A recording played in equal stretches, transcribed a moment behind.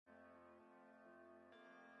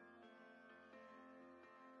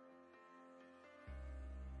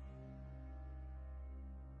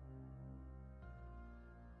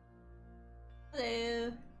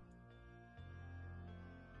Hello.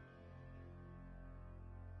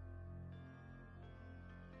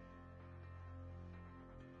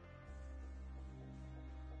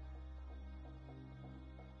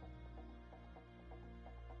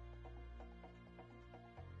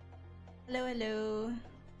 Hello, hello.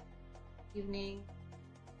 Evening.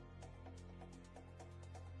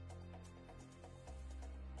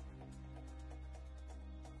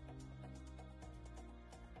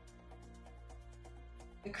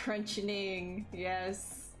 The crunching,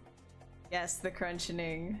 yes. Yes, the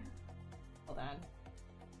crunching. Hold on.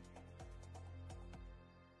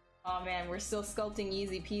 Oh man, we're still sculpting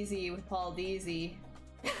easy peasy with Paul Deasy.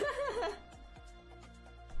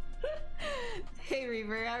 Hey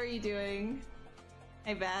Reaver, how are you doing?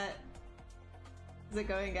 Hey Bat. How's it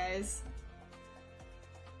going, guys?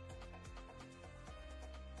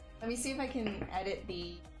 Let me see if I can edit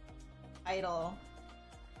the title.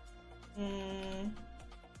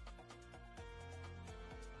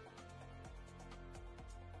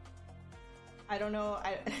 I don't know.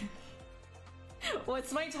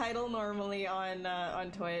 What's my title normally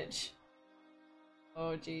on Twitch?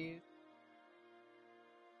 Oh geez.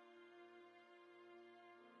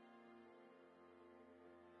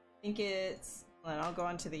 I think it's. Hold on, I'll go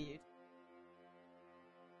on to the YouTube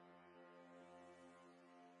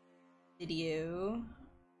video.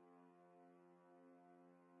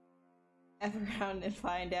 F around and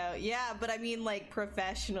find out. Yeah, but I mean like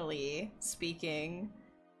professionally speaking.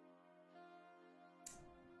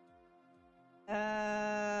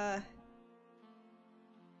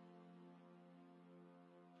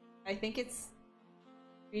 I think it's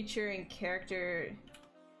creature and character.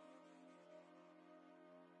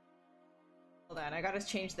 Hold on, I gotta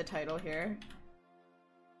change the title here.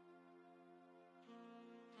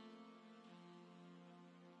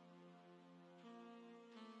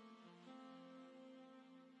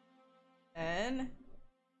 Then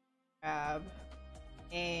grab,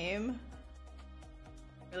 aim.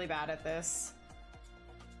 Really bad at this.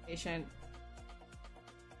 Patient.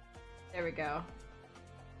 There we go.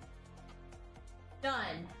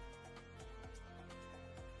 Done.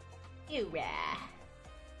 Hoorah.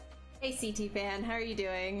 Hey CT fan, how are you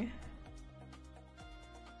doing?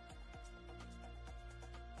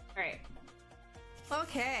 Alright.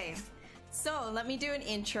 Okay. So let me do an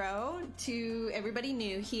intro to everybody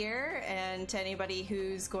new here and to anybody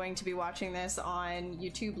who's going to be watching this on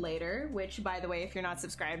YouTube later, which by the way, if you're not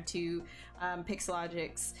subscribed to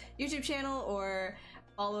Pixologic's YouTube channel or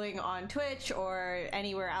following on Twitch or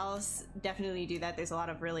anywhere else, definitely do that. There's a lot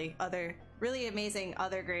of really amazing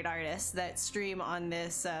other great artists that stream on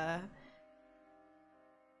this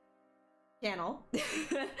channel.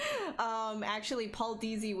 Actually, Paul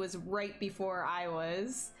Deasy was right before I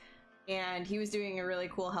was, and he was doing a really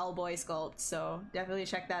cool Hellboy sculpt, so definitely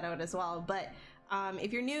check that out as well. But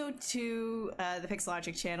if you're new to the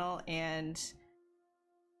Pixologic channel and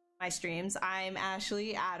my streams, I'm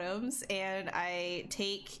Ashley Adams, and I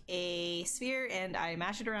take a sphere and I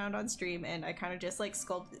mash it around on stream, and I kind of just like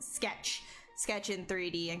sketch in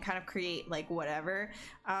 3D and kind of create like whatever.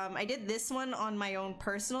 I did this one on my own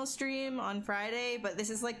personal stream on Friday, but this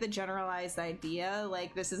is like the generalized idea.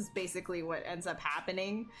 Like this is basically what ends up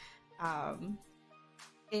happening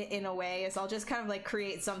in a way, is I'll just kind of like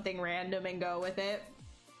create something random and go with it.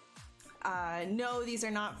 No, these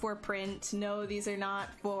are not for print. No, these are not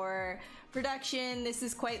for production. This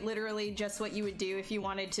is quite literally just what you would do if you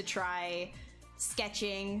wanted to try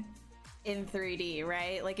sketching in 3D,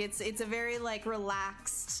 right? Like it's a very like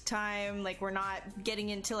relaxed time. Like we're not getting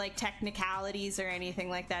into like technicalities or anything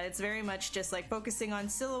like that. It's very much just like focusing on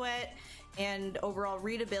silhouette and overall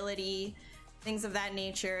readability, things of that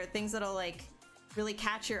nature, things that'll like really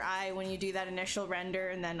catch your eye when you do that initial render.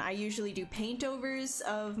 And then I usually do paint overs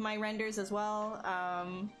of my renders as well.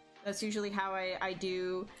 That's usually how I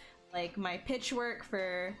do like my pitch work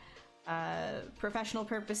for professional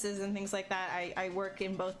purposes and things like that. I work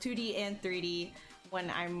in both 2D and 3D when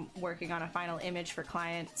I'm working on a final image for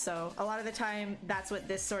client. So a lot of the time that's what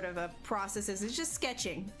this sort of a process is. It's just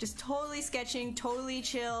sketching, just totally sketching, totally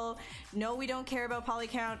chill. No, we don't care about poly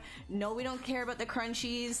count. No, we don't care about the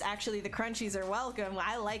crunchies. Actually, the crunchies are welcome.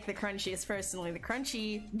 I like the crunchies personally. The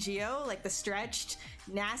crunchy geo, like the stretched,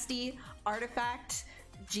 nasty artifact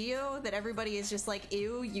geo that everybody is just like,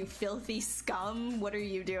 ew, you filthy scum, what are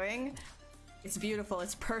you doing? It's beautiful.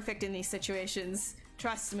 It's perfect in these situations.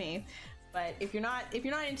 Trust me. But if you're not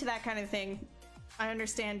into that kind of thing, I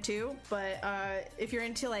understand too. But if you're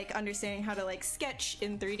into like understanding how to like sketch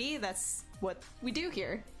in 3D, that's what we do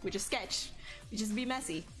here. We just sketch. We just be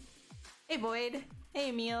messy. Hey Void. Hey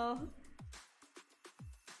Emil.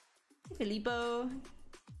 Filippo.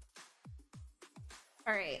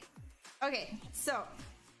 All right. Okay, so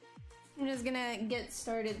I'm just gonna get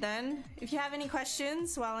started then. If you have any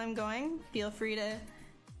questions while I'm going, feel free to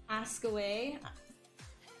ask away.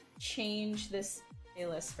 Change this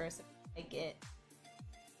playlist first if I like it.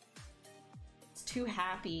 It's too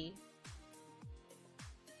happy.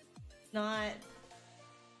 Not.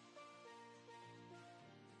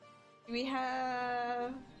 Do we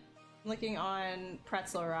have? I'm looking on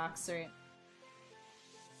Pretzel Rocks right.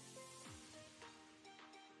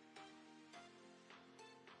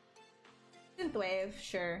 Synthwave,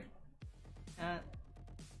 sure. Hey,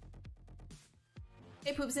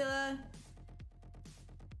 Poopzilla.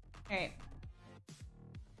 Alright.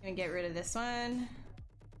 Gonna get rid of this one.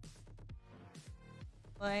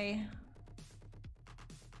 Play.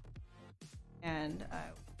 And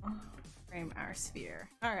frame our sphere.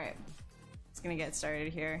 Alright. Just gonna get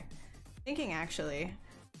started here. Thinking actually,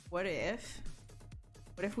 what if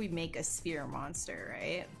we make a sphere monster,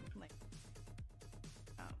 right?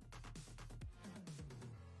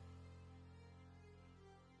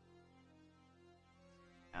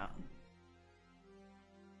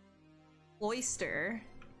 Oyster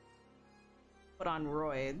put on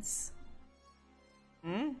roids.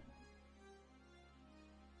 Hmm?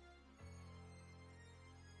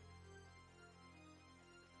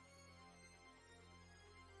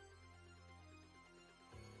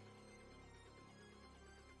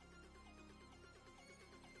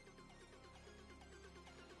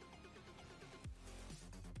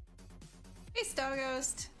 Hey,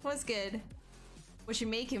 Starghost, what's good? What you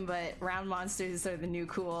making but round monsters are the new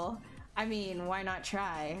cool. I mean, why not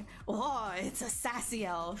try? Oh, it's a sassy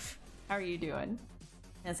elf. How are you doing?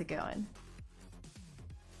 How's it going?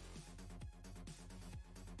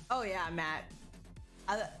 Oh yeah, Matt.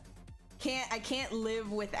 I can't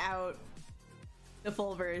live without the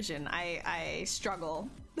full version. I struggle.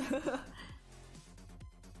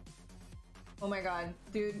 Oh my god,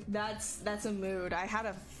 dude, that's a mood. I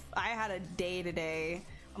had a day today.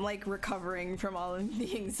 I'm like recovering from all of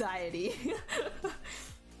the anxiety.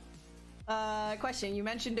 Question, you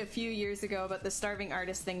mentioned a few years ago about the starving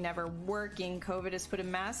artist thing never working. COVID has put a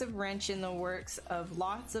massive wrench in the works of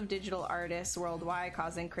lots of digital artists worldwide,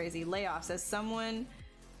 causing crazy layoffs. As someone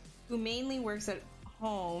who mainly works at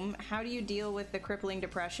home, how do you deal with the crippling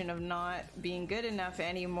depression of not being good enough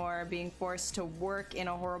anymore, being forced to work in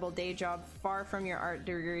a horrible day job far from your art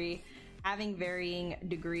degree, having varying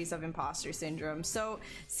degrees of imposter syndrome? So,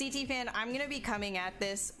 CT fan, I'm gonna be coming at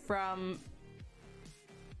this from...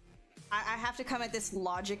 I have to come at this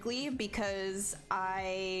logically because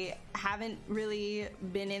I haven't really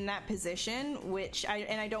been in that position,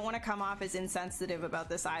 and I don't want to come off as insensitive about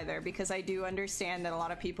this either, because I do understand that a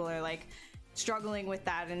lot of people are like struggling with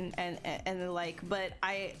that and the like, but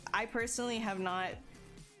I personally have not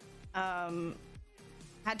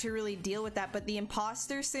had to really deal with that. But the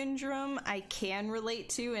imposter syndrome I can relate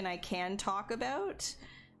to and I can talk about.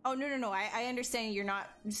 Oh, no. I understand you're not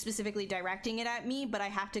specifically directing it at me, but I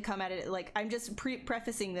have to come at it like, I'm just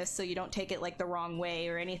prefacing this so you don't take it like the wrong way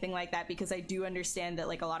or anything like that, because I do understand that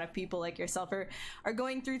like a lot of people like yourself are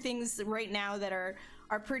going through things right now that are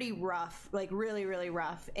pretty rough, like really, really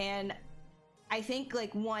rough. And I think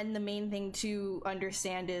like the main thing to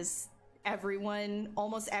understand is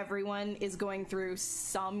almost everyone is going through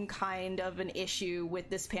some kind of an issue with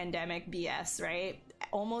this pandemic BS, right?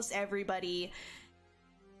 Almost everybody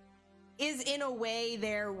is in a way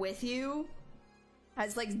there with you,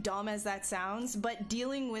 as like dumb as that sounds, but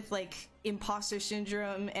dealing with like imposter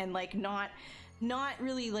syndrome and like not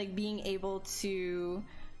really like being able to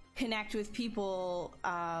connect with people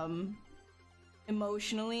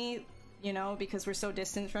emotionally, you know, because we're so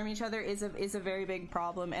distant from each other is a very big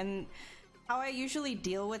problem. And how I usually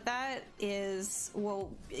deal with that is,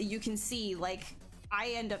 well, you can see like I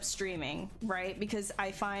end up streaming, right? Because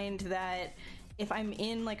I find that if I'm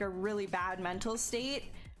in like a really bad mental state,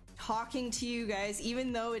 talking to you guys,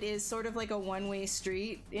 even though it is sort of like a one-way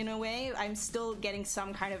street in a way, I'm still getting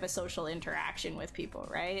some kind of a social interaction with people,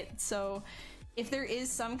 right? So if there is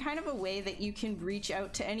some kind of a way that you can reach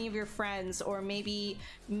out to any of your friends, or maybe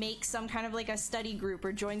make some kind of like a study group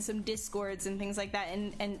or join some discords and things like that,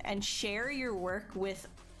 and share your work with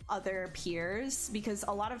other peers, because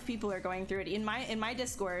a lot of people are going through it. In my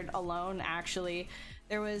Discord alone, actually,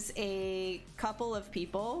 there was a couple of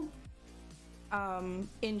people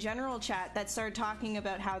in general chat that started talking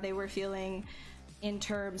about how they were feeling in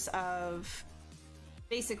terms of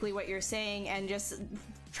basically what you're saying, and just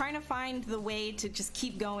trying to find the way to just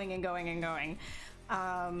keep going and going and going.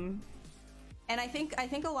 And I think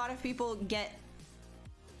a lot of people get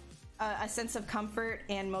a sense of comfort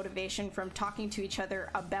and motivation from talking to each other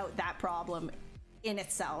about that problem in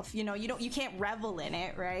itself. You know, you can't revel in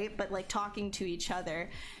it, right? But like talking to each other.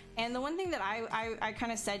 And the one thing that I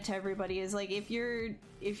kind of said to everybody is like, if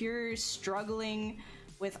you're struggling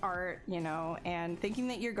with art, you know, and thinking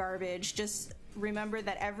that you're garbage, just remember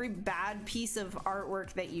that every bad piece of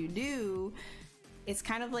artwork that you do, it's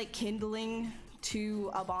kind of like kindling to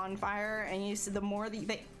a bonfire, and the more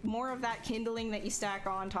of that kindling that you stack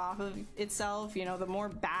on top of itself, you know, the more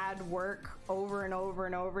bad work over and over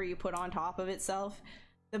and over you put on top of itself,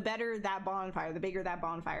 the better that bonfire, the bigger that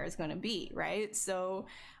bonfire is going to be, right? So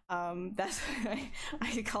that's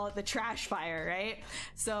I call it the trash fire, right?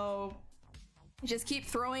 So just keep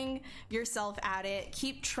throwing yourself at it,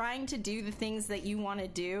 keep trying to do the things that you want to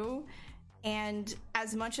do, and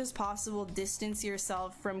as much as possible distance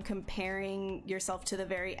yourself from comparing yourself to the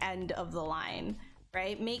very end of the line,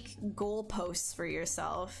 right? Make goalposts for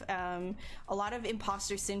yourself. A lot of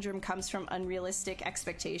imposter syndrome comes from unrealistic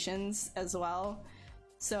expectations as well.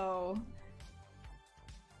 So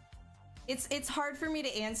it's hard for me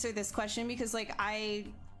to answer this question because like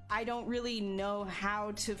I don't really know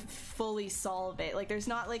how to fully solve it. Like there's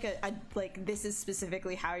not like a like this is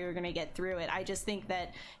specifically how you're gonna get through it. I just think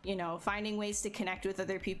that, you know, finding ways to connect with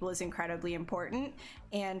other people is incredibly important,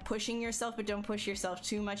 and pushing yourself, but don't push yourself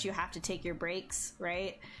too much. You have to take your breaks,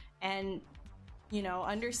 right? And, you know,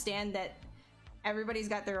 understand that everybody's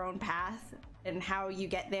got their own path, and how you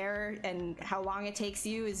get there and how long it takes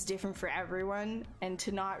you is different for everyone, and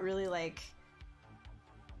to not really like,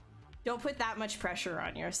 don't put that much pressure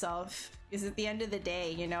on yourself, because at the end of the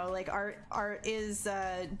day, you know, like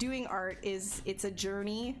doing art is it's a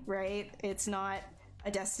journey, right? It's not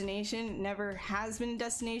a destination, never has been a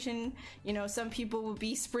destination. You know, some people will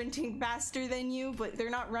be sprinting faster than you, but they're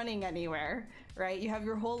not running anywhere, right? You have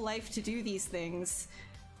your whole life to do these things.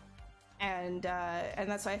 And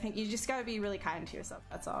that's why I think you just gotta be really kind to yourself,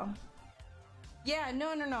 that's all. Yeah, no.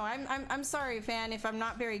 I'm sorry, fan, if I'm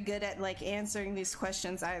not very good at like answering these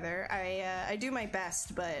questions either. I do my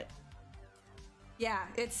best, but yeah,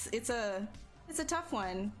 it's a tough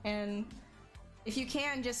one. And if you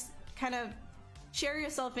can, just kind of share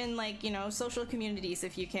yourself in like, you know, social communities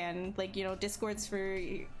if you can, like, you know, Discords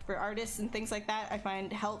for artists and things like that. I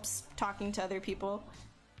find helps talking to other people.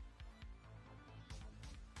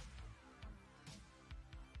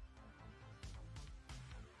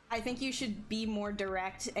 I think you should be more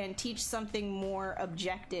direct and teach something more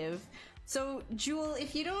objective. So, Jewel,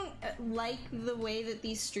 if you don't like the way that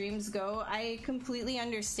these streams go, I completely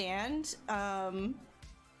understand.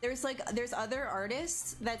 There's other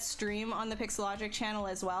artists that stream on the Pixologic channel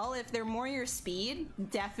as well. If they're more your speed,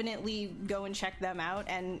 definitely go and check them out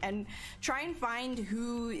and try and find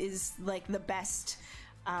who is like the best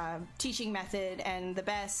teaching method and the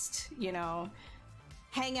best, you know,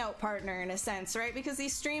 hangout partner in a sense, right? Because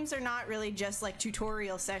these streams are not really just like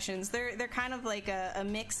tutorial sessions. They're kind of like a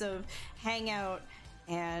mix of hangout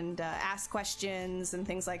and ask questions and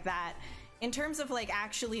things like that. In terms of like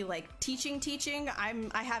actually like teaching,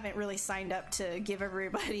 I haven't really signed up to give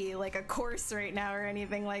everybody like a course right now or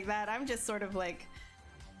anything like that. I'm just sort of like,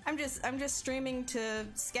 I'm just streaming to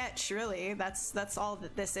sketch, really. That's all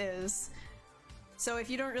that this is. So if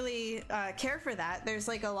you don't really care for that, there's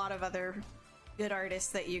like a lot of other good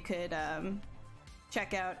artists that you could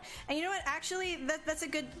check out. And you know what, actually that's a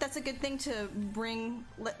good thing to bring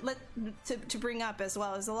to bring up as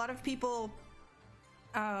well. Is a lot of people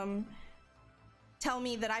tell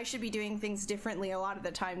me that I should be doing things differently a lot of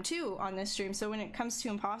the time too on this stream. So when it comes to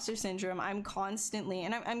imposter syndrome, I'm constantly,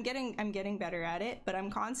 and I'm getting better at it, but I'm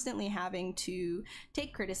constantly having to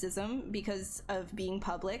take criticism because of being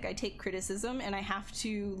public. I take criticism and I have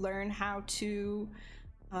to learn how to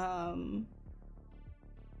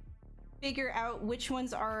figure out which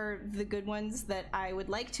ones are the good ones that I would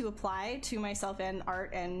like to apply to myself and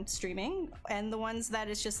art and streaming, and the ones that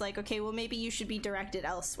it's just like, okay, well, maybe you should be directed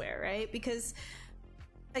elsewhere, right? Because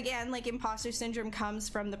again, like, imposter syndrome comes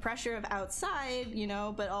from the pressure of outside, you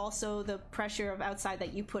know, but also the pressure of outside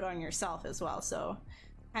that you put on yourself as well. So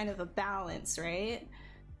kind of a balance, right?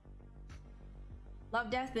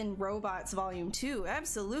 Love, Death, and Robots Volume 2.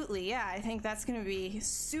 Absolutely, yeah. I think that's gonna be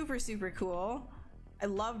super, super cool. I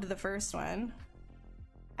loved the first one.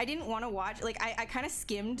 I didn't want to watch, like, I kind of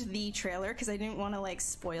skimmed the trailer because I didn't want to, like,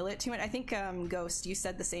 spoil it too much. I think, Ghost, you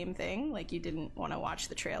said the same thing. Like, you didn't want to watch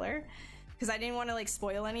the trailer. Because I didn't want to, like,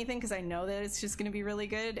 spoil anything because I know that it's just going to be really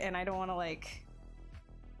good and I don't want to, like...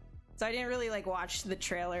 So I didn't really, like, watch the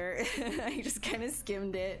trailer. I just kind of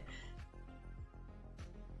skimmed it.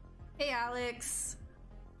 Hey, Alex.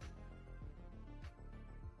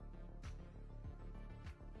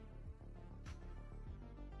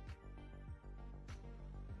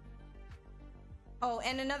 Oh,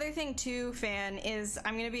 and another thing too, Fan, is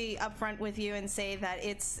I'm gonna be upfront with you and say that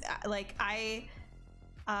it's like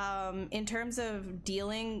in terms of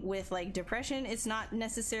dealing with like depression, it's not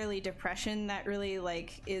necessarily depression that really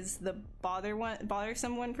like is the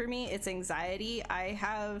bothersome one for me. It's anxiety. I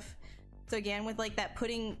have, so again, with like that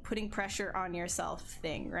putting pressure on yourself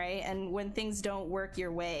thing, right? And when things don't work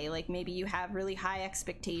your way, like maybe you have really high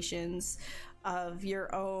expectations of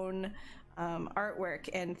your own artwork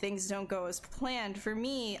and things don't go as planned. For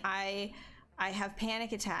me, I have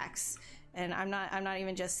panic attacks, and I'm not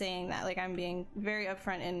even just saying that, like I'm being very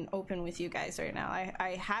upfront and open with you guys right now.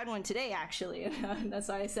 I had one today actually, and that's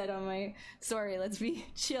why I said on my story, let's be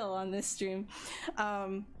chill on this stream.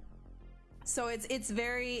 So it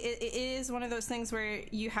is one of those things where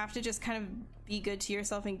you have to just kind of be good to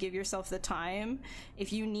yourself and give yourself the time.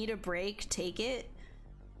 If you need a break, take it.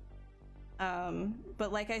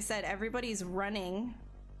 But like I said, everybody's running.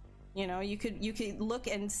 You know, you could look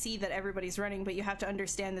and see that everybody's running, but you have to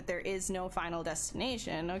understand that there is no final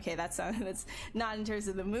destination. Okay, that's not in terms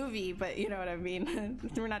of the movie, but you know what I mean.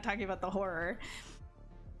 We're not talking about the horror.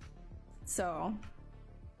 So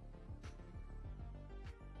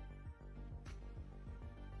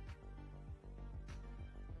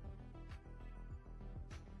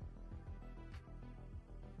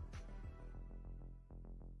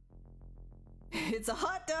it's a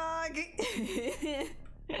hot dog.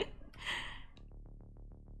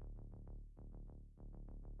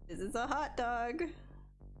 This is a hot dog.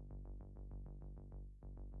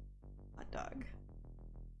 Hot dog.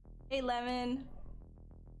 Hey Lemon,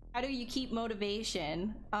 how do you keep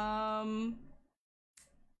motivation?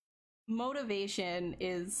 Motivation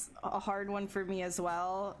is a hard one for me as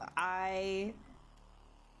well. I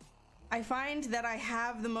find that I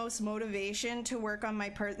have the most motivation to work on my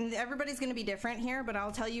person. Everybody's gonna be different here, but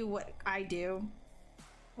I'll tell you what I do.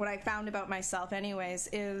 What I found about myself anyways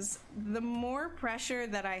is the more pressure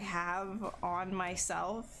that I have on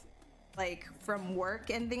myself, like from work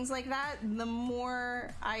and things like that, the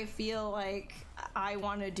more I feel like I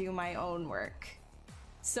want to do my own work.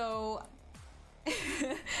 So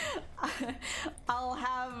I'll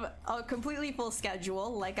have a completely full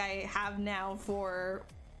schedule like I have now for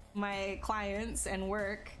my clients and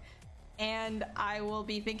work, and I will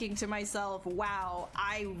be thinking to myself, wow,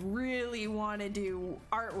 I really want to do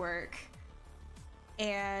artwork.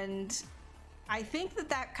 And I think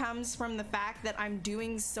that comes from the fact that I'm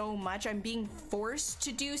doing so much, I'm being forced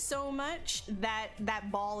to do so much that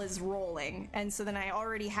that ball is rolling. And so then I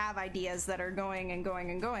already have ideas that are going and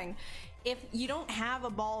going and going. If you don't have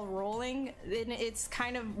a ball rolling, then it's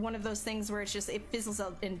kind of one of those things where it's just, it fizzles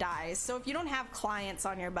out and dies. So if you don't have clients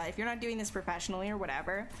on your butt, if you're not doing this professionally or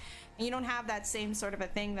whatever, and you don't have that same sort of a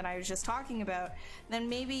thing that I was just talking about, then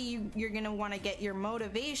maybe you're gonna wanna get your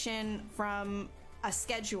motivation from a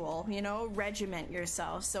schedule, you know, regiment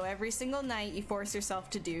yourself. So every single night you force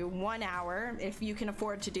yourself to do 1 hour, if you can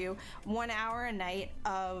afford to do 1 hour a night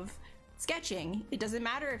of sketching. It doesn't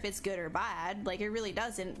matter if it's good or bad, like it really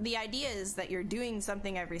doesn't. The idea is that you're doing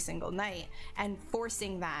something every single night and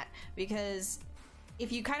forcing that, because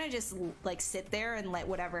if you kind of just like sit there and let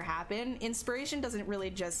whatever happen, inspiration doesn't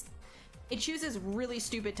really just, it chooses really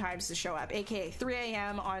stupid times to show up, aka 3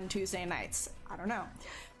 a.m. on Tuesday nights. I don't know.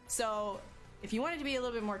 So if you want it to be a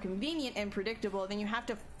little bit more convenient and predictable, then you have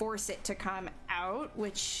to force it to come out,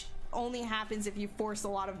 which only happens if you force a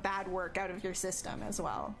lot of bad work out of your system as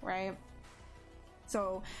well, right?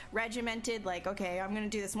 So regimented, like, okay, I'm gonna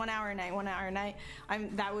do this 1 hour a night, 1 hour a night,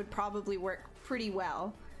 that would probably work pretty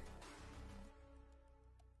well.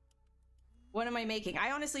 What am I making?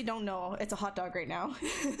 I honestly don't know. It's a hot dog right now.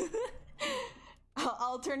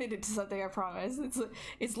 I'll turn it into something, I promise.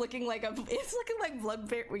 It's looking like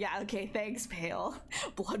blood. Yeah, okay, thanks, Pale.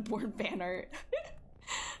 Bloodborne fan art.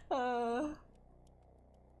 Oh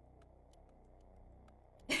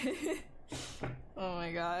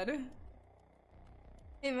my god.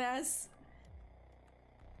 Hey, Mess.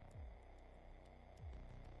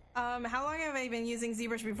 How long have I been using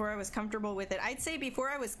ZBrush before I was comfortable with it? I'd say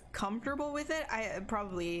before I was comfortable with it, I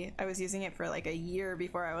was using it for like a year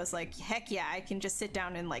before I was like, heck yeah, I can just sit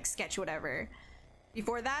down and like sketch whatever.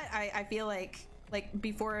 Before that, I feel like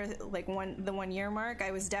before like the 1 year mark,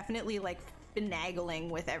 I was definitely like finagling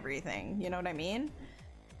with everything. You know what I mean?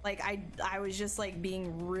 Like I was just like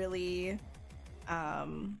being really,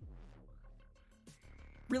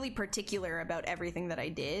 really particular about everything that I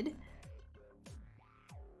did.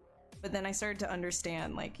 But then I started to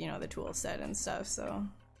understand, like, you know, the tool set and stuff, so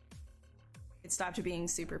it stopped being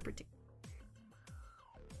super particular.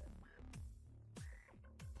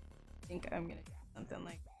 I think I'm gonna do something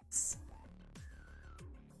like this.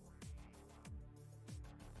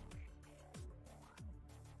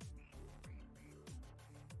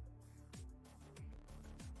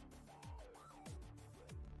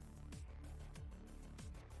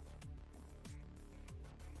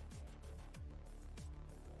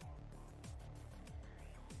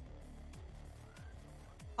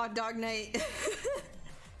 Hot dog night.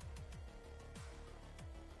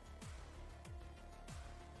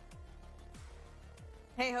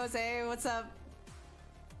 Hey Jose, what's up?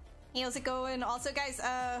 Hey, how's it going? Also guys,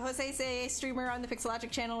 Jose's a streamer on the Pixologic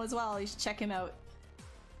channel as well. You should check him out.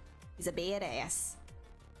 He's a badass.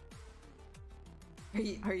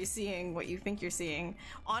 Are you seeing what you think you're seeing?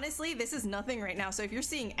 Honestly, this is nothing right now, so if you're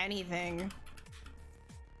seeing anything,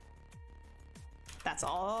 that's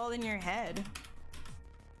all in your head.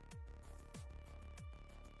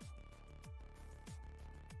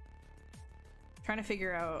 Trying to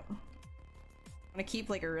figure out. I'm gonna keep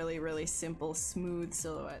like a really, really simple, smooth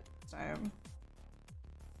silhouette this time.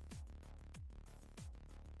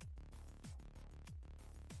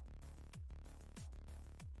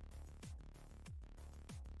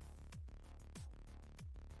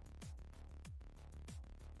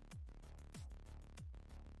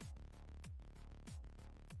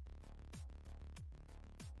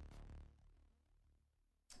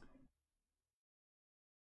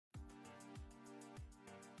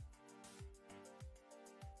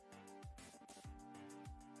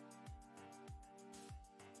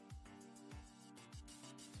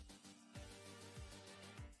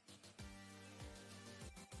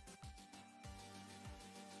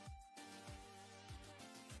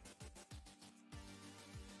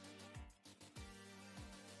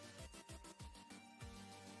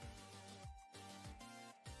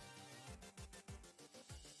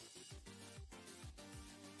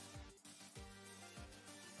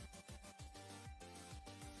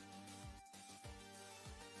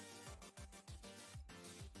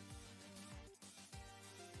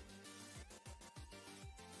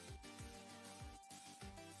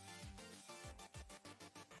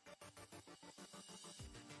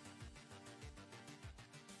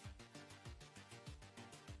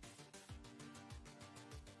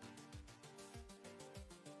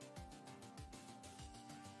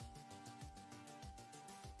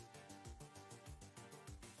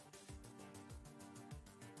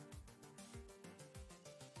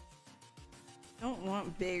 Don't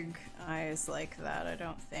want big eyes like that, I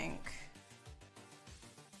don't think.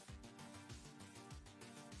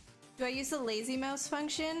 Do I use the lazy mouse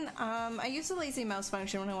function? I use the lazy mouse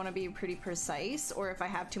function when I want to be pretty precise, or if I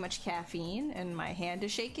have too much caffeine and my hand is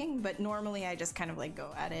shaking, but normally I just kind of like go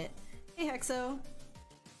at it. Hey Hexo!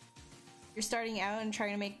 You're starting out and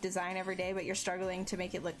trying to make design every day, but you're struggling to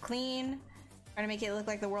make it look clean. Trying to make it look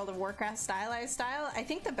like the World of Warcraft stylized style. I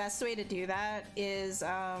think the best way to do that is,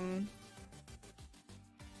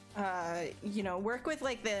 you know, work with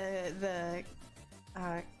like the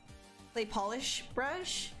clay polish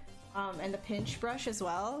brush and the pinch brush as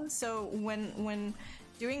well. So when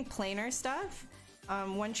doing planar stuff,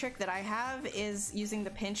 one trick that I have is using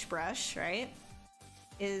the pinch brush, right?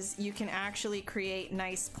 Is you can actually create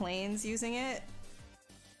nice planes using it,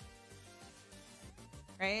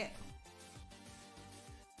 right?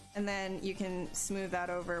 And then you can smooth that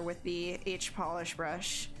over with the H polish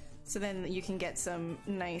brush. So then you can get some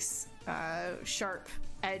nice sharp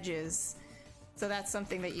edges. So that's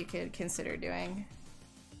something that you could consider doing.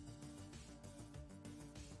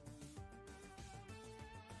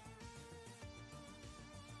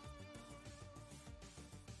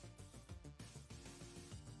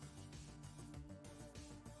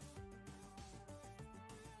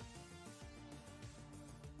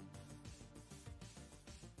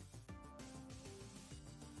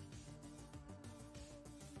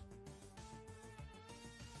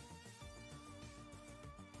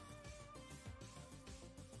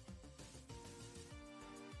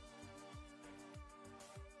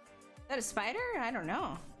 Is that a spider? I don't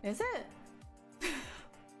know. Is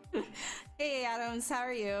it? Hey Adams, how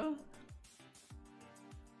are you?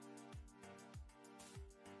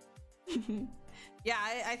 Yeah,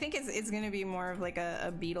 I think it's gonna be more of like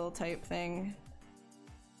a beetle type thing.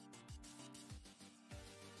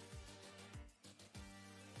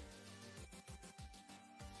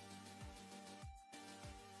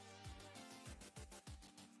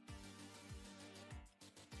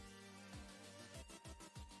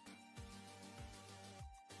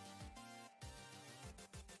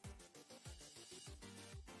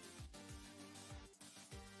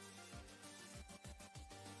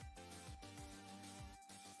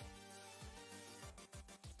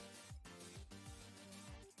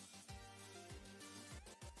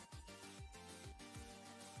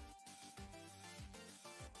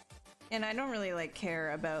 And I don't really like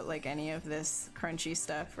care about like any of this crunchy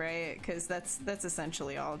stuff, right? Because that's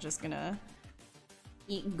essentially all just gonna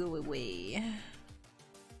go away.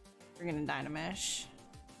 We're gonna Dynamesh.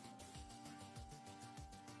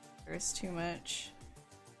 There's too much.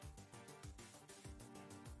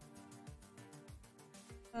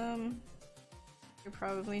 Could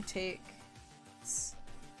probably take.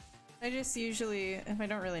 I just usually, if I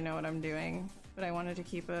don't really know what I'm doing, but I wanted to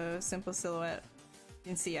keep a simple silhouette. You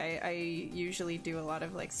can see I usually do a lot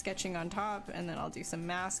of like sketching on top, and then I'll do some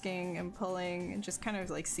masking and pulling and just kind of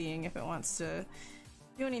like seeing if it wants to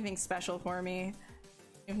do anything special for me.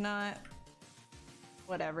 If not,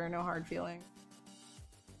 whatever, no hard feeling.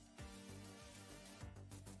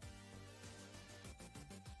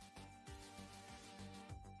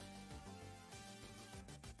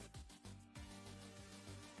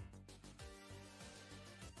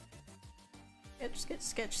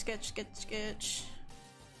 Sketch.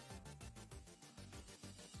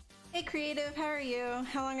 Hey Creative, how are you?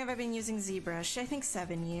 How long have I been using ZBrush? I think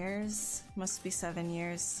 7 years. Must be 7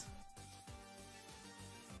 years.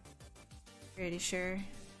 Pretty sure.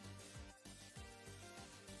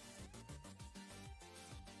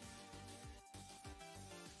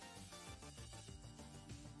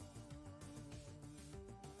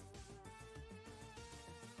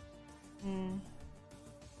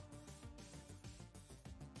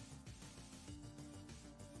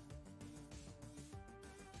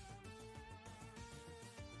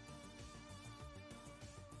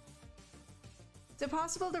 Is it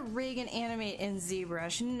possible to rig and animate in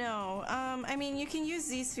ZBrush? No. I mean, you can use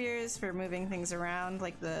Z-spheres for moving things around,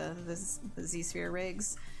 like the Z-sphere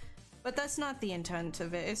rigs, but that's not the intent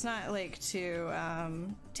of it. It's not like to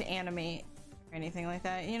animate or anything like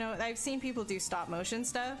that. You know, I've seen people do stop motion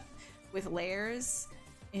stuff with layers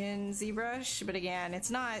in ZBrush, but again,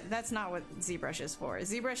 it's not. That's not what ZBrush is for.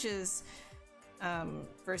 ZBrush is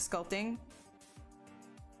for sculpting,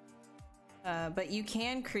 but you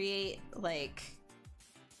can create like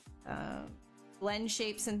blend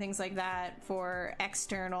shapes and things like that for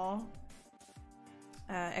external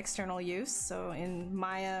use. So in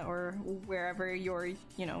Maya or wherever you're,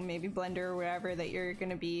 you know, maybe Blender or wherever that you're going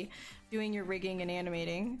to be doing your rigging and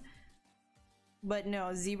animating. But no,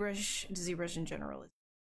 ZBrush in general is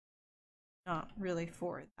not really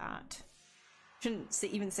for that. Shouldn't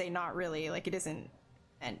even say not really, like it isn't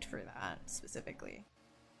meant for that specifically.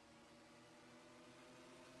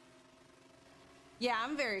 Yeah,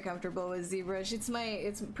 I'm very comfortable with ZBrush.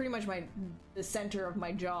 It's pretty much the center of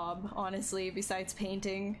my job, honestly, besides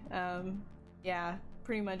painting. Yeah,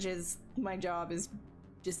 pretty much my job is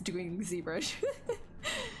just doing ZBrush.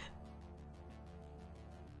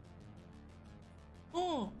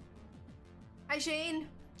 Hi Shane!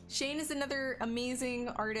 Shane is another amazing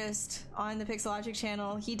artist on the Pixologic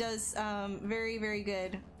channel. He does very, very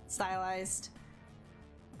good stylized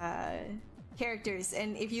characters,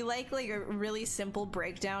 and if you like a really simple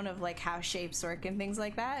breakdown of like how shapes work and things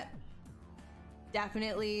like that,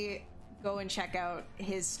 definitely go and check out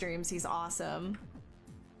his streams. He's awesome.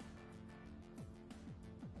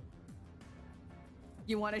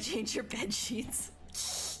 You want to change your bed sheets?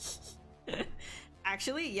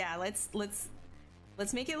 Actually, yeah, let's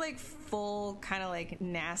make it like full kind of like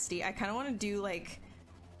nasty. I kind of want to do like,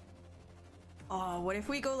 oh, what if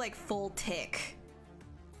we go like full tick?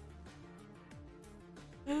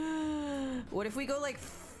 What if we go like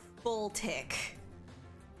full tick?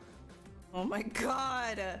 Oh my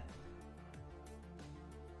god.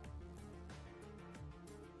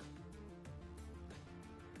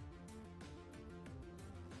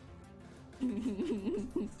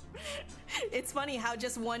 It's funny how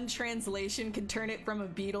just one translation can turn it from a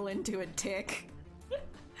beetle into a tick.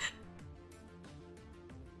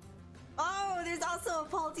 Oh, there's also a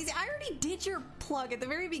policy. I already did your plug at the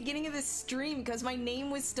very beginning of this stream because my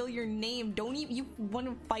name was still your name. Don't you want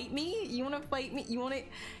to fight me? You want to fight me? You want to?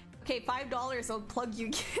 Okay, $5. I'll plug you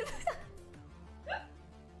again.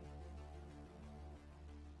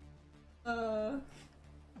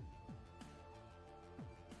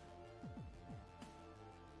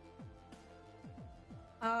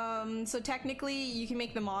 So technically you can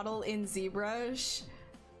make the model in ZBrush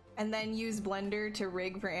and then use Blender to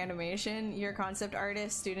rig for animation. You're a concept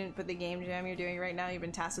artist, student, but the game jam you're doing right now, you've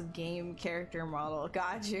been tasked with game character model.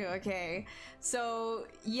 Got you, okay. So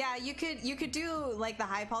yeah, you could do like the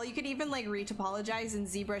high poly, you could even like retopologize in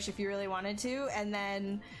ZBrush if you really wanted to, and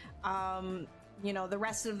then you know, the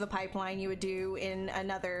rest of the pipeline you would do in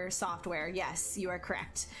another software. Yes, you are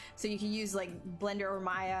correct. So you can use like Blender or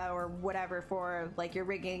Maya or whatever for like your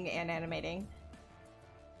rigging and animating.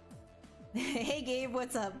 Hey Gabe,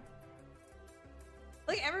 what's up?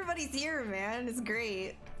 Look, everybody's here, man. It's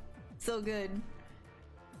great. So good.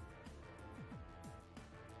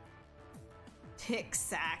 Tick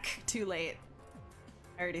sack. Too late.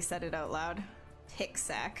 I already said it out loud. Tick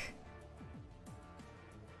sack.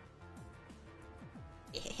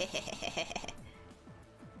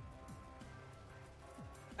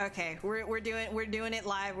 Okay, we're doing it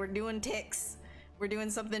live. We're doing ticks. We're doing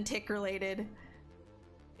something tick related.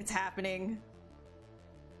 It's happening.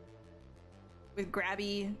 With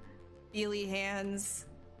grabby, feely hands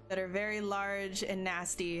that are very large and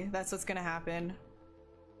nasty. That's what's gonna happen.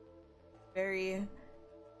 Very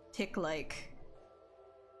tick-like.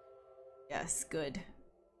 Yes, good.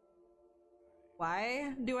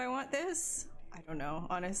 Why do I want this? I don't know.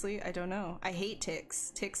 Honestly, I don't know. I hate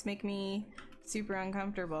ticks. Ticks make me super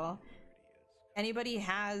uncomfortable. Anybody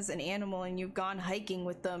has an animal and you've gone hiking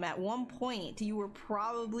with them, at one point you were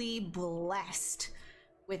probably blessed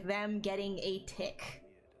with them getting a tick.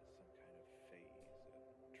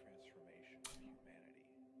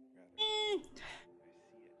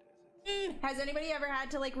 Has anybody ever had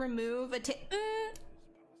to like remove a tick?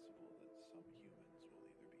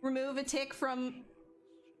 Remove a tick from...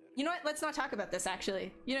 You know what? Let's not talk about this,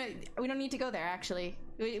 actually. You know, we don't need to go there, actually.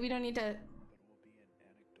 We don't need to...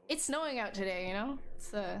 It's snowing out today, you know?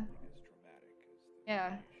 It's,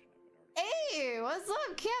 yeah. Hey! What's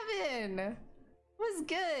up, Kevin? What's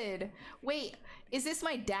good? Wait, is this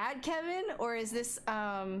my dad, Kevin? Or is this,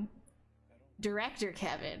 director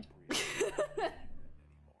Kevin?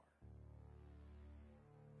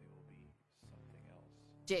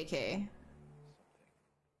 JK.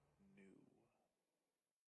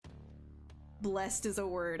 Blessed is a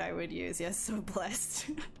word I would use. Yes, so blessed.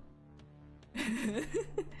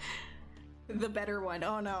 The better one.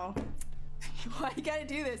 Oh no. Why you gotta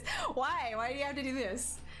do this? Why? Why do you have to do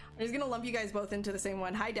this? I'm just gonna lump you guys both into the same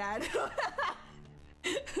one. Hi, Dad.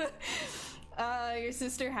 Your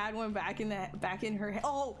sister had one back in her head.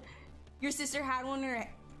 Oh, your sister had one in her.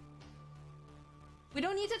 We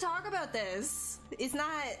don't need to talk about this. It's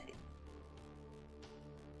not.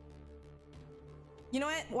 You know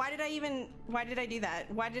what? Why did I do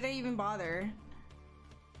that? Why did I even bother?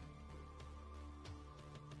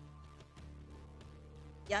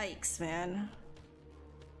 Yikes, man.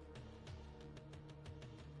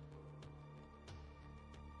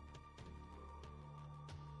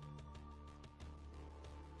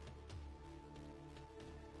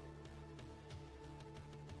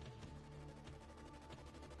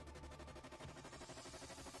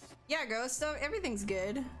 Yeah, Ghost, everything's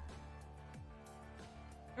good.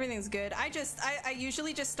 Everything's good. I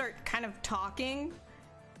usually just start kind of talking,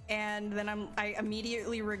 and then I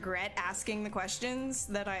immediately regret asking the questions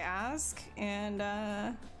that I ask, and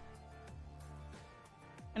I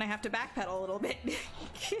have to backpedal a little bit.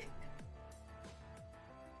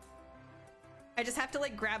 I just have to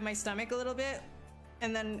like grab my stomach a little bit,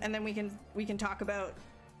 and then we can talk about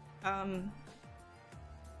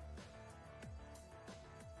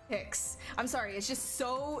ticks. I'm sorry, it's just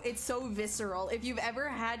so visceral. If you've ever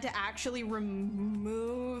had to actually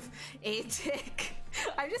remove a tick,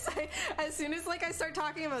 as soon as like I start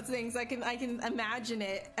talking about things, I can imagine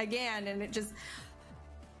it again, and it just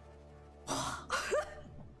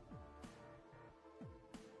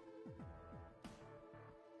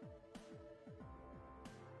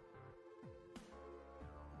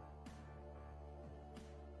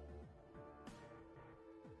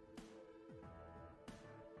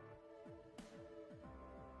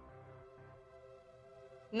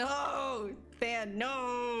no, ban,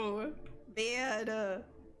 no, ban.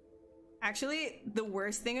 Actually, the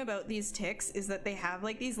worst thing about these ticks is that they have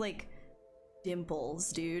like these like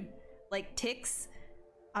dimples, dude. Like ticks,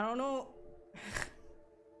 I don't know.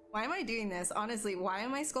 Why am I doing this? Honestly, why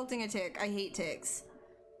am I sculpting a tick? I hate ticks.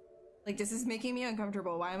 Like, this is making me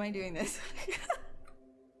uncomfortable. Why am I doing this?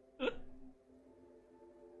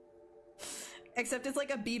 Except it's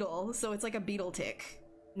like a beetle, so it's like a beetle tick.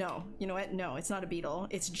 No, you know what? No, it's not a beetle.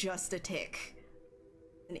 It's just a tick.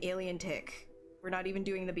 An alien tick. We're not even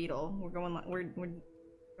doing the beetle. We're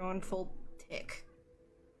going full tick.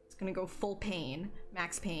 It's gonna go full pain.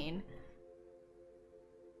 Max pain.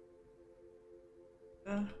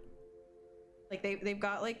 Like they've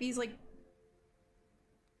got like these like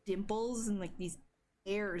dimples and like these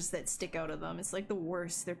hairs that stick out of them. It's like the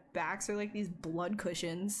worst. Their backs are like these blood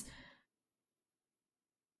cushions.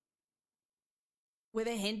 With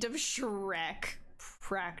a hint of Shrek,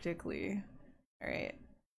 practically. Alright,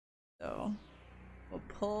 so we'll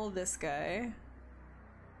pull this guy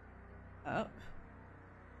up.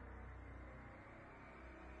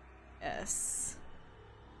 Yes.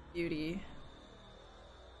 Beauty.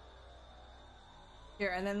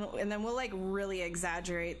 Here, and then we'll like really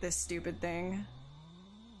exaggerate this stupid thing.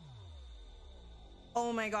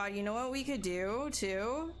 Oh my god, you know what we could do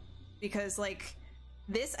too? Because like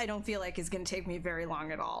this, I don't feel like is gonna take me very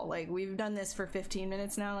long at all. Like, we've done this for 15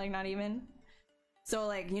 minutes now, like, not even. So,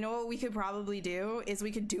 like, you know what we could probably do? Is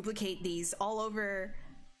we could duplicate these all over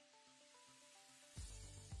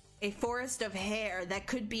A forest of hair that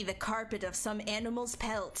could be the carpet of some animal's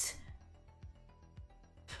pelt.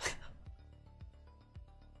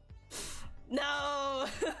 No!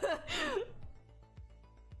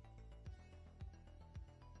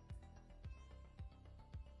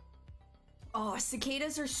 Oh,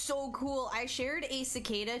 cicadas are so cool. I shared a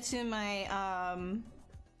cicada to my,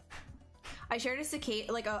 I shared a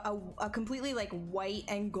cicada, like a completely like white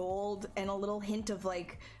and gold and a little hint of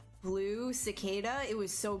like blue cicada. It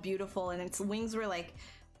was so beautiful, and its wings were like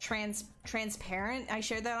transparent. I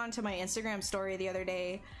shared that onto my Instagram story the other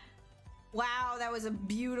day. Wow, that was a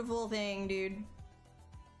beautiful thing, dude.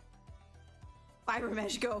 Fiber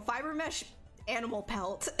mesh, go. Fiber mesh animal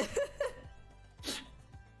pelt.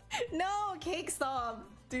 No, cake stop.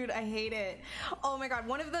 Dude, I hate it. Oh my god,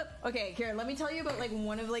 one of the... Okay, here, let me tell you about like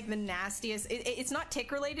one of like the nastiest... It's not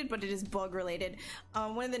tick related, but it is bug related.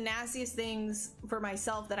 One of the nastiest things for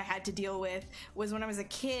myself that I had to deal with was when I was a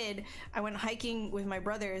kid. I went hiking with my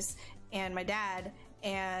brothers and my dad,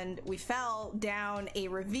 and we fell down a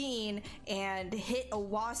ravine and hit a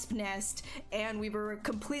wasp nest, and we were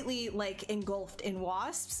completely like engulfed in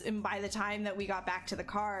wasps. And by the time that we got back to the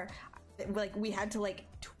car, like we had to like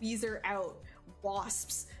tweezer out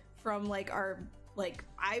wasps from like our like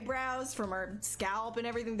eyebrows, from our scalp and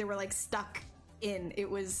everything. They were like stuck in. It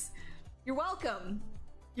was... You're welcome.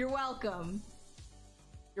 You're welcome.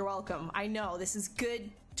 You're welcome. I know this is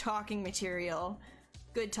good talking material.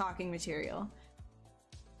 Good talking material.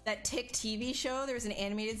 That Tick TV show, there was an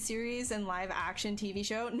animated series and live action TV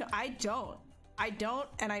show. No, I don't,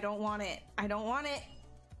 and I don't want it. I don't want it.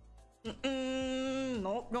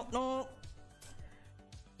 No.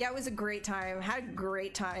 Yeah, it was a great time. Had a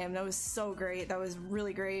great time. That was so great. That was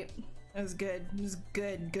really great. That was good. It was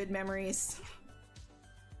good. Good memories.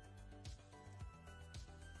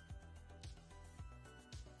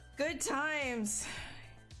 Good times.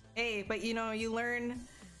 Hey, but you know, you learn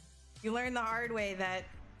the hard way that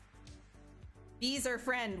bees are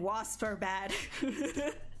friend, wasps are bad.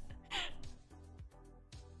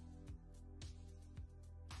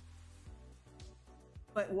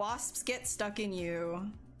 But wasps get stuck in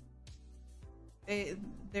you.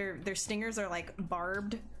 Their stingers are like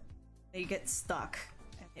barbed. They get stuck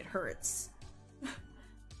and it hurts.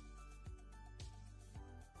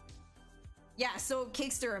 Yeah, so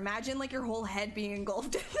Kickster, imagine like your whole head being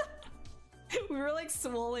engulfed. We were like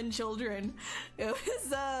swollen children. It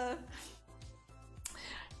was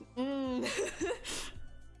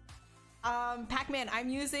Pac-Man, I'm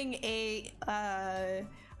using a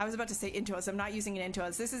I was about to say Intuos. I'm not using an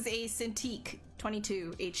Intuos. This is a Cintiq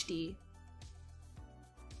 22 HD.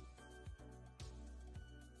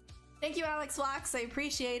 Thank you, Alex Wax. I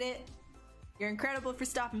appreciate it. You're incredible for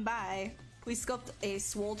stopping by. Please sculpt a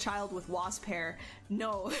swole child with wasp hair.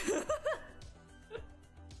 No.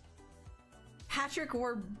 Patrick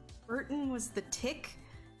Warburton was the Tick?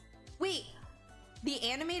 Wait, the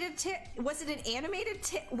animated Tick? Was it an animated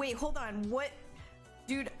Tick? Wait, hold on. What?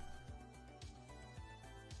 Dude,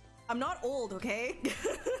 I'm not old, okay?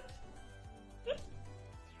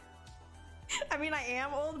 I mean, I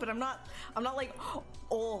am old, but I'm not like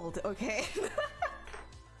old, okay?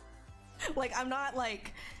 Like, I'm not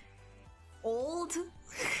like old.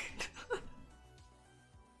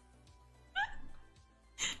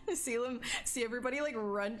 See everybody like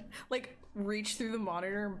run, like reach through the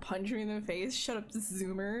monitor and punch me in the face. Shut up,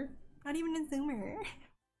 Zoomer. Not even a Zoomer.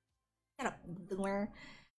 Shut up, Zoomer.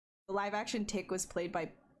 The live action Tick was played by...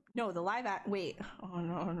 No, the live act... Wait. Oh,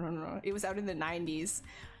 no. It was out in the 90s.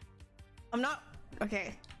 I'm not...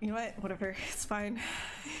 Okay. You know what? Whatever. It's fine.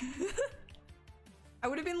 I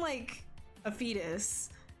would have been like a fetus.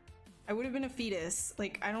 I would have been a fetus.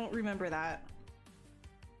 Like, I don't remember that.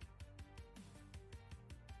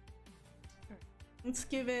 Let's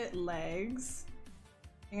give it legs.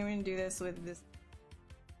 I think I'm gonna do this with this.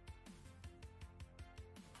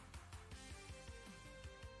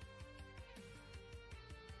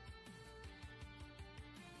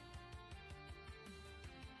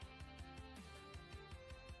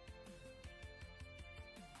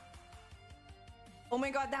 Oh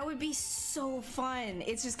my god, that would be so fun.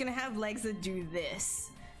 It's just gonna have legs that do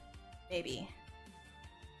this. Maybe.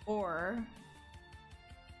 Or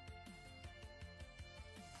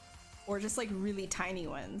just like really tiny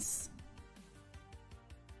ones.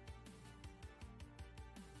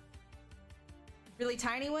 Really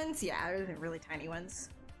tiny ones? Yeah, really tiny ones.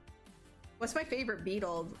 What's my favorite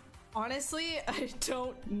beetle? Honestly, I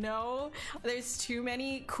don't know. There's too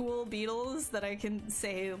many cool beetles that I can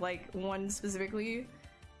say like one specifically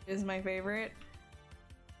is my favorite.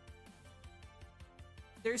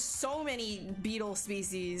 There's so many beetle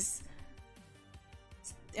species.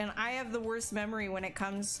 And I have the worst memory when it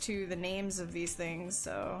comes to the names of these things,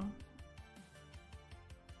 so.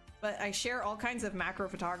 But I share all kinds of macro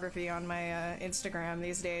photography on my Instagram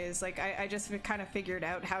these days. Like, I just kind of figured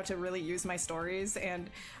out how to really use my stories, and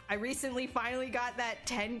I recently finally got that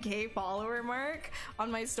 10K follower mark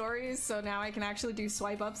on my stories, so now I can actually do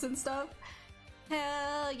swipe ups and stuff.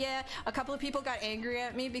 Hell yeah. A couple of people got angry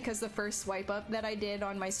at me because the first swipe up that I did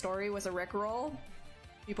on my story was a Rickroll.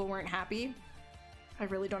 People weren't happy. I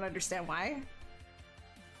really don't understand why.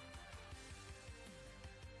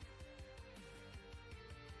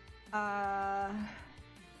 A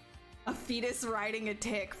fetus riding a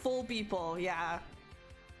tick. Full people, yeah.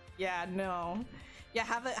 Yeah, no. Yeah,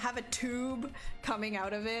 have a tube coming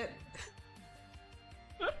out of it.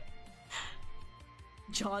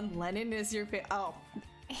 John Lennon is your oh.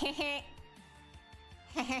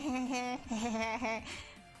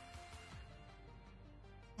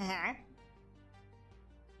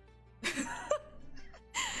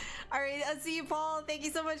 Alright, I'll see you, Paul. Thank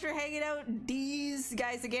you so much for hanging out. D's,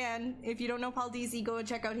 guys, again, if you don't know Paul DZ, go and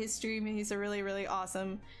check out his stream. He's a really, really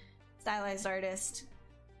awesome stylized artist.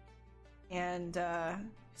 And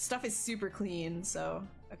stuff is super clean, so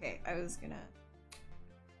okay, I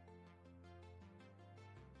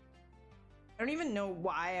don't even know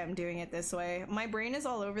why I'm doing it this way. My brain is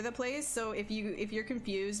all over the place, so if you're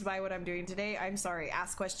confused by what I'm doing today, I'm sorry.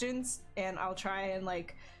 Ask questions and I'll try and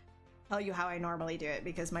like tell you how I normally do it,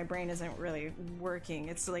 because my brain isn't really working.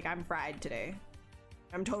 It's like I'm fried today.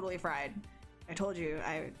 I'm totally fried. I told you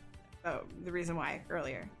the reason why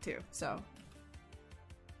earlier too, so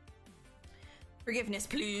forgiveness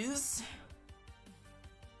please.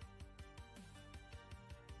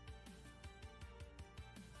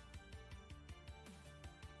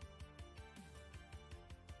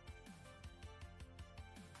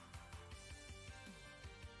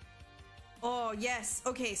 Oh, yes.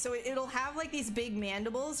 Okay, so it'll have like these big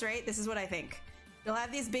mandibles, right? This is what I think. It'll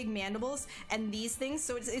have these big mandibles and these things,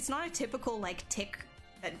 so it's not a typical like tick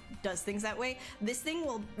that does things that way. This thing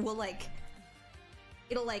will like,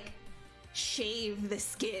 it'll like shave the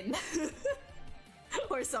skin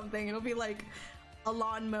or something. It'll be like a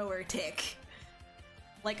lawnmower tick.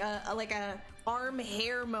 Like a arm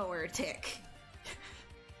hair mower tick.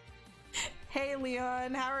 Hey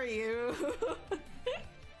Leon, how are you?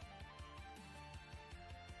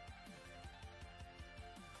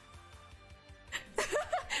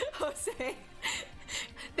 Jose,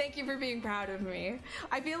 thank you for being proud of me.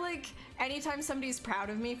 I feel like anytime somebody's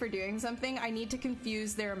proud of me for doing something, I need to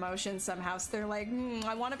confuse their emotions somehow. So they're like,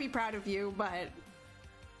 I want to be proud of you, but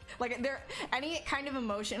like any kind of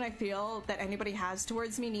emotion I feel that anybody has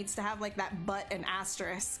towards me needs to have like that but and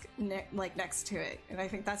asterisk like next to it. And I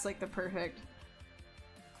think that's like the perfect.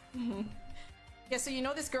 Yeah, so you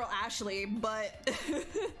know this girl Ashley, but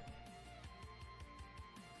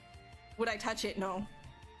would I touch it? No.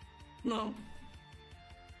 No.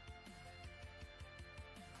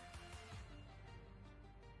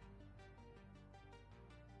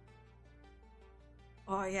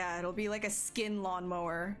 Oh yeah, it'll be like a skin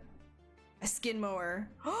lawnmower. A skin mower.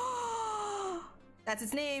 That's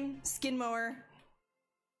its name. Skin mower.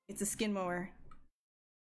 It's a skin mower.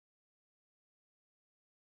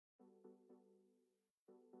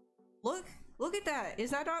 Look at that. Is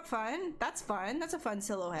that not fun? That's fun. That's a fun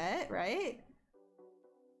silhouette, right?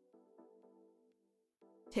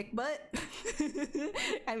 Tick butt?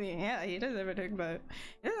 I mean, yeah, he does have a tick butt.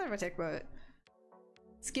 He does have a tick butt.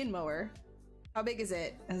 Skin mower. How big is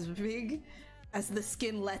it? As big as the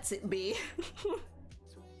skin lets it be.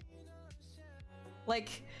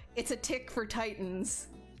 Like, it's a tick for titans.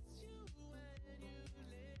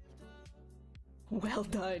 Well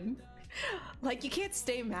done. Like, you can't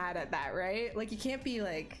stay mad at that, right? Like, you can't be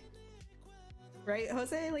like... Right,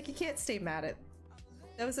 Jose? Like, you can't stay mad at...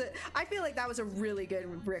 That was I feel like that was a really good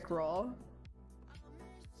Rickroll.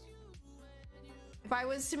 If I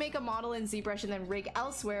was to make a model in ZBrush and then rig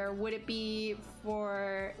elsewhere, would it be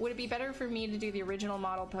better for me to do the original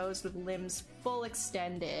model pose with limbs full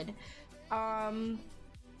extended? I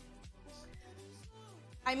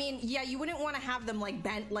mean, yeah, you wouldn't want to have them like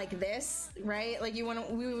bent like this, right? Like we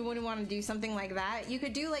wouldn't want to do something like that. You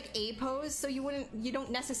could do like a pose, so you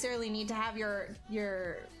don't necessarily need to have your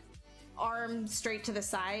arm straight to the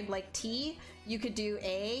side like T. You could do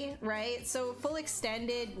A, right? So full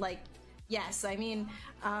extended, like, yes, I mean,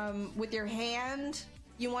 with your hand,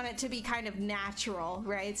 you want it to be kind of natural,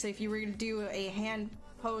 right? So if you were to do a hand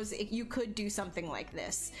suppose you could do something like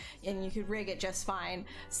this and you could rig it just fine.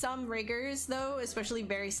 Some riggers though, especially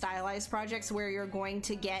very stylized projects where you're going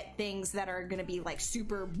to get things that are going to be like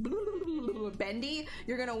super bendy,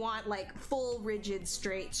 you're going to want like full rigid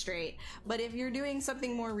straight. But if you're doing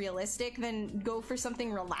something more realistic, then go for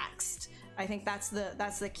something relaxed. I think that's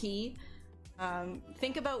the key.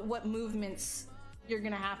 Think about what movements you're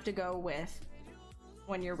going to have to go with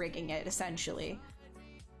when you're rigging it, essentially.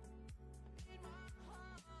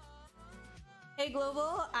 Hey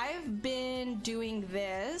Global, I've been doing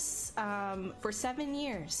this for 7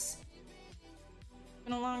 years. It's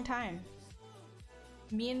been a long time.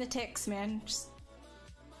 Me and the ticks, man, just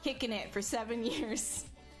kicking it for 7 years.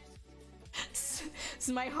 It's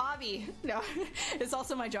my hobby. No, it's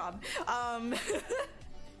also my job. I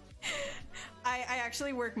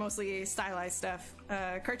actually work mostly stylized stuff.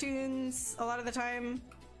 Cartoons a lot of the time,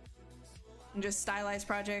 and just stylized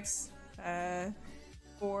projects.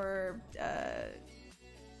 For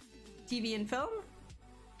TV and film,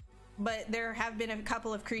 but there have been a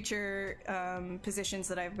couple of creature positions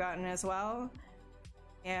that I've gotten as well,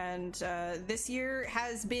 and this year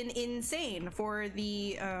has been insane for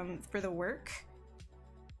the work,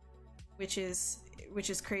 which is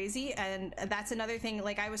crazy. And that's another thing,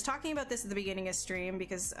 like I was talking about this at the beginning of stream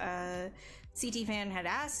because CT Fan had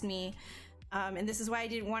asked me. And this is why I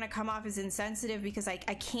didn't want to come off as insensitive, because I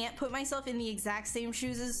can't put myself in the exact same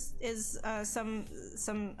shoes as some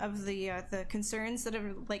of the concerns that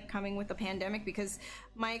are like coming with the pandemic, because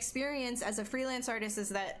my experience as a freelance artist is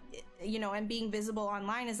that, you know, and being visible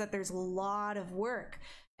online is that there's a lot of work.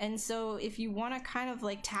 And so if you want to kind of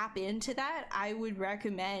like tap into that, I would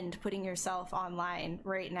recommend putting yourself online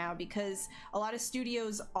right now, because a lot of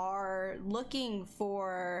studios are looking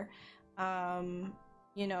for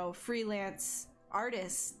you know, freelance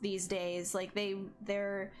artists these days. Like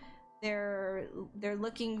they're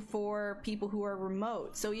looking for people who are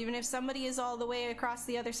remote. So even if somebody is all the way across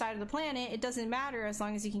the other side of the planet, it doesn't matter as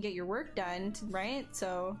long as you can get your work done, right?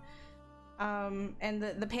 So and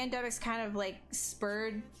the pandemic's kind of like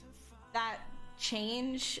spurred that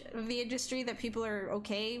change of the industry, that people are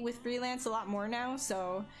okay with freelance a lot more now.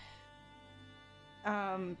 So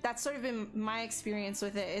that's sort of been my experience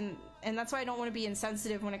with it, and that's why I don't want to be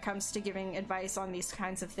insensitive when it comes to giving advice on these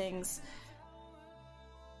kinds of things.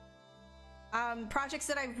 Projects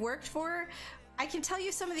that I've worked for, I can tell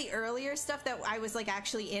you some of the earlier stuff that I was like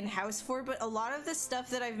actually in-house for, but a lot of the stuff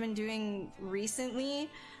that I've been doing recently,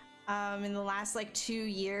 in the last like 2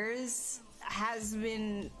 years, has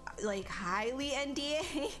been like highly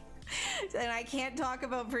NDA. And I can't talk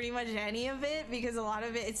about pretty much any of it because a lot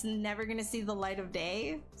of it's never gonna see the light of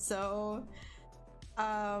day. So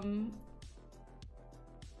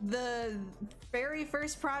the very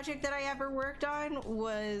first project that I ever worked on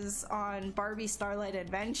was on Barbie Starlight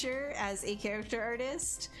Adventure as a character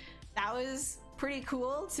artist. That was pretty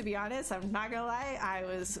cool, to be honest. I'm not gonna lie, I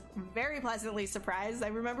was very pleasantly surprised. I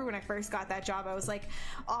remember when I first got that job, I was like,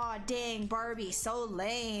 aw, dang, Barbie, so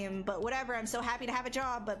lame, but whatever, I'm so happy to have a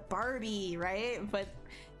job, but Barbie, right? But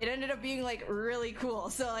it ended up being like really cool,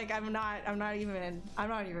 so like I'm not even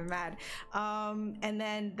mad. And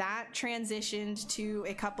then that transitioned to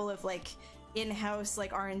a couple of like in-house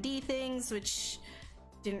like R&D things, which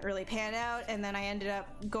didn't really pan out, and then I ended up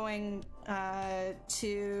going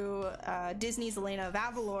to Disney's Elena of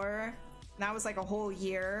Avalor, and that was like a whole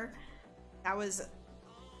year. That was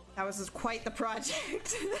quite the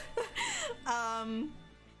project. And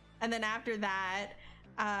then after that,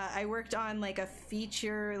 I worked on like a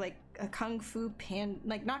feature, like a Kung Fu Panda,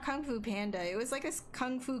 like not Kung Fu Panda, it was like a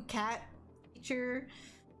Kung Fu Cat feature.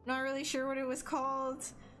 Not really sure what it was called.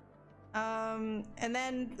 And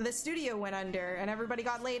then the studio went under and everybody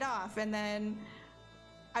got laid off, and then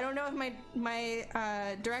I don't know if my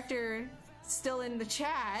director still in the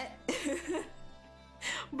chat,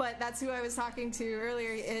 but that's who I was talking to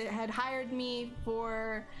earlier. It had hired me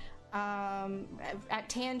for at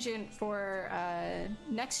Tangent for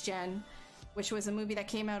Next Gen, which was a movie that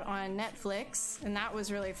came out on Netflix, and that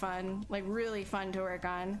was really fun, like really fun to work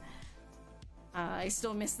on. I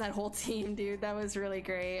still miss that whole team, dude. That was really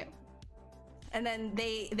great. And then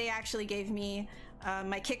they actually gave me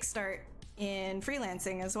my kickstart in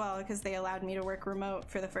freelancing as well, because they allowed me to work remote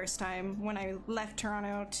for the first time when I left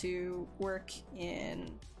Toronto to work in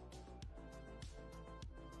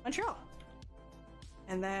Montreal.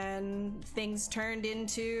 And then things turned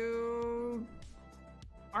into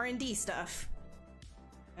R&D stuff,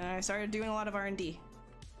 and I started doing a lot of R&D.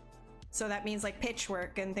 So that means like pitch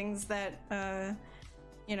work and things that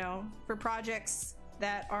you know, for projects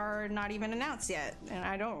that are not even announced yet, and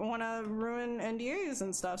I don't want to ruin NDAs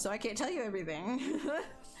and stuff, so I can't tell you everything.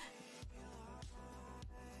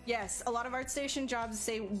 Yes, a lot of ArtStation jobs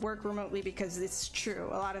say work remotely because it's true.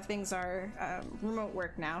 A lot of things are remote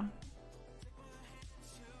work now.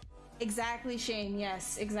 Exactly, Shane.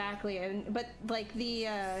 Yes, exactly. But like the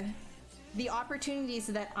opportunities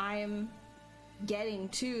that I'm getting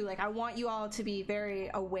too, like I want you all to be very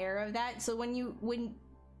aware of that. So when you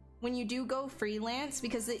do go freelance,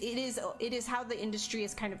 because it is how the industry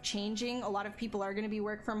is kind of changing. A lot of people are going to be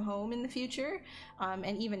work from home in the future,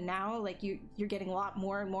 and even now, like you're getting a lot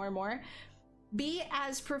more and more and more. Be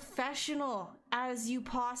as professional as you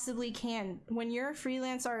possibly can. When you're a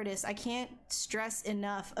freelance artist, I can't stress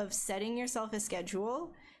enough of setting yourself a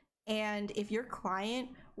schedule. And if your client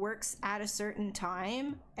works at a certain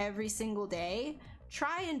time every single day,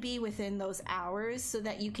 try and be within those hours so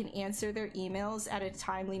that you can answer their emails at a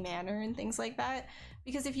timely manner and things like that.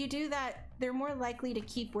 Because if you do that, they're more likely to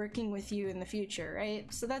keep working with you in the future, right?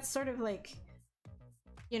 So that's sort of like,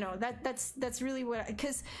 you know, that's really what,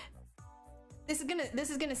 because this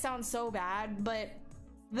is gonna sound so bad, but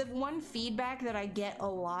the one feedback that I get a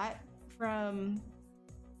lot from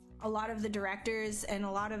a lot of the directors and a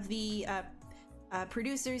lot of the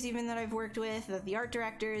producers even that I've worked with, the art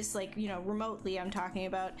directors, like, you know, remotely I'm talking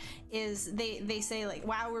about, is they say like,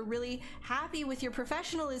 wow, we're really happy with your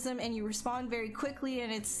professionalism and you respond very quickly,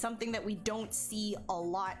 and it's something that we don't see a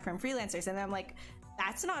lot from freelancers. And I'm like,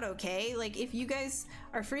 that's not okay. Like, if you guys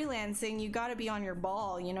are freelancing, you got to be on your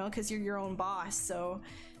ball, you know, because you're your own boss. So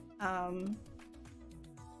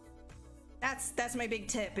that's my big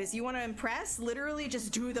tip, is you want to impress, literally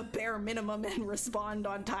just do the bare minimum and respond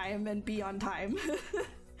on time and be on time.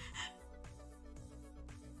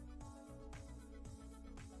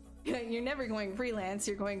 You're never going freelance,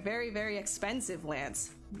 you're going very, very expensive Lance.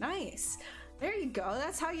 Nice. There you go.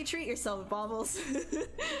 That's how you treat yourself, Bobbles.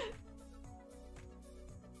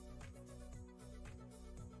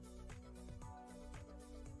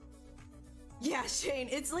 Yeah, Shane,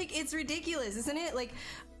 it's like, it's ridiculous, isn't it? Like,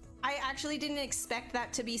 I actually didn't expect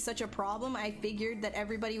that to be such a problem. I figured that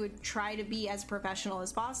everybody would try to be as professional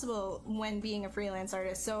as possible when being a freelance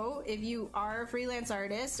artist. So if you are a freelance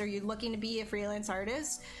artist or you're looking to be a freelance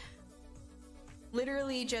artist,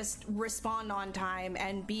 literally just respond on time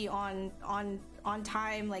and be on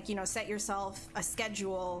time. Like, you know, set yourself a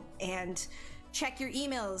schedule and check your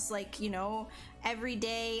emails, like, you know, every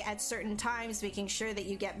day at certain times, making sure that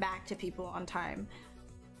you get back to people on time.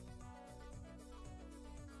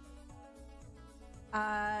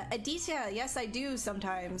 Aditya, yes I do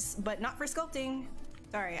sometimes, but not for sculpting.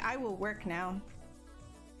 Sorry, I will work now.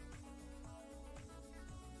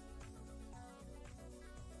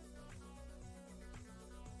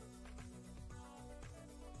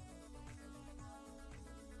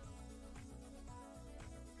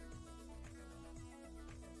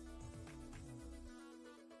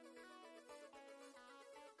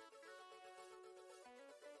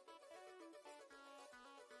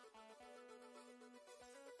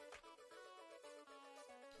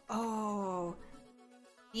 Oh,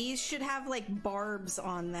 these should have like barbs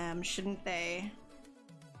on them, shouldn't they?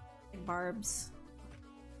 Like barbs.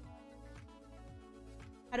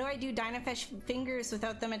 How do I do Dynafish fingers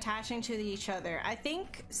without them attaching to each other? I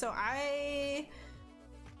think so.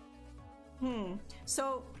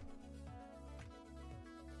 So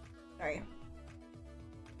sorry.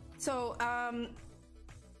 So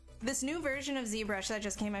this new version of ZBrush that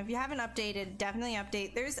just came out, if you haven't updated, definitely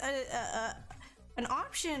update. There's an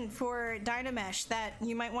option for Dynamesh that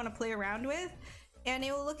you might want to play around with, and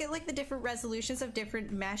it will look at like the different resolutions of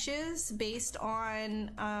different meshes based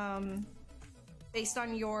on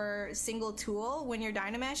your single tool when you're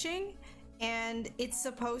Dynameshing, and it's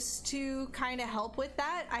supposed to kind of help with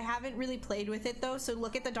that. I haven't really played with it though, so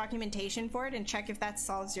look at the documentation for it and check if that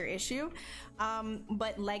solves your issue.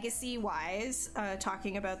 But legacy wise,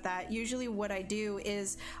 talking about that, usually what I do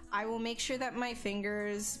is I will make sure that my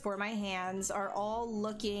fingers for my hands are all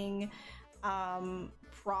looking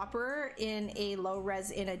proper in a low res,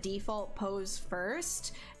 in a default pose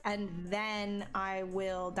first, and then I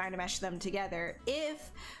will Dynamesh them together.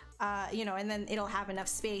 If you know, and then it'll have enough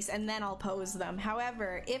space, and then I'll pose them.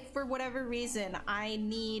 However, if for whatever reason I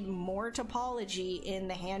need more topology in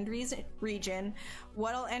the hand region,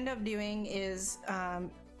 what I'll end up doing is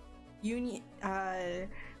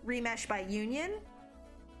remesh by union,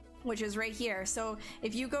 which is right here. So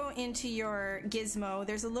if you go into your gizmo,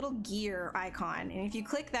 there's a little gear icon, and if you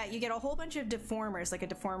click that, you get a whole bunch of deformers, like a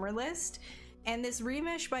deformer list. And this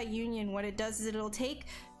remesh by union, what it does is it'll take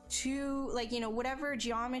to, like, you know, whatever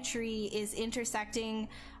geometry is intersecting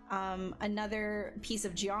another piece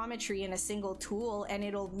of geometry in a single tool, and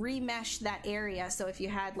it'll remesh that area. So if you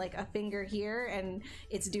had like a finger here and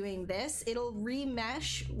it's doing this, it'll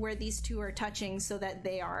remesh where these two are touching so that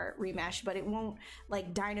they are remeshed, but it won't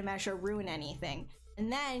like dynamesh or ruin anything.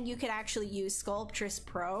 And then you could actually use Sculptress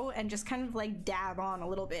Pro and just kind of like dab on a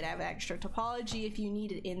little bit of extra topology if you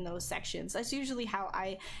need it in those sections. That's usually how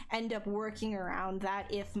I end up working around that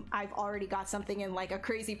if I've already got something in like a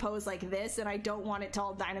crazy pose like this and I don't want it to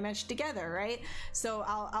all dynamesh together, right? So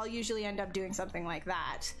I'll usually end up doing something like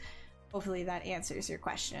that. Hopefully that answers your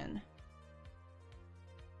question.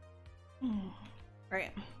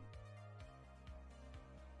 Right.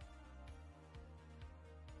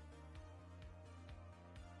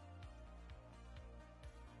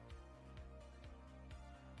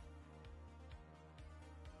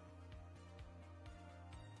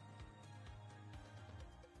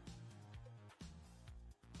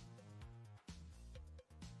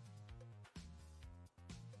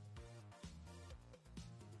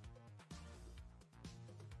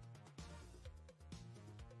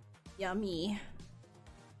 Yummy.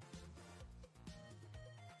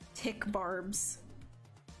 Tick barbs.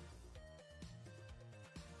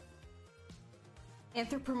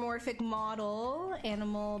 Anthropomorphic model,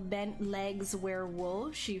 animal, bent legs,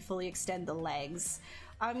 werewolf. She fully extend the legs.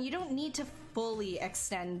 You don't need to fully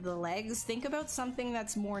extend the legs. Think about something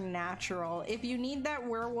that's more natural. If you need that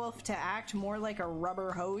werewolf to act more like a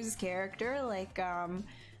rubber hose character, like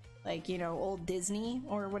you know, old Disney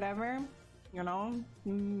or whatever, you know,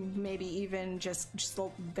 maybe even just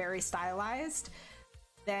very stylized,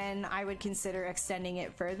 then I would consider extending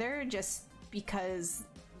it further, just because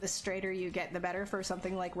the straighter you get, the better for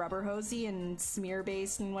something like rubber hosey and smear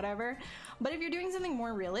based and whatever. But if you're doing something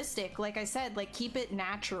more realistic, like I said, like keep it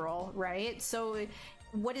natural, right? So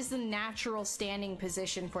what is the natural standing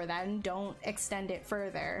position for that, and don't extend it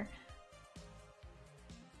further.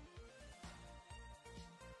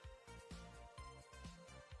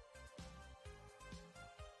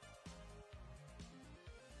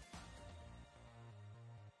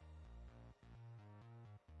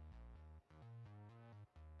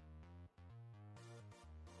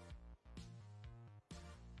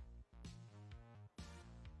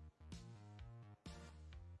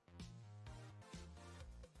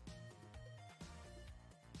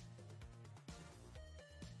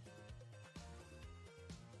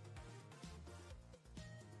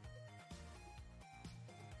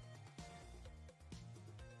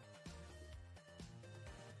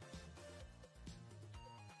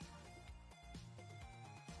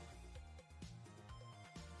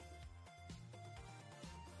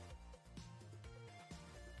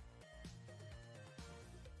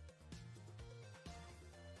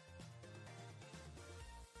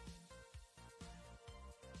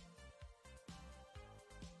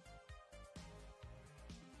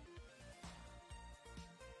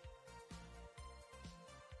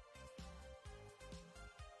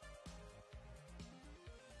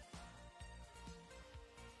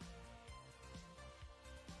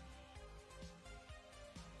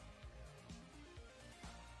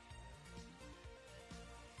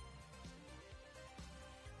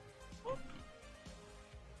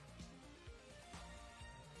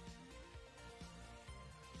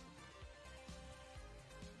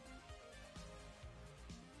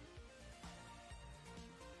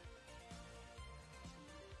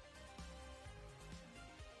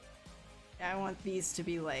 I want these to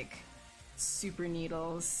be like super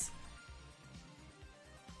needles.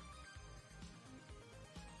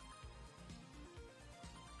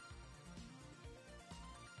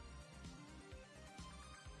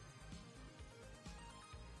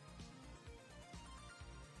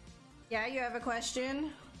 Yeah, you have a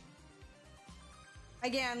question?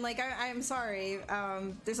 Again, like, I'm sorry.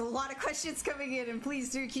 There's a lot of questions coming in, and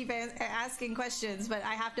please do keep asking questions, but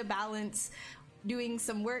I have to balance doing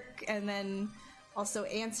some work and then also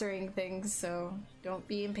answering things, so don't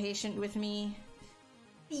be impatient with me,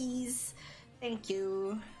 please. Thank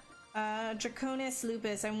you. Draconis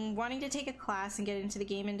Lupus, I'm wanting to take a class and get into the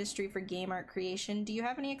game industry for game art creation. Do you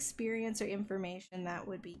have any experience or information that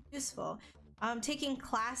would be useful? Taking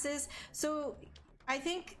classes, so I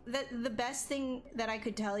think that the best thing that I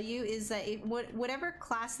could tell you is that whatever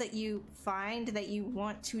class that you find that you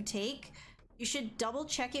want to take, you should double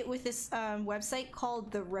check it with this website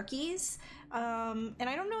called The Rookies. And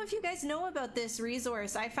I don't know if you guys know about this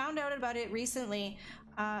resource. I found out about it recently.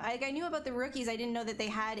 I knew about The Rookies. I didn't know that they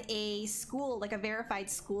had a school, like a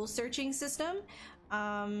verified school searching system.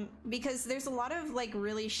 Because there's a lot of like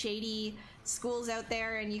really shady schools out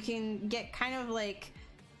there, and you can get kind of like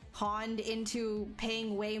conned into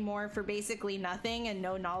paying way more for basically nothing and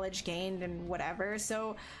no knowledge gained and whatever.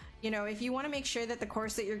 So, you know, if you want to make sure that the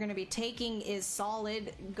course that you're going to be taking is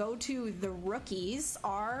solid, go to the Rookies,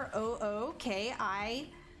 ROOKIES,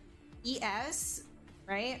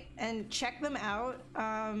 right? And check them out.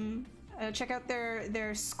 Check out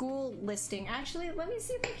their school listing. Actually, let me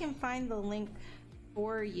see if I can find the link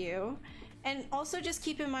for you. And also just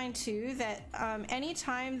keep in mind too that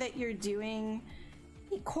anytime that you're doing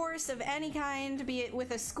a course of any kind, be it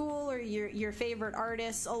with a school or your favorite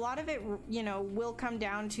artists, a lot of it, you know, will come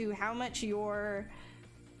down to how much you're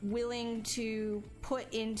willing to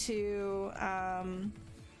put into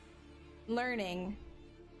learning.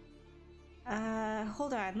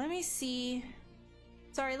 Hold on, let me see.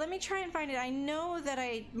 Sorry, let me try and find it. I know that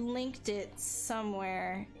I linked it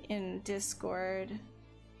somewhere in Discord.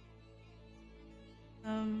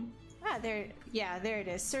 There, yeah, there it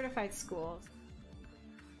is. Certified schools.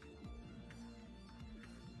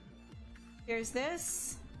 There's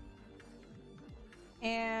this.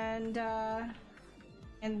 And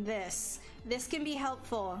this. This can be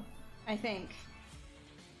helpful, I think.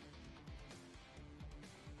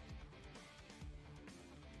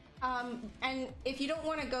 And if you don't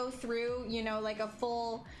want to go through, you know, like a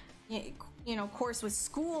full, you know, course with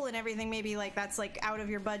school and everything, maybe like that's like out of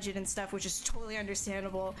your budget and stuff, which is totally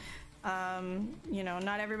understandable. You know,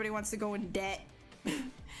 not everybody wants to go in debt.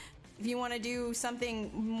 If you want to do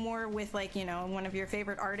something more with, like, you know, one of your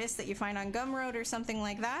favorite artists that you find on Gumroad or something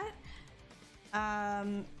like that,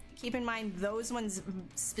 keep in mind those ones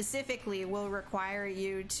specifically will require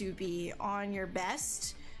you to be on your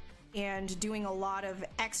best and doing a lot of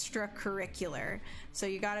extracurricular. So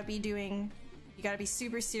you gotta be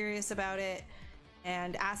super serious about it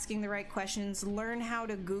and asking the right questions. Learn how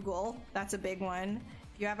to Google. That's a big one.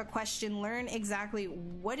 If you have a question, learn exactly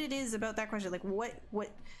what it is about that question. Like what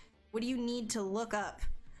do you need to look up?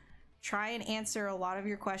 Try and answer a lot of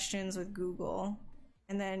your questions with Google,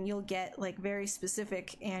 and then you'll get like very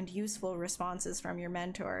specific and useful responses from your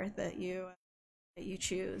mentor that you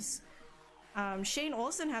choose. Shane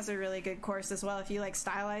Olson has a really good course as well if you like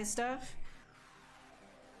stylized stuff.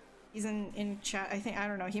 He's in chat. I think, I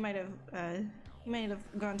don't know, he might have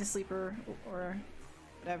gone to sleep or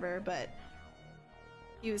whatever, but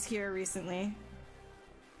he was here recently.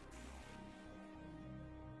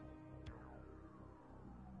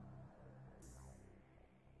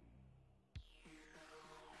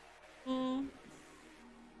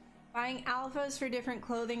 Buying alphas for different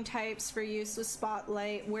clothing types for use with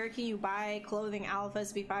Spotlight. Where can you buy clothing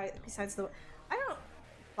alphas besides the...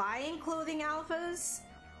 Buying clothing alphas?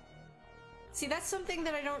 See, that's something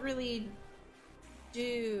that I don't really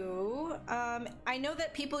do. I know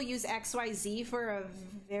that people use XYZ for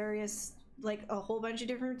a whole bunch of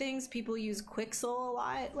different things. People use Quixel a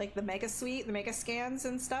lot, like the Mega Suite, the Mega Scans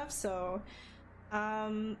and stuff, so...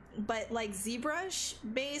 but like ZBrush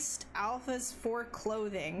based alphas for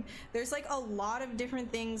clothing, there's like a lot of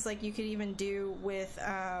different things like you could even do with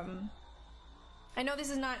I know this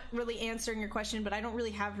is not really answering your question, but I don't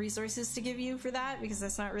really have resources to give you for that because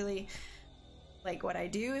that's not really like what I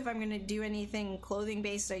do. If I'm going to do anything clothing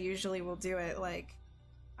based, I usually will do it like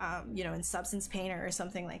you know, in Substance Painter or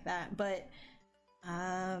something like that. But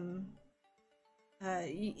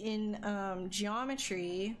in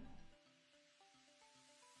geometry,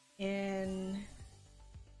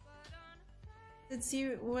 let's see,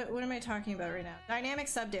 what am I talking about right now? Dynamic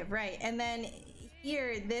subdiv, right? And then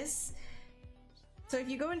here, this. So if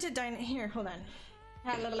you go into here, hold on.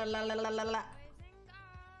 I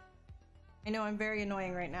know I'm very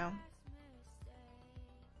annoying right now.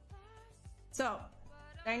 So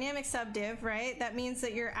dynamic subdiv, right? That means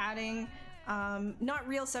that you're adding not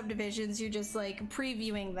real subdivisions, you're just like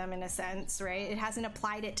previewing them in a sense, right? It hasn't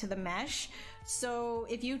applied it to the mesh. So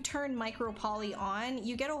if you turn micro poly on,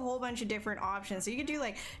 you get a whole bunch of different options. So you could do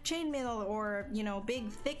like chainmail or, you know, big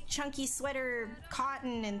thick chunky sweater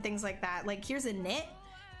cotton and things like that. Like here's a knit,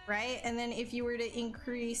 right? And then if you were to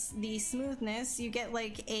increase the smoothness, you get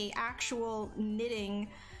like a actual knitting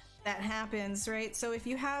that happens, right? So if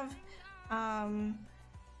you have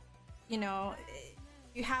you know,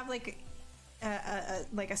 you have like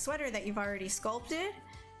a sweater that you've already sculpted,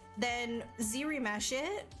 then Z-remesh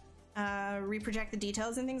it, reproject the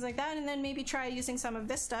details and things like that, and then maybe try using some of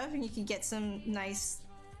this stuff and you can get some nice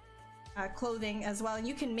clothing as well. And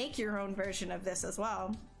you can make your own version of this as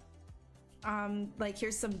well. Like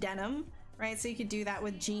here's some denim, right? So you could do that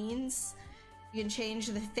with jeans. You can change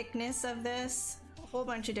the thickness of this, a whole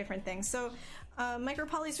bunch of different things. So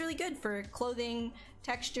micropoly is really good for clothing,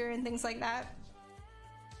 texture, and things like that.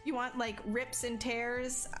 You want like rips and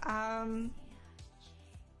tears,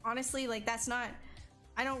 honestly, like that's not,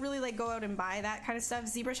 I don't really like go out and buy that kind of stuff.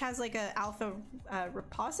 ZBrush has like a alpha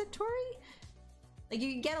repository. Like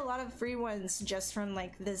you can get a lot of free ones just from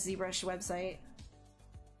like the ZBrush website.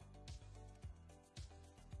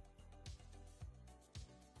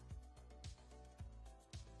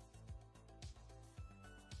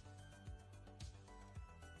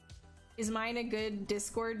 Is mine a good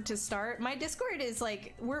Discord to start? My Discord is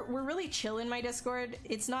like, we're really chill in my Discord.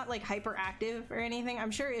 It's not like hyper active or anything.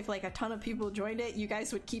 I'm sure if like a ton of people joined it, you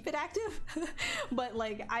guys would keep it active. But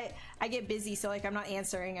like I get busy, so like I'm not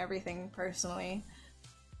answering everything personally.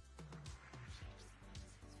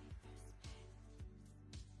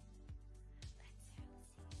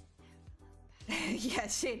 Yeah,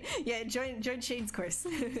 Shane. Yeah, join Shane's course.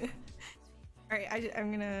 Alright,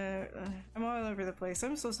 I'm all over the place.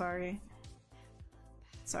 I'm so sorry.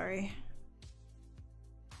 Sorry.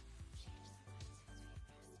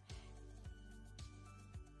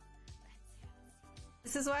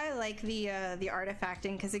 This is why I like the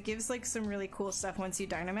artifacting, because it gives like some really cool stuff once you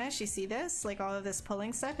Dynamesh. You see this? Like all of this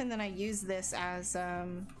pulling stuff, and then I use this as a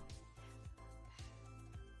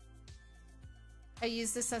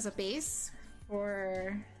base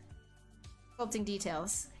for sculpting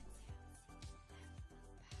details.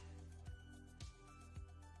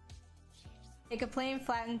 Take a plane,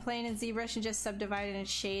 flatten plane in ZBrush, and just subdivide it in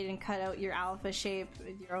shade and cut out your alpha shape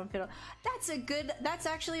with your own fiddle. That's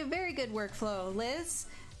actually a very good workflow, Liz.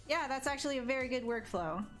 Yeah, that's actually a very good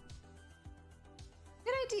workflow.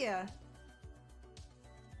 Good idea.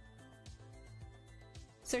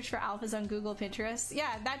 Search for alphas on Google, Pinterest.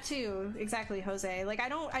 Yeah, that too. Exactly, Jose. Like I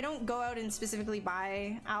don't go out and specifically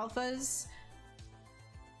buy alphas,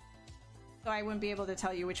 so I wouldn't be able to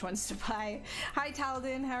tell you which ones to buy. Hi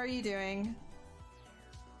Taladin, how are you doing?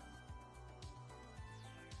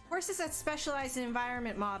 Courses that specialize in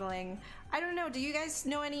environment modeling. I don't know, do you guys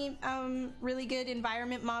know any really good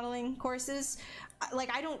environment modeling courses? Like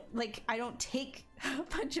I don't take a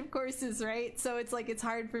bunch of courses, right? So it's like it's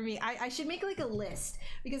hard for me. I should make like a list,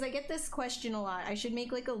 because I get this question a lot. I should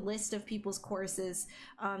make like a list of people's courses,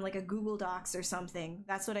 like a Google Docs or something.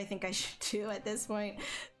 That's what I think I should do at this point.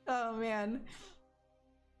 Oh man.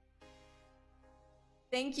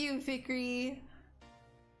 Thank you, Fikri.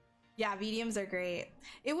 Yeah, mediums are great.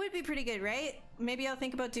 It would be pretty good, right? Maybe I'll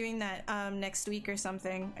think about doing that next week or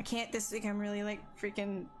something. I can't this week. I'm really like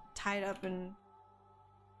freaking tied up and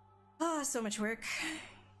so much work.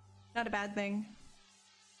 Not a bad thing.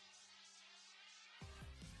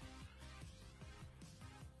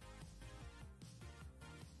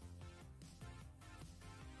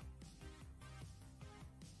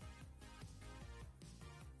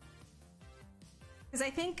 Because I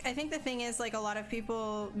think the thing is, like, a lot of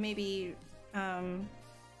people maybe I'm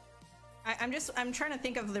trying to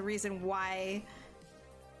think of the reason why,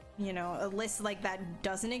 you know, a list like that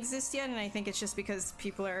doesn't exist yet, and I think it's just because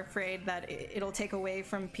people are afraid that it'll take away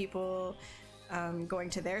from people going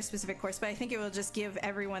to their specific course. But I think it will just give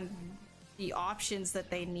everyone the options that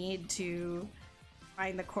they need to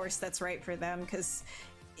find the course that's right for them. Because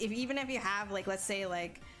even if you have, like, let's say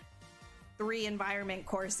like 3 environment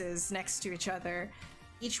courses next to each other,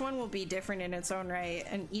 each one will be different in its own right,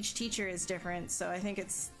 and each teacher is different. So I think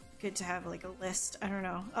it's good to have like a list. I don't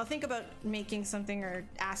know, I'll think about making something or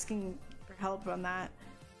asking for help on that,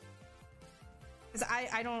 because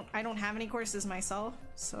I don't have any courses myself.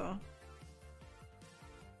 So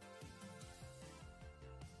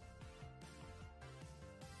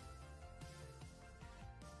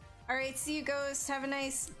all right, see you, Ghost. Have a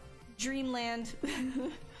nice dreamland.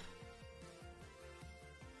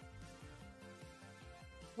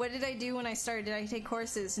 What did I do when I started? Did I take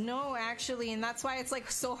courses? No, actually, and that's why it's like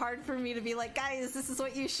so hard for me to be like, guys, this is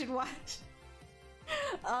what you should watch.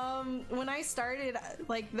 When I started,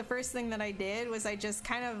 like, the first thing that I did was I just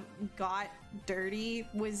kind of got dirty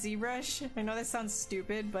with ZBrush. I know that sounds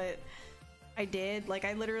stupid, but I did. Like,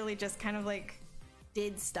 I literally just kind of like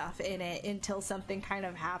did stuff in it until something kind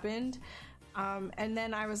of happened. And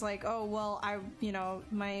then I was like, oh, well, you know,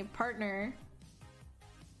 my partner,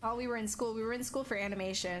 while we were in school for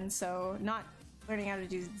animation, so not learning how to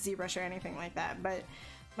do ZBrush or anything like that, but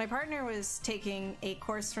my partner was taking a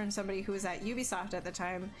course from somebody who was at Ubisoft at the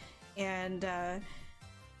time, and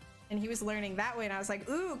he was learning that way, and I was like,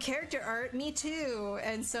 ooh, character art, me too.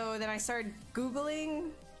 And so then I started Googling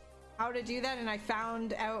how to do that, and I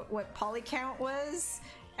found out what polycount was,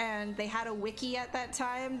 and they had a wiki at that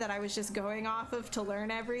time that I was just going off of to learn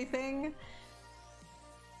everything.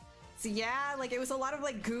 So yeah, like, it was a lot of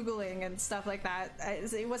like Googling and stuff like that.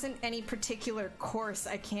 It wasn't any particular course,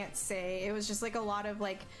 I can't say. It was just like a lot of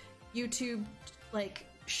like YouTube like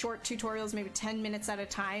short tutorials, maybe 10 minutes at a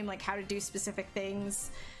time, like how to do specific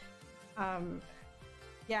things.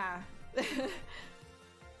 Yeah.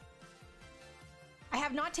 I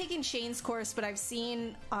have not taken Shane's course, but I've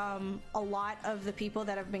seen a lot of the people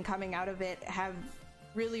that have been coming out of it have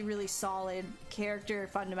really, really solid character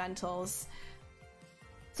fundamentals.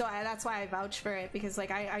 So that's why I vouch for it, because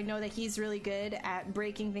like I know that he's really good at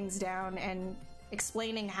breaking things down and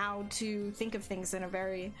explaining how to think of things in a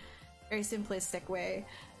very, very simplistic way.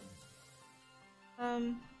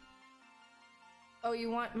 Oh,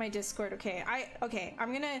 you want my Discord? Okay,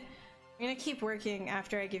 I'm gonna keep working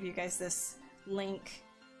after I give you guys this link.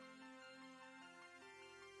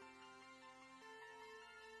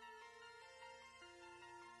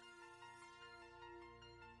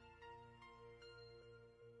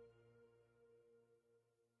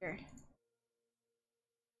 Here.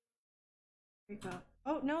 Here we go.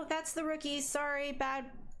 Oh no, that's the rookies. Sorry, bad.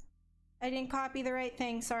 I didn't copy the right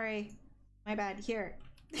thing. Sorry, my bad. Here.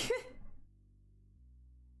 Here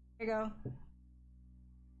you go.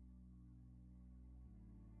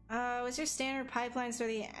 What's your standard pipelines for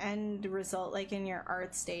the end result, like in your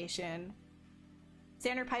art station?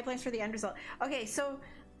 Standard pipelines for the end result. Okay, so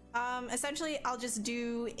essentially I'll just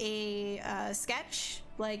do a sketch,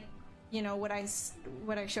 like, you know, what I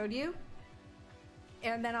showed you,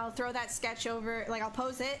 and then I'll throw that sketch over, like I'll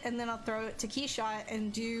pose it and then I'll throw it to Keyshot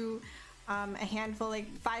and do a handful,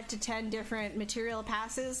 like 5 to 10 different material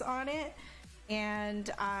passes on it. And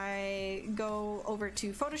I go over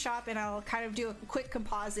to Photoshop and I'll kind of do a quick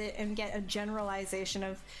composite and get a generalization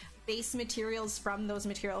of base materials from those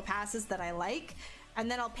material passes that I like, and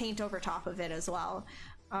then I'll paint over top of it as well.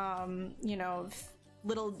 You know,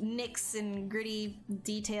 little nicks and gritty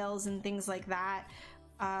details and things like that,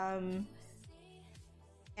 and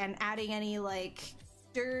adding any like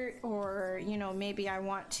dirt, or, you know, maybe I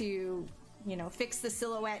want to, you know, fix the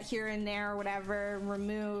silhouette here and there or whatever,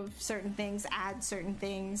 remove certain things, add certain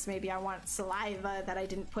things. Maybe I want saliva that I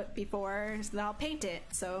didn't put before, so then I'll paint it.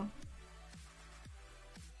 So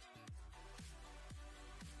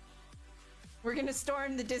we're gonna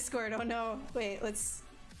storm the Discord. Oh no, wait, let's...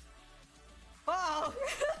 Oh!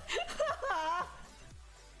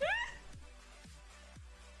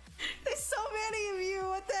 There's so many of you,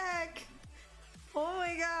 what the heck? Oh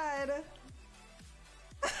my god.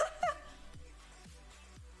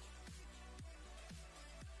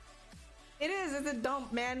 It is, it's a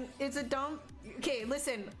dump, man. It's a dump. Okay,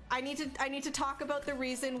 listen, I need to talk about the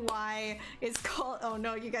reason why it's called... Oh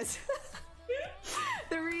no, you guys.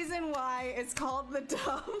 The reason why it's called the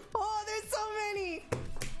dump. Oh, there's so many.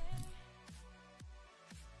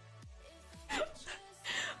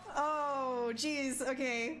 Oh, jeez,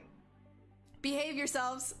 okay. Behave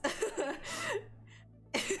yourselves.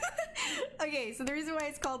 Okay, so the reason why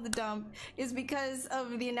it's called the dump is because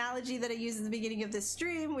of the analogy that I used at the beginning of this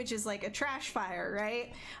stream, which is like a trash fire,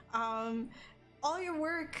 right? All your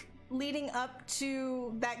work leading up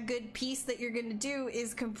to that good piece that you're gonna do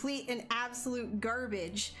is complete and absolute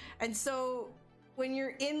garbage. And so when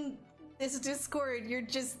you're in this Discord, you're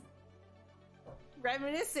just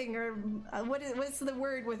reminiscing, or what's the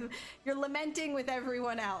word, with you're lamenting with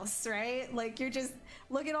everyone else, right? Like, you're just,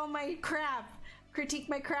 look at all my crap, critique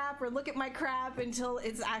my crap, or look at my crap until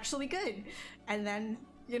it's actually good, and then,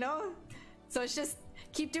 you know, so it's just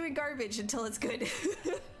keep doing garbage until it's good.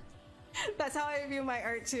 That's how I view my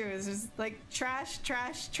art too, is just like trash,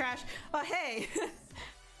 trash, trash. Oh hey.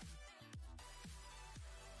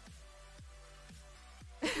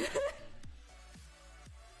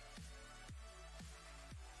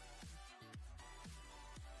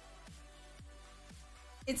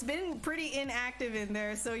 It's been pretty inactive in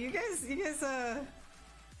there, so you guys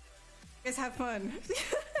have fun.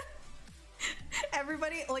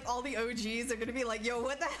 Everybody, like all the OGs, are gonna be like, yo,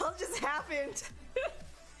 what the hell just happened?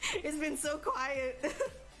 It's been so quiet.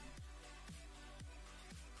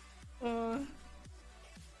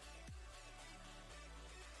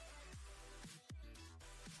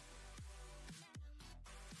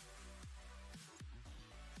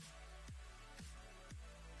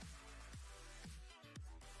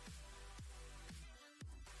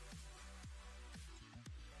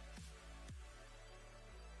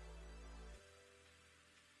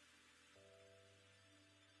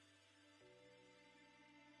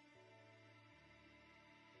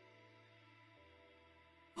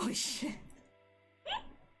 Holy shit.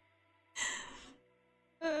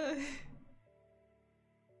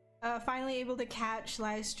 Finally able to catch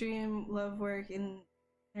live stream, love work, and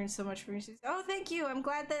learn so much from your students. Oh, thank you. I'm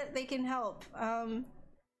glad that they can help. And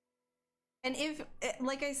if,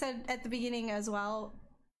 like I said at the beginning as well,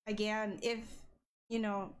 again, if, you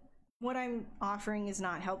know, what I'm offering is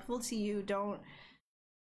not helpful to you, don't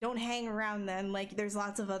hang around then. Like, there's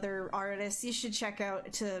lots of other artists you should check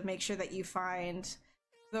out to make sure that you find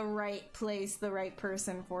the right place, the right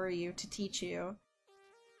person for you to teach you.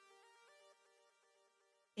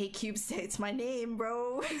 Hey, Cube states my name,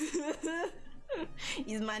 bro.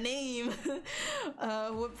 He's my name.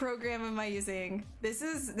 What program am I using? This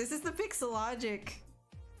is the Pixologic.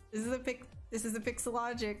 This is the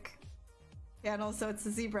Pixologic channel, so it's the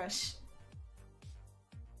ZBrush.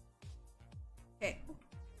 Okay.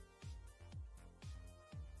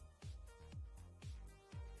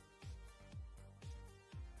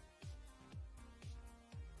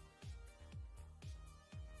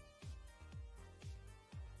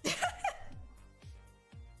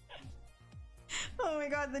 Oh my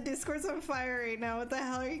god, the Discord's on fire right now. What the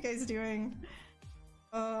hell are you guys doing?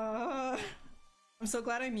 I'm so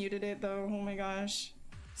glad I muted it though. Oh my gosh.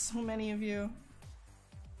 So many of you.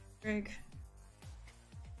 Greg.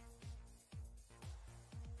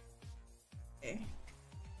 Okay.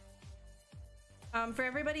 For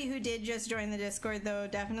everybody who did just join the Discord though,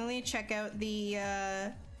 definitely check out the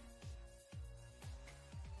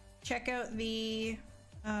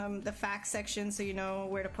facts section so you know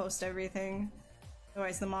where to post everything.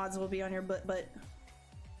 Otherwise the mods will be on your butt.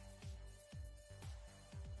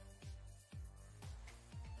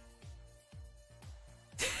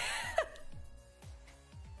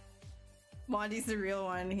 Monty's the real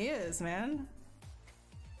one. He is, man.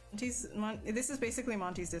 This is basically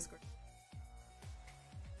Monty's Discord.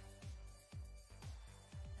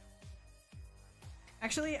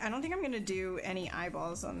 Actually, I don't think I'm gonna do any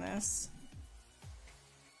eyeballs on this.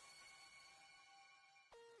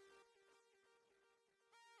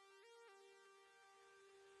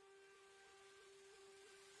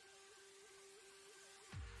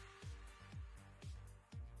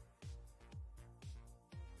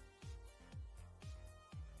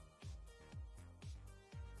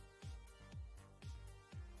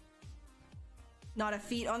 Not a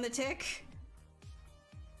feat on the tick.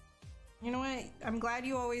 You know what? I'm glad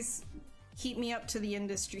you always keep me up to the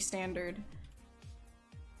industry standard.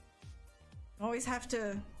 You always have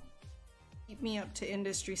to keep me up to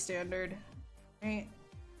industry standard, right?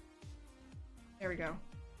 There we go.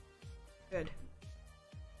 Good.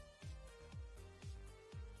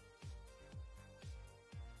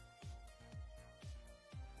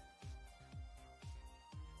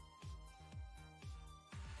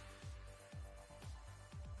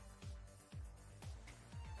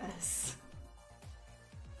 Yes.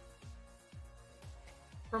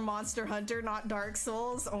 For Monster Hunter, not Dark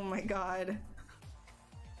Souls? Oh my god.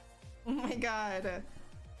 Oh my god.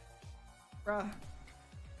 Bruh.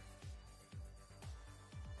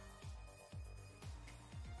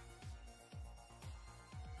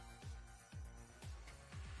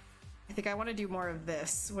 I think I want to do more of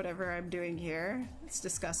this, whatever I'm doing here. It's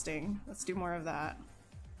disgusting. Let's do more of that.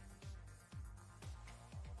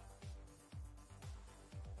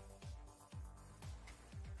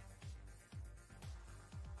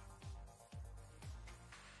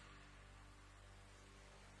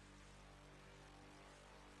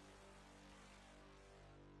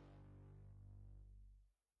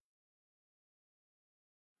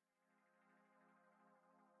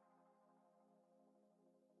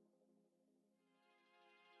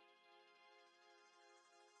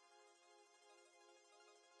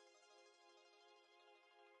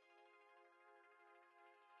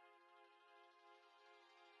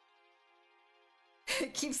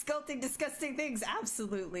 Keep sculpting disgusting things.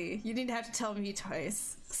 Absolutely. You didn't have to tell me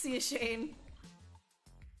twice. See you, Shane.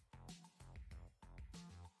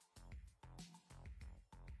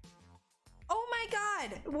 Oh my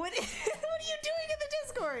god! What, what are you doing in the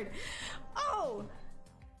Discord? Oh!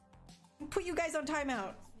 Put you guys on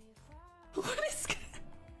timeout. What is...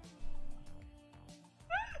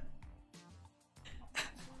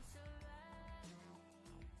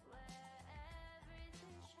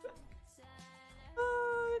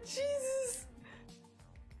 Oh, Jesus.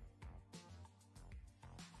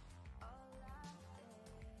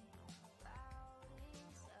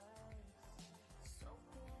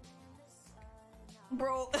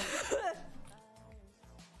 Bro.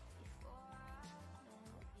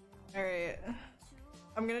 Alright.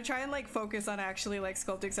 I'm gonna try and like focus on actually like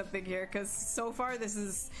sculpting something here, because so far this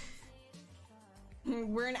is...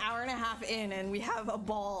 We're an hour and a half in and we have a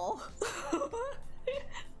ball.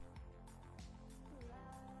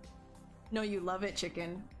 No, you love it,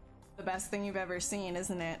 chicken. The best thing you've ever seen,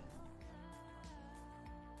 isn't it?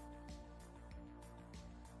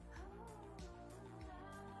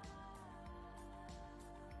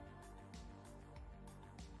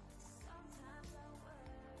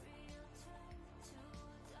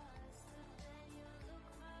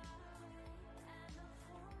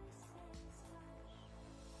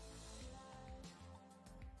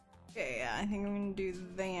 Okay, yeah, I think I'm gonna do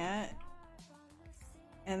that.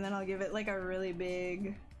 And then I'll give it like a really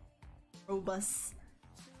big, robust,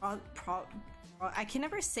 I can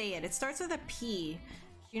never say it. It starts with a P.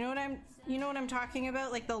 You know what I'm talking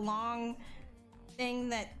about? Like the long thing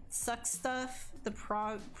that sucks stuff. The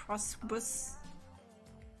probus.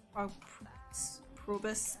 You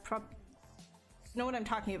know what I'm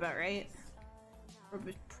talking about, right?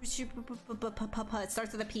 It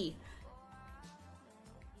starts with a P.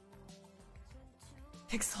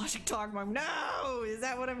 Pixologic dogma. No! Is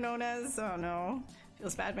that what I'm known as? Oh no.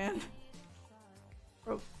 Feels bad, man.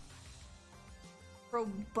 Probus.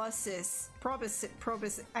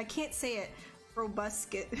 I can't say it.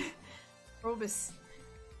 Probuscit. Probus.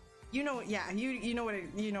 You know, yeah, you know what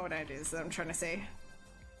it is that I'm trying to say.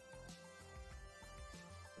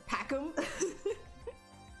 Packum.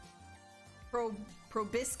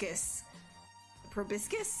 Probiscus.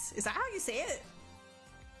 Probiscus? Is that how you say it?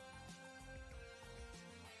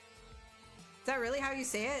 Is that really how you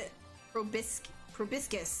say it?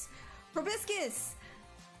 Probiscus. Probiscus!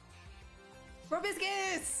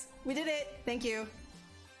 Probiscus! We did it! Thank you.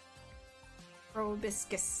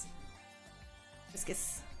 Probiscus.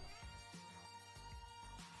 Probiscus.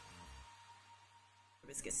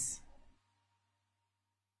 Probiscus.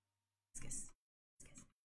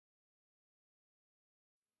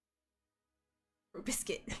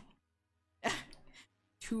 Probiscus.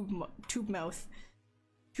 Tube mouth.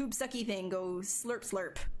 Tube sucky thing goes slurp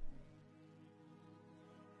slurp.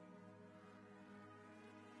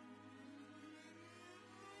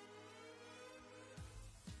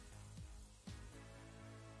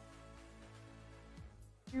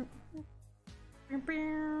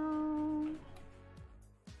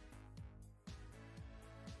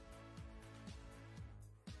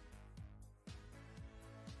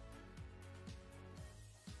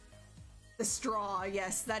 The straw,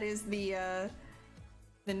 yes, that is the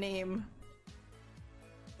name.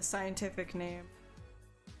 The scientific name.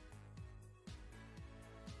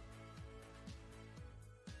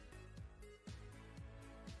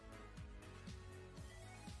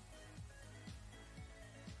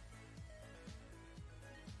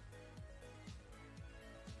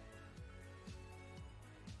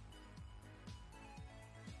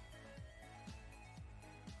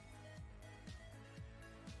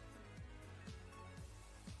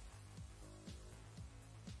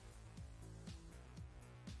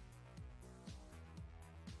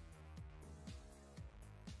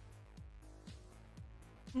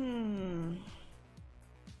 I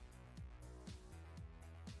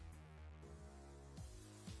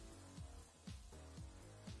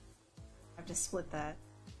have to split that.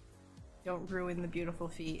 Don't ruin the beautiful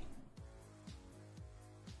feet.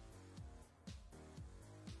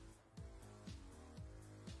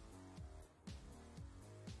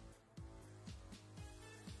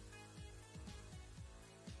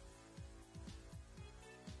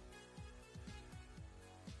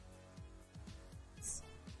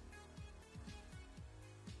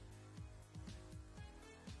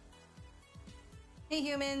 Hey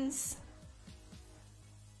humans!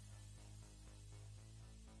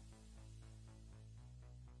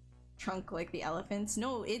 Trunk like the elephants?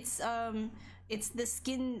 No, it's the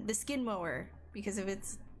skin mower because of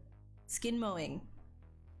its skin mowing.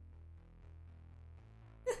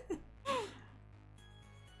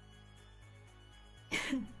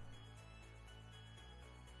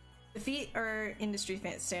 The feet are industry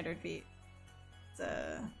standard feet.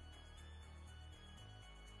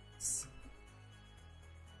 It's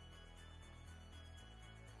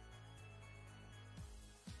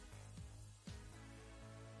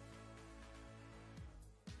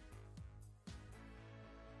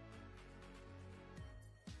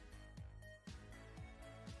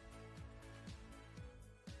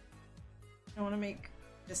I want to make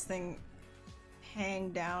this thing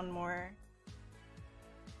hang down more.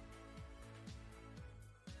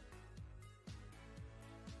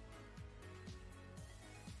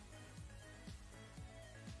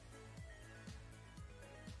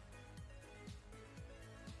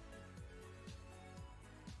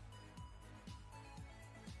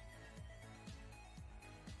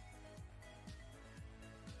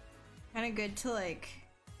 Kind of good to like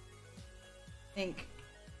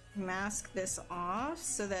mask this off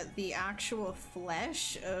so that the actual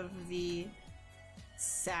flesh of the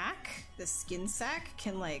sack, the skin sack,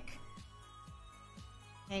 can like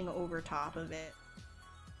hang over top of it.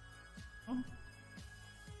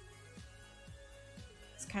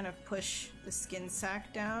 Just kind of push the skin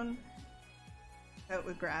sack down out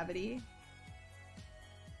with gravity.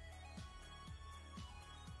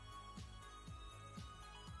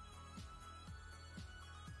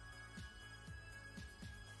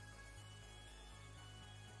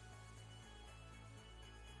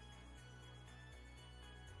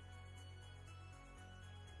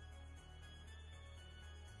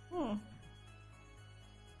 Hmm.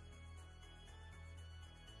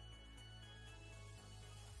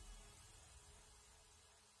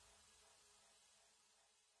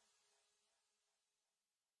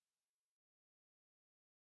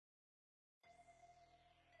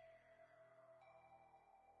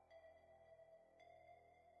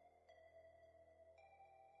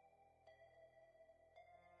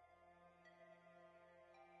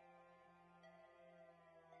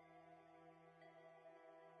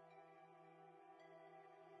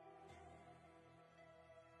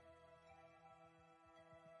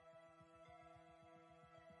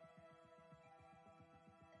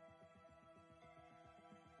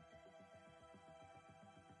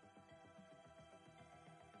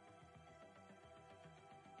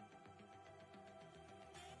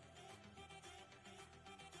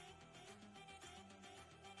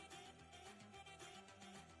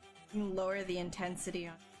 Lower the intensity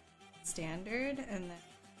on standard and then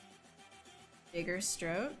bigger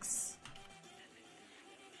strokes.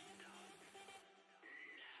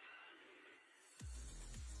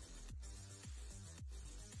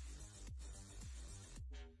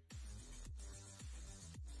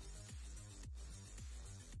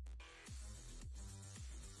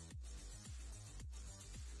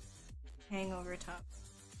 Hang over top.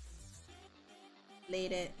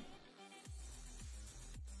 Laid it.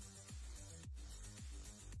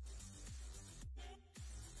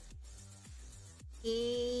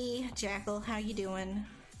 Hey, Jackal, how you doing?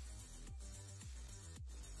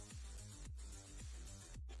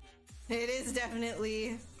 It is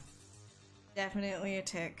definitely a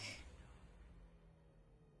tick.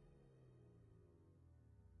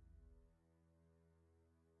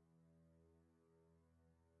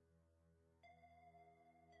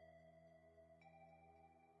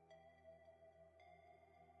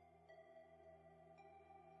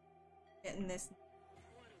 Getting this.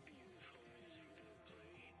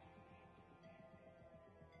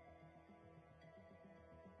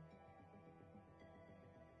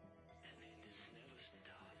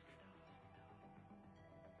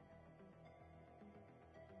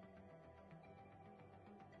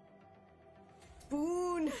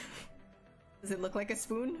 Spoon! Does it look like a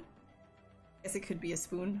spoon? Guess it could be a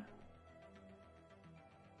spoon.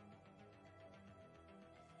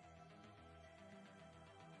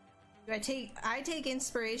 I take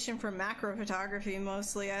inspiration from macro photography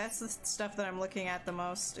mostly. That's the stuff that I'm looking at the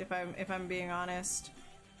most, if I'm being honest.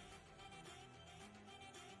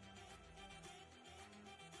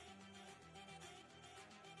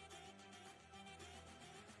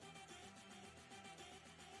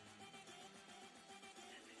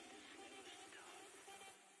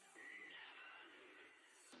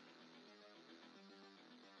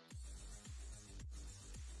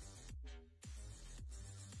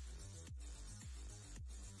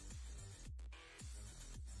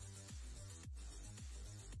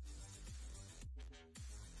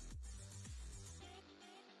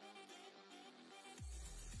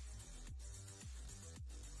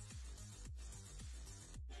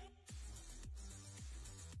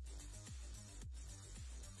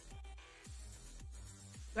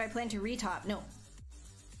 Do I plan to retop? No.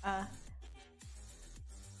 I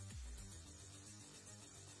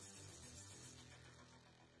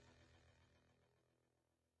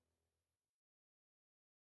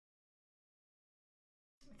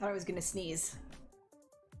thought I was gonna sneeze.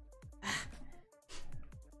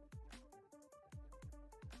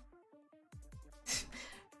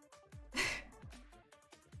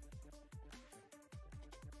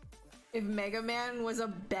 If Mega Man was a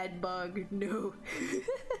bed bug, no.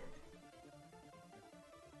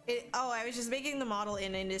 I was just making the model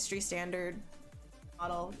in industry standard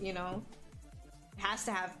model, you know. It has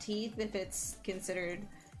to have teeth if it's considered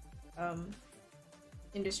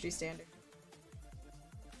industry standard.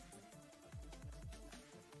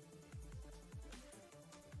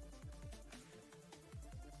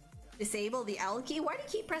 Disable the L key? Why do you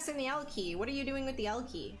keep pressing the L key? What are you doing with the L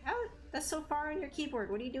key? How? That's so far on your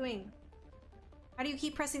keyboard. What are you doing? How do you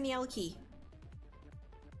keep pressing the L key?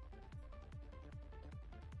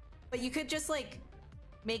 But you could just like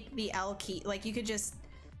make the L key, like you could just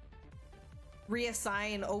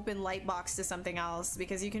reassign open lightbox to something else,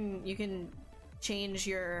 because you can change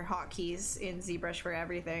your hotkeys in ZBrush for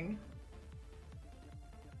everything.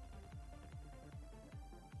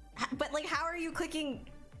 But like, how are you clicking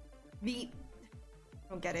the? I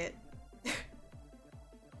don't get it.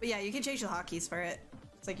 But yeah, you can change the hotkeys for it.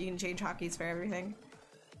 It's like you can change hotkeys for everything.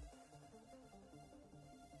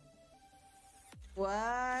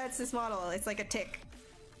 What's this model? It's like a tick.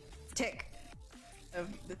 Tick.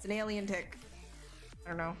 It's an alien tick. I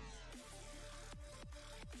don't know.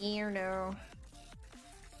 You know.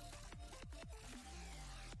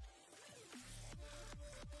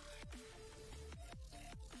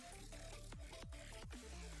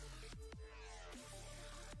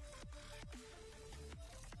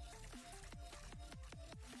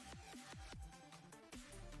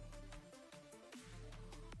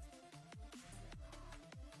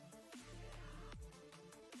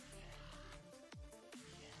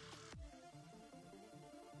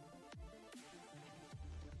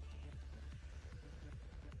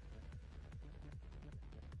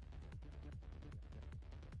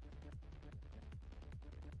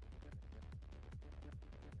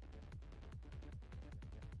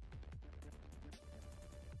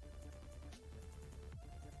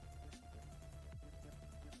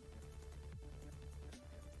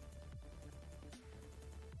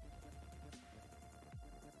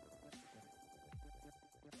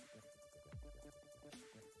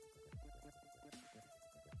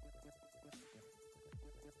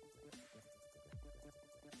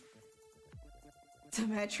 To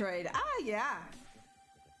Metroid. Ah, yeah.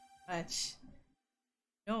 Much.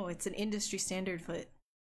 No, it's an industry standard foot.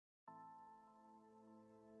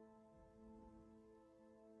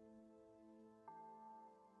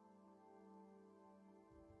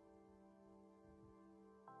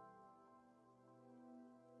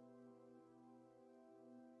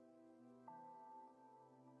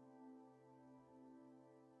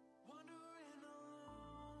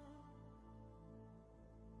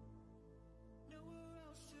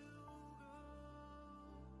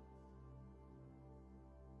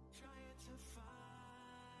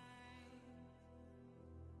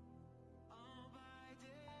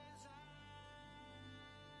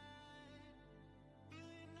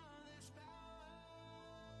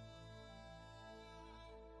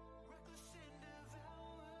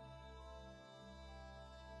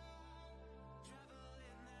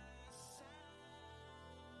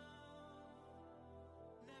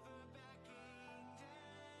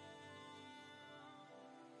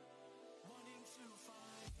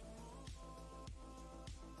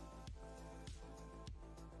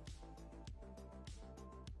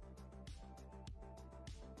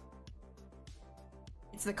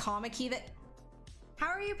 It's the comma key that... How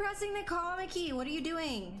are you pressing the comma key? What are you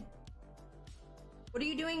doing? What are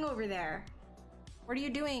you doing over there? What are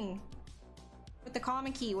you doing with the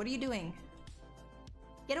comma key? What are you doing?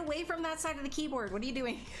 Get away from that side of the keyboard. What are you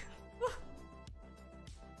doing?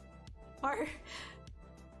 Parse,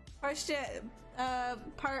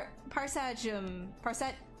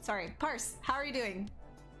 how are you doing?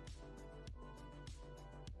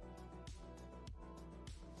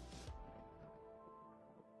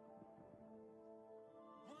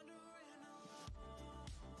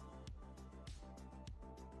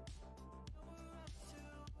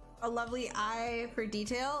 A lovely eye for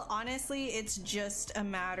detail. Honestly, it's just a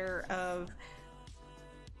matter of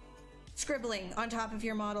scribbling on top of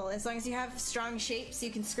your model. As long as you have strong shapes,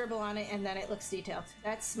 you can scribble on it and then it looks detailed.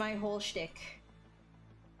 That's my whole shtick.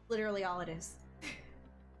 Literally all it is.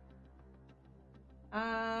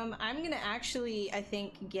 I'm gonna actually, I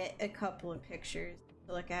think, get a couple of pictures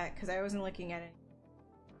to look at because I wasn't looking at it.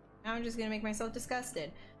 Now I'm just gonna make myself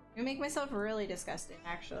disgusted. I'm gonna make myself really disgusted,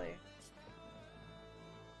 actually.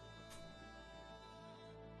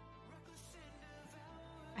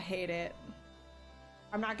 I hate it.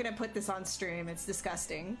 I'm not gonna put this on stream, it's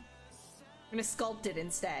disgusting. I'm gonna sculpt it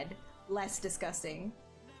instead. Less disgusting.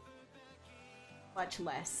 Much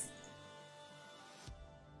less.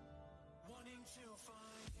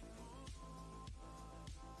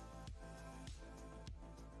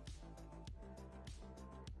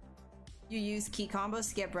 You use key combos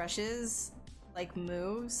to get brushes, like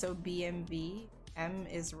move, so BMV. M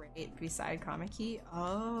is right beside comma key.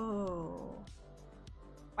 Oh.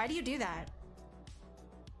 Why do you do that?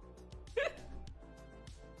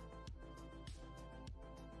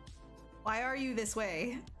 Why are you this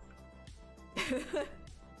way?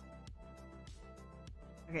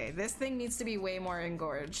 Okay, this thing needs to be way more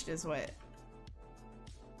engorged, is what.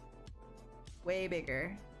 Way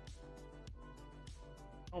bigger.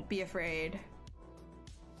 Don't be afraid.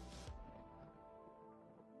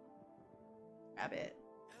 Grab it.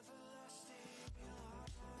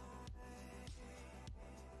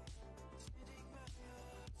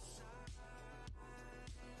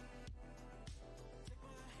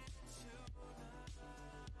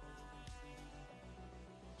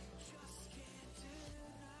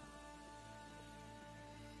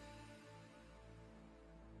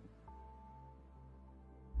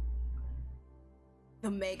 The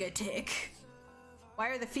mega tick. Why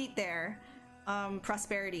are the feet there?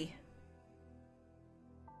 Prosperity.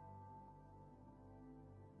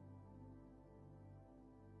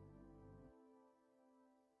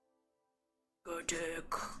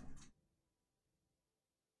 dick.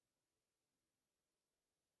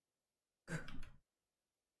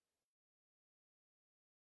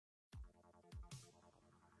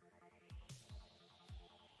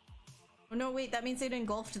 Oh no, wait, that means it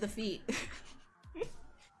engulfed the feet.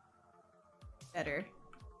 Better.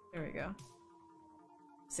 There we go.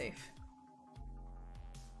 Safe.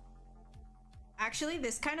 Actually,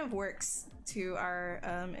 this kind of works to our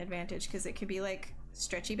advantage because it could be like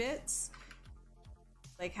stretchy bits.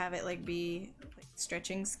 Like have it like be like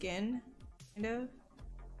stretching skin, kind of.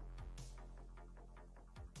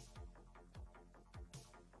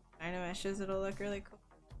 Dino meshes, it'll look really cool.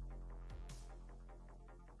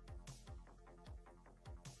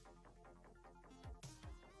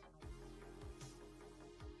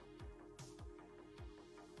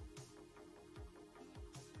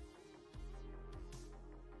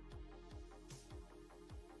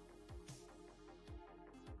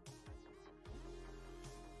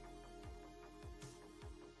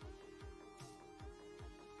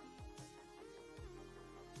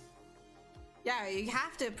 Yeah, you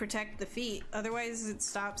have to protect the feet, otherwise it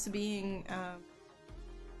stops being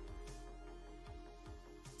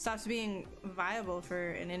viable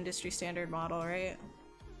for an industry standard model, right?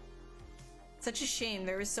 Such a shame.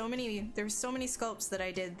 There were so many sculpts that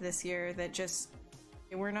I did this year that just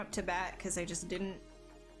they weren't up to bat because I just didn't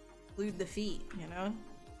include the feet, you know?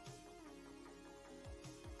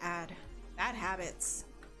 Bad habits.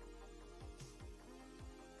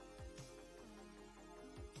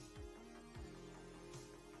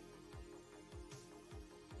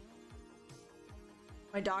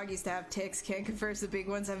 My dog used to have ticks, can't confirm the big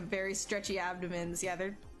ones have very stretchy abdomens. Yeah,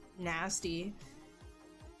 they're nasty.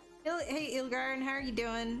 Hey Ilgarn, how are you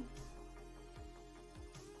doing?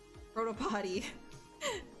 Protopotty.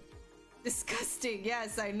 Disgusting,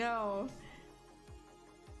 yes, I know.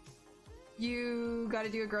 You gotta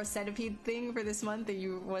do a gross centipede thing for this month. Are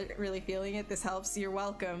you really feeling it? This helps. You're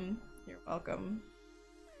welcome. You're welcome.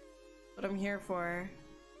 What I'm here for.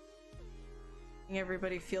 Making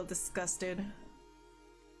everybody feel disgusted.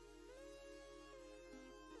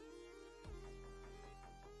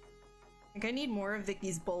 I think I need more of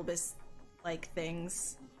these bulbous-like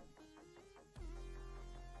things.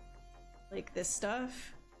 Like this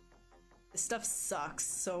stuff. This stuff sucks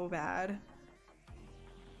so bad.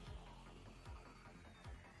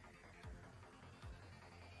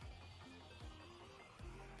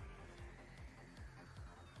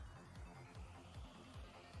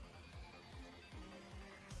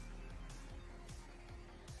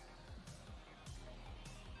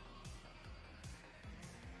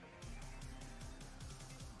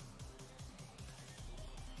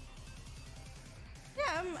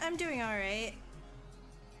 I'm doing all right.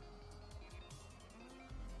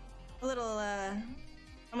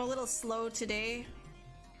 I'm a little slow today,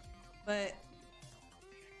 but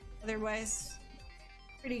otherwise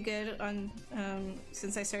pretty good on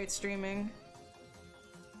since I started streaming.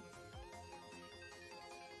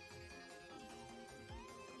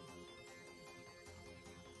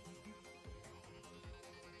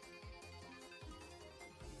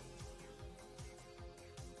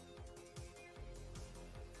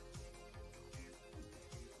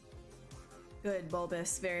 Good,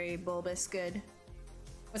 bulbous, very bulbous, good.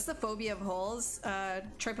 What's the phobia of holes?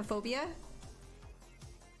 Trypophobia?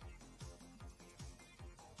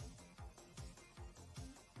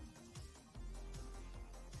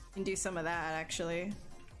 Can do some of that, actually.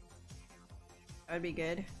 That would be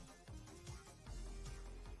good.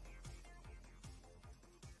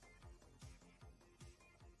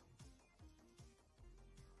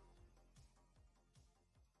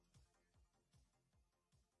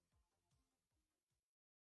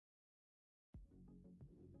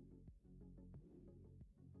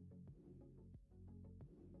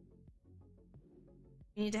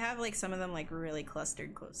 You need to have like some of them like really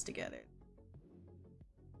clustered close together.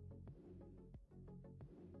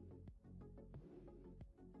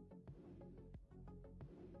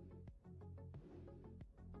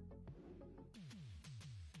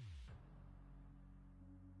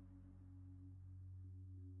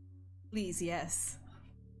 Please, yes.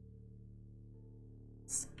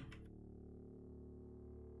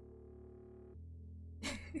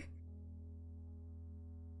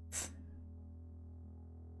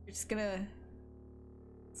 It's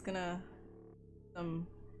gonna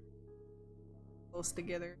close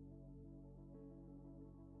together.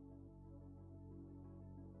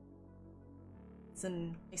 It's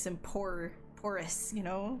nice and porous, you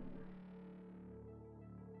know?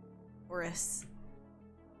 Porous.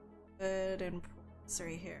 Good and porous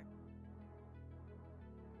right here.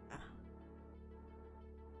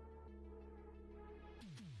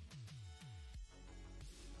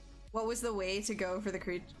 What was the way to go for the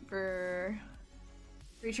creature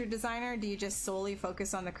designer? Do you just solely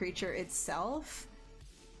focus on the creature itself?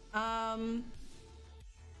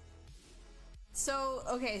 So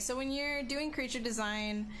okay, so when you're doing creature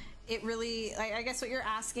design, it really, I guess what you're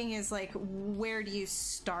asking is like, where do you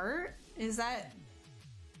start? Is that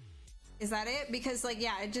it? Because like,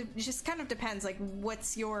 yeah, it just kind of depends. Like,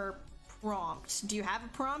 what's your prompt? Do you have a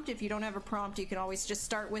prompt? If you don't have a prompt, you can always just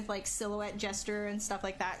start with like silhouette, gesture, and stuff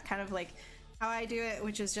like that. Kind of like how I do it,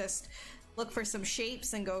 which is just look for some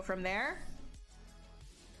shapes and go from there.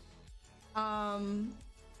 But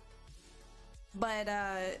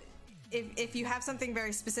if you have something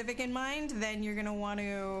very specific in mind, then you're gonna want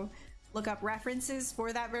to look up references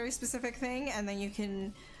for that very specific thing, and then you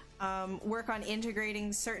can work on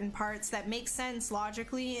integrating certain parts that make sense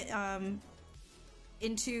logically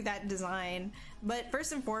into that design. But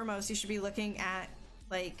first and foremost, you should be looking at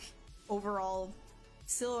like overall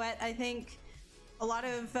silhouette. I think a lot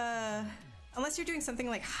of unless you're doing something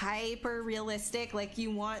like hyper realistic, like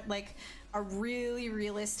you want like a really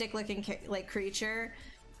realistic looking like creature,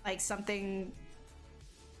 like something,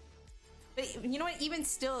 but you know what, even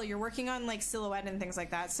still you're working on like silhouette and things like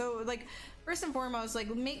that. So like first and foremost,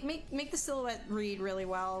 like make the silhouette read really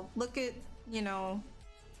well. Look at, you know,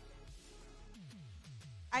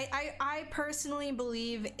 I personally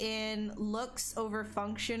believe in looks over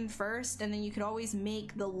function first, and then you could always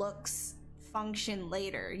make the looks function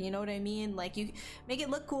later. You know what I mean? Like you make it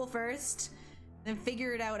look cool first, then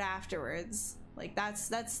figure it out afterwards. Like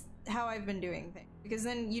that's how I've been doing things, because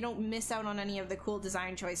then you don't miss out on any of the cool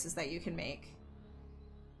design choices that you can make.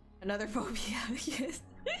 Another phobia. Yes.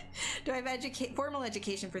 Do I have formal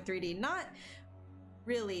education for 3D? Not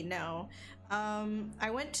really, no.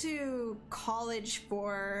 I went to college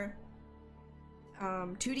for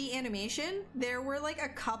 2D animation. There were like a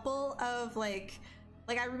couple of like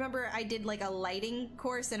I remember I did like a lighting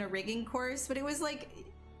course and a rigging course, but it was like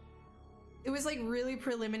really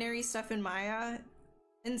preliminary stuff in Maya.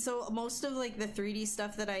 And so most of like the 3D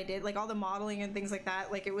stuff that I did, like all the modeling and things like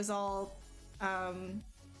that, like it was all on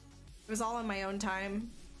my own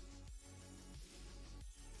time.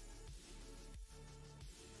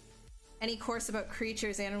 Any course about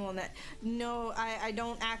creatures, animal net? No, I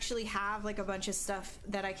don't actually have like a bunch of stuff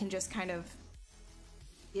that I can just kind of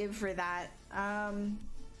give for that. I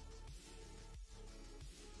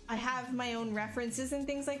have my own references and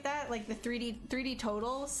things like that. Like the 3D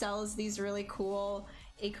Total sells these really cool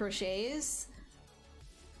crochets,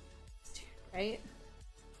 right?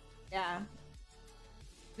 Yeah,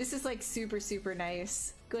 this is like super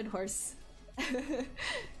nice. Good horse.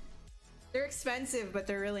 They're expensive, but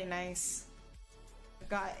they're really nice. I've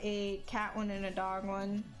got a cat one and a dog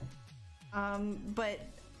one. But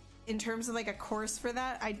in terms of like a course for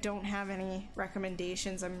that, I don't have any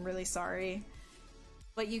recommendations. I'm really sorry.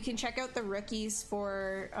 But you can check out the rookies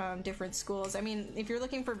for different schools. I mean, if you're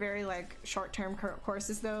looking for very like short-term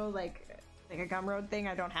courses though, like a Gumroad thing,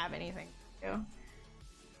 I don't have anything to do.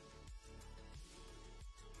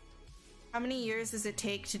 How many years does it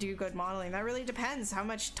take to do good modeling? That really depends. How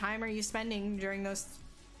much time are you spending during those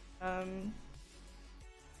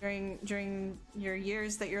during your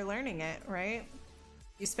years that you're learning it, right?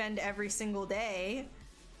 You spend every single day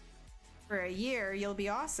for a year, you'll be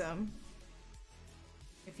awesome.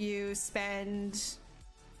 If you spend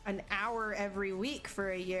an hour every week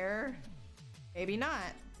for a year, maybe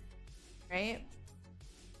not, right?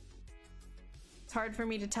 It's hard for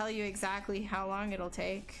me to tell you exactly how long it'll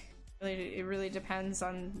take. It really depends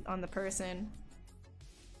on the person.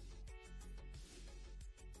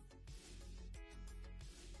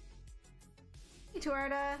 Hey,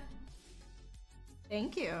 Tuarda.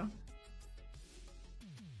 Thank you.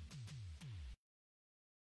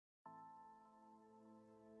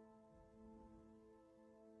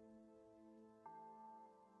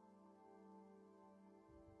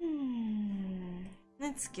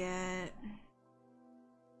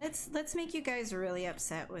 Let's make you guys really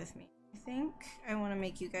upset with me. I think I want to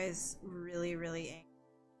make you guys really angry.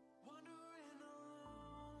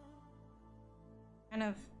 Kind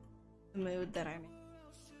of the mood that I'm in.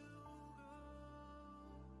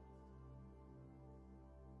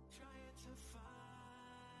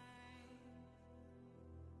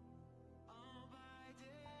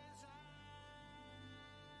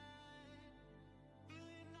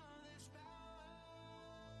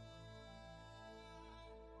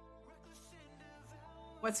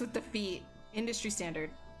 What's with the feet? Industry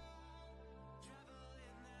standard.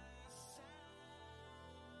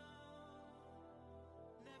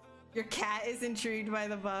 Your cat is intrigued by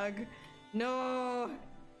the bug. No!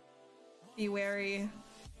 Be wary.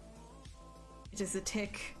 It is a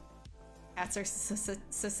tick. Cats are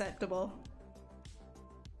susceptible.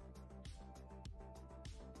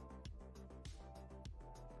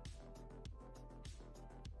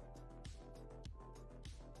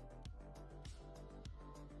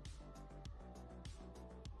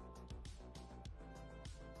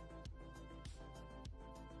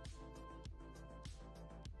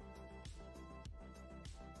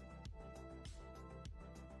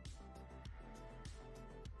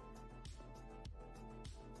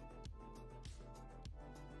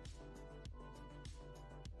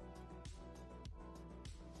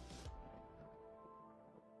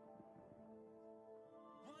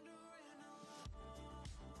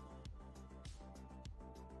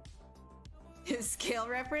 Scale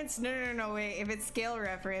reference? No, wait. If it's scale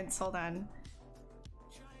reference, hold on.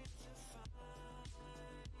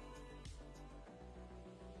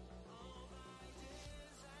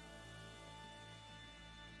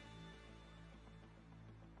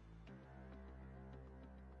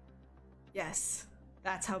 Yes,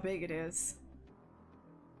 that's how big it is.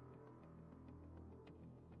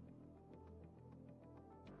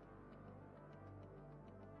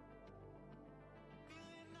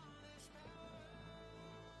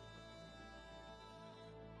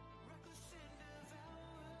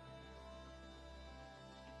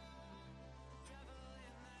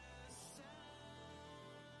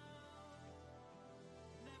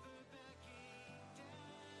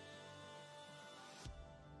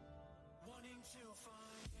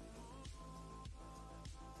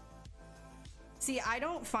 See, I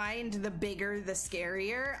don't find the bigger the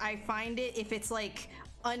scarier. I find it if it's like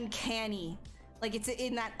uncanny. Like it's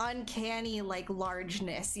in that uncanny like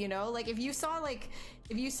largeness, you know? Like if you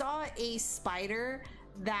saw a spider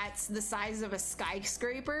that's the size of a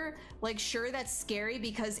skyscraper, like sure that's scary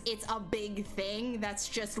because it's a big thing that's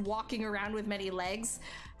just walking around with many legs.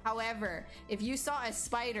 However, if you saw a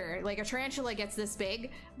spider, like a tarantula gets this big,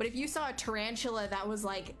 but if you saw a tarantula that was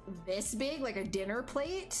like this big, like a dinner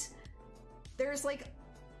plate, there's like,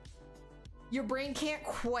 your brain can't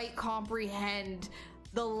quite comprehend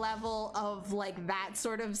the level of like that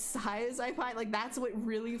sort of size. I find like that's what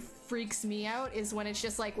really freaks me out, is when it's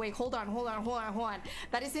just like, wait, hold on.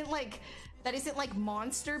 That isn't like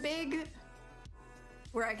monster big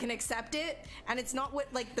where I can accept it, and it's not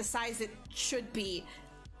what like the size it should be.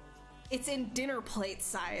 It's in dinner plate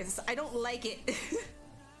size. I don't like it.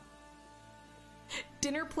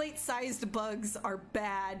 Dinner plate sized bugs are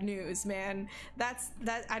bad news, man.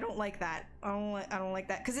 I don't like that. I don't like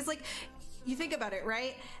that, because it's like, you think about it,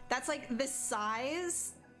 right? That's like the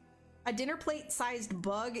size. A dinner plate sized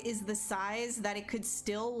bug is the size that it could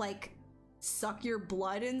still like suck your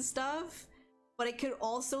blood and stuff, but it could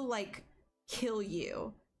also like kill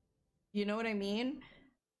you. You know what I mean?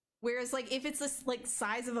 Whereas like if it's this like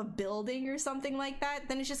size of a building or something like that,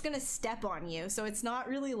 then it's just gonna step on you. So it's not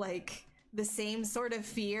really like the same sort of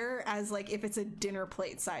fear as like if it's a dinner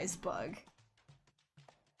plate sized bug.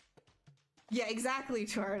 Yeah, exactly,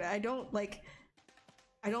 Charda. I don't like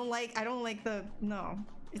the, no.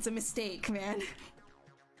 It's a mistake, man.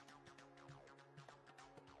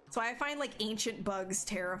 So I find like ancient bugs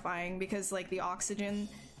terrifying because like the oxygen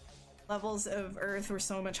levels of Earth were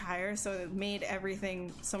so much higher, so it made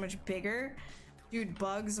everything so much bigger. Dude,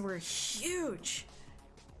 bugs were huge.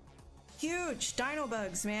 Huge dino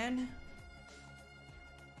bugs, man.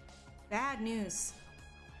 Bad news.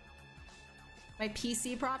 My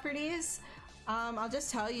PC properties, I'll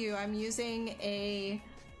just tell you, I'm using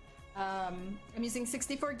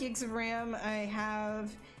 64 gigs of RAM. I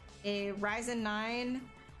have a Ryzen 9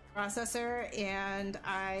 processor, and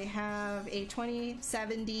I have a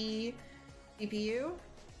 2070 CPU.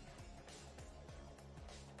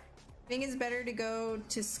 I think it's better to go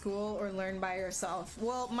to school or learn by yourself.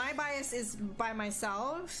 Well, my bias is by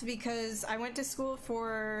myself because I went to school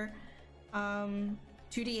for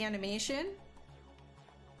 2D animation,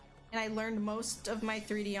 and I learned most of my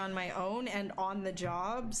 3D on my own and on the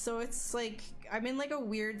job. So it's like I'm in like a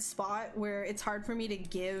weird spot where it's hard for me to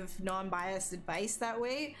give non-biased advice that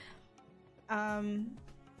way,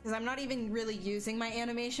 because I'm not even really using my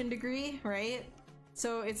animation degree, right?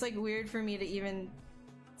 So it's like weird for me to even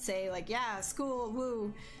say like, yeah, school,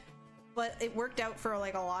 woo. But it worked out for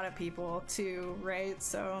like a lot of people too, right?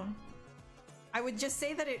 So I would just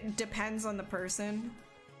say that it depends on the person.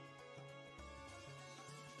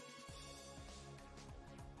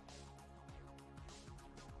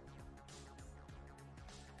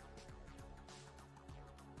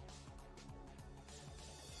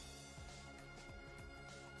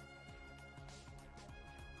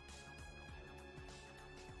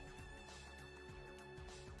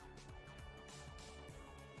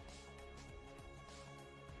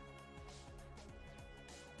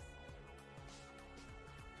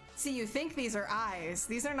 See, you think these are eyes.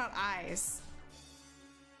 These are not eyes.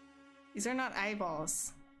 These are not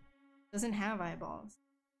eyeballs. It doesn't have eyeballs.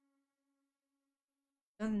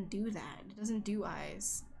 It doesn't do that. It doesn't do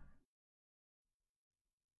eyes.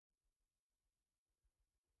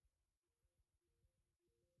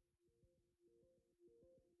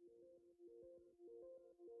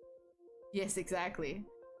 Yes, exactly.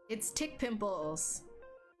 It's tick pimples.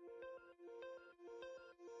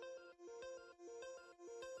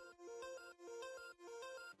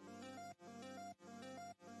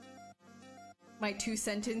 My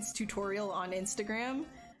 2-sentence tutorial on Instagram.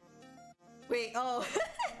 Wait, oh.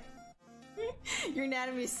 Your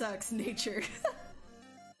anatomy sucks, nature.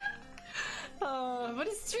 Oh, but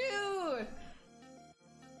it's true!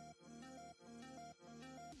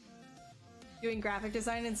 Doing graphic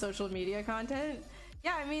design and social media content?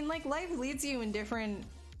 Yeah, I mean, like, life leads you in different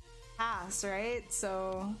paths, right?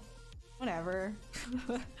 So, whatever.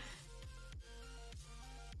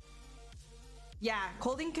 Yeah,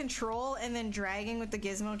 holding control and then dragging with the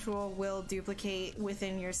gizmo tool will duplicate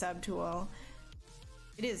within your subtool.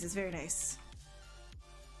 It's very nice.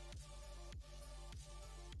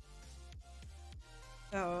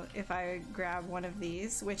 So if I grab one of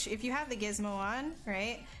these, which if you have the gizmo on,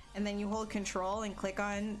 right, and then you hold control and click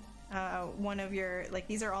on one of your, like,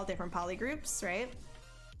 these are all different poly groups, right?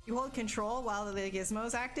 You hold control while the gizmo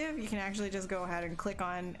is active, you can actually just go ahead and click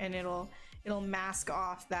on, and it'll mask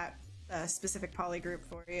off that specific poly group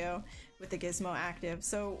for you with the gizmo active.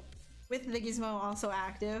 So with the gizmo also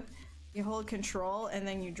active, you hold control and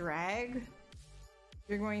then you drag,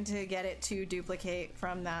 you're going to get it to duplicate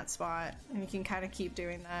from that spot, and you can kind of keep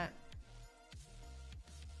doing that.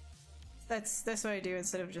 That's what I do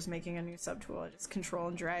instead of just making a new subtool. I just control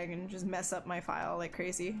and drag and just mess up my file like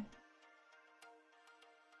crazy.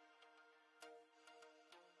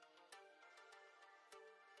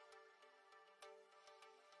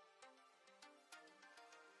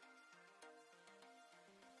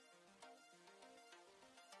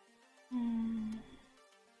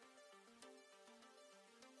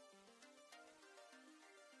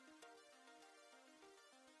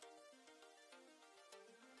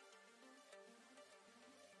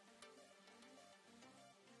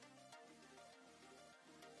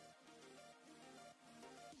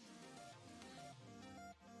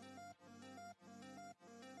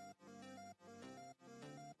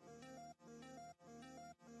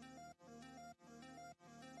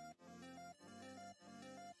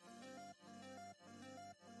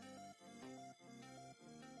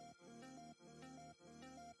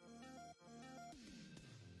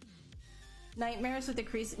 Nightmares with the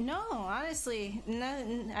crease? No, honestly,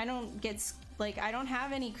 no, I don't get, like, I don't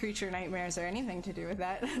have any creature nightmares or anything to do with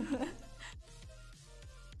that.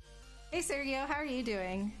 Hey Sergio, how are you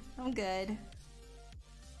doing? I'm good.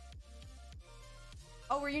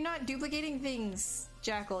 Oh, were you not duplicating things,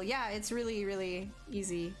 Jackal? Yeah, it's really, really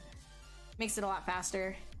easy. Makes it a lot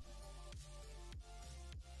faster.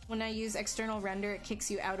 When I use external render, it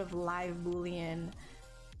kicks you out of live boolean.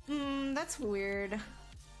 That's weird.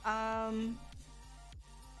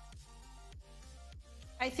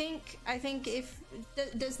 I think if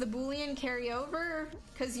does the boolean carry over?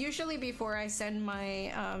 Because usually before I send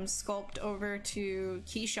my sculpt over to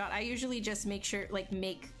Keyshot, I usually just make sure, like,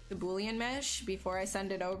 make the boolean mesh before I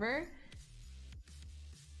send it over.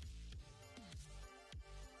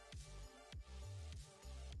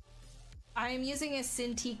 I'm using a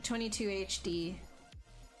Cintiq 22 HD.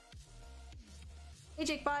 Hey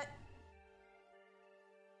Jakebot.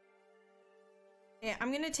 Yeah,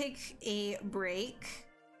 I'm gonna take a break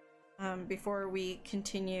before we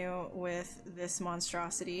continue with this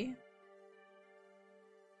monstrosity.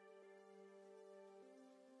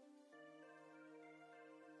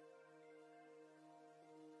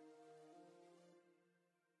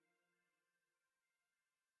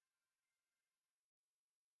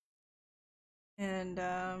 And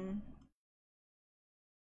I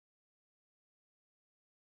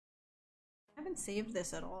haven't saved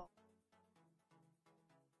this at all.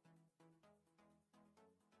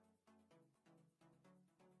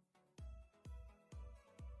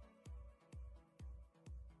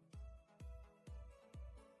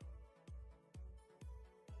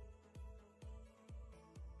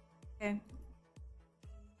 Okay.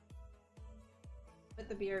 Put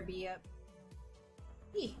the BRB up.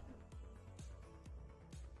 Eee.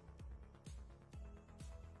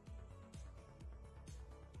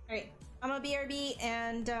 Alright, I'm a BRB,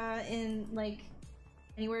 and in like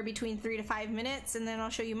anywhere between 3 to 5 minutes, and then I'll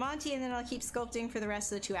show you Monty, and then I'll keep sculpting for the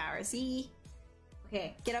rest of the 2 hours. Eee.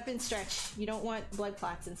 Okay, get up and stretch. You don't want blood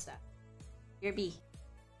clots and stuff. BRB.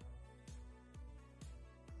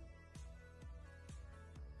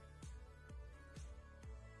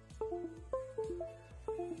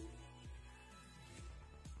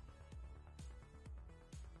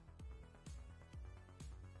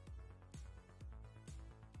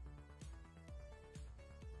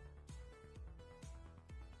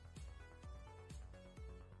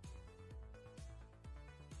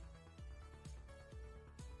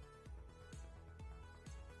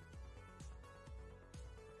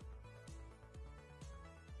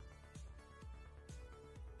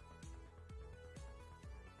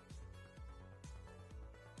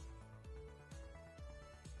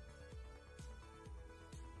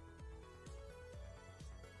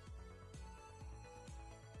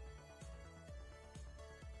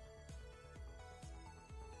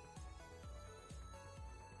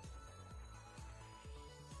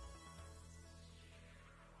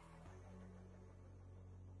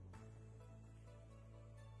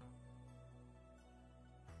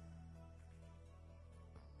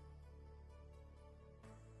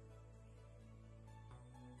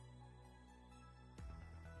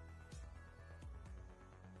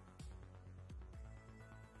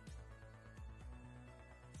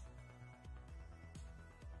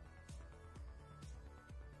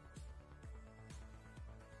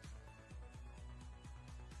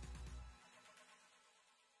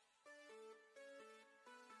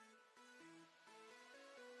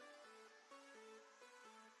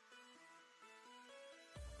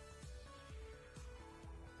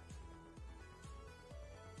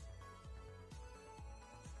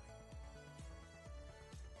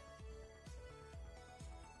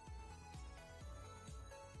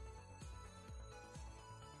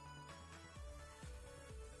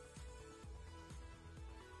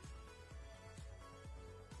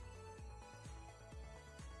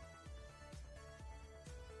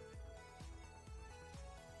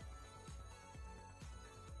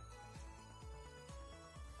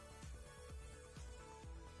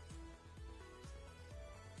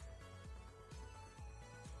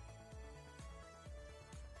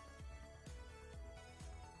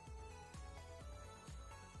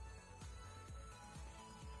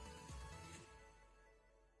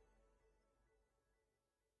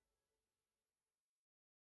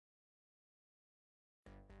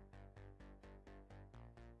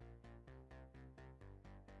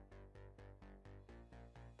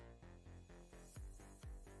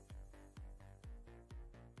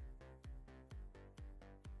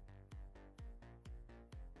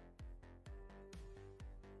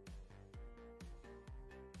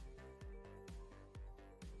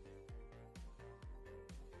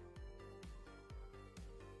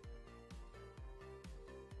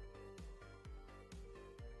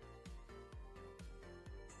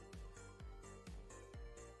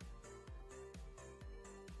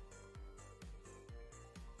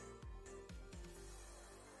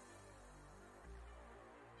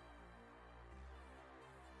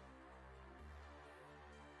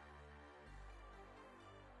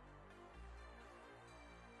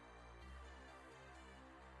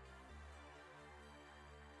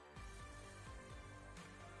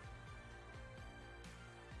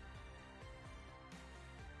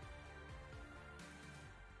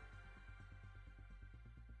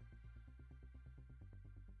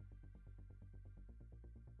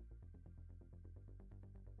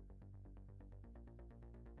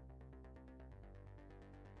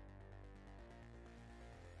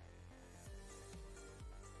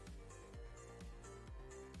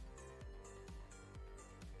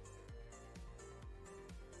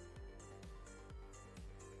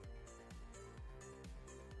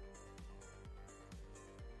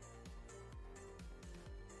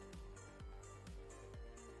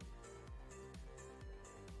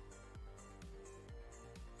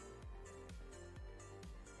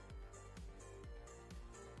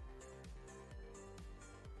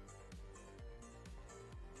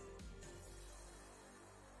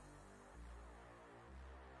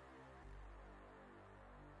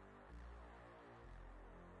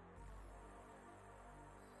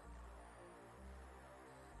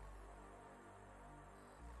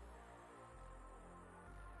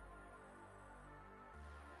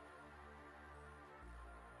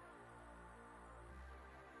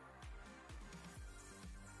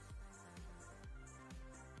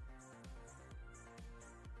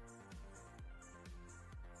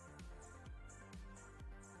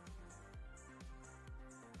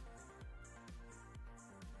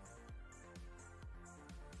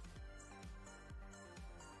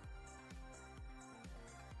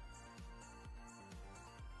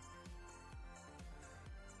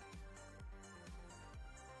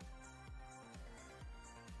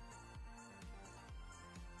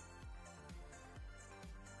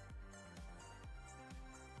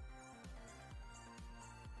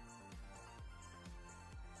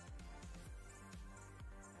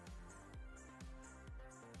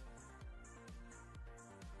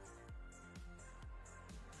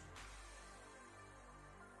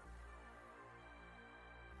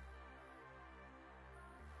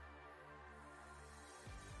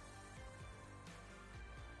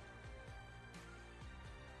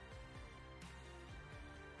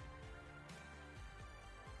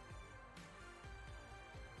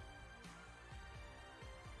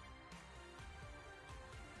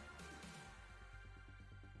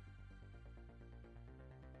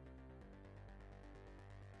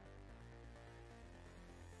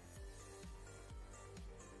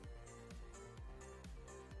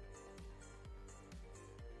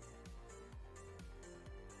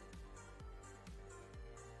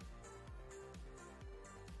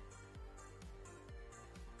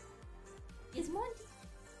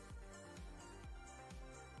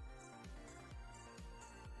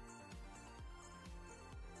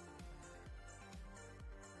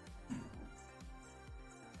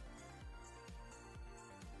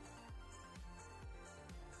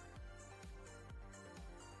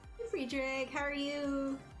 Friedrich, how are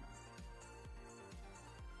you?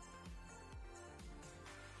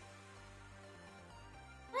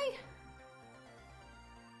 Hi.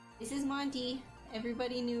 This is Monty.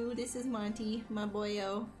 Everybody knew this is Monty, my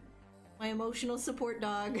boyo. My emotional support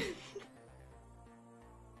dog.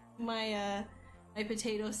 my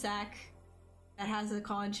potato sack that has a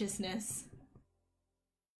consciousness.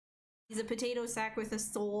 He's a potato sack with a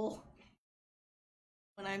soul.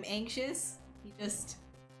 When I'm anxious, he just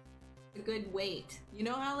a good weight. You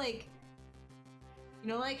know how like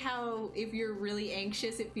how if you're really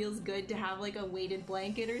anxious it feels good to have like a weighted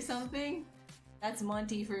blanket or something? That's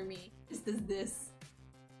Monty for me. Just as this.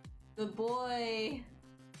 The boy.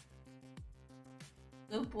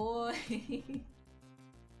 The boy.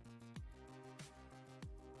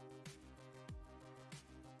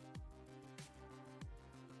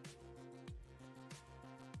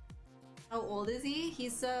 How old is he?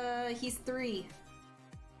 He's 3.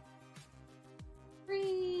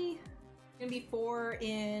 3. Gonna be 4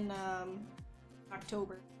 in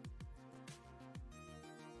October.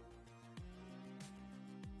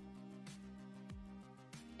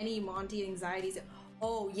 Any Monty anxieties?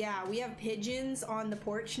 Oh yeah, we have pigeons on the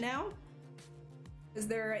porch now. Because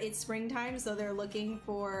it's springtime, so they're looking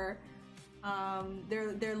for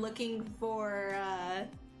they're looking for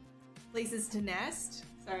places to nest.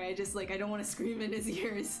 Sorry, I don't want to scream in his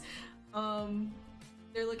ears.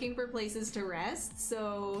 They're looking for places to rest,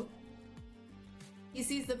 so he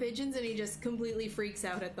sees the pigeons and he just completely freaks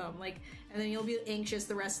out at them, like, and then he'll be anxious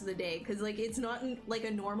the rest of the day because like it's not like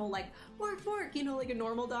a normal like bark bark, you know, like a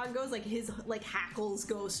normal dog goes. Like his like hackles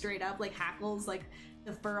go straight up, like hackles, like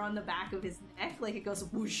the fur on the back of his neck, like it goes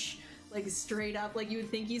whoosh, like straight up, like you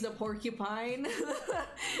would think he's a porcupine.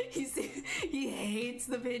 He hates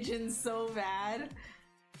the pigeons so bad.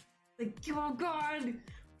 Like, oh god,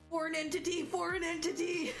 foreign entity, foreign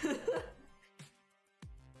entity.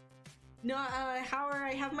 No, Howard,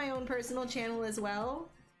 I have my own personal channel as well.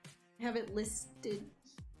 I have it listed.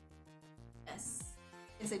 Yes.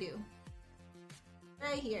 Yes, I do.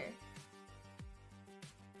 Right here.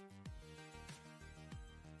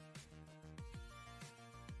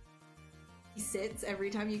 He sits every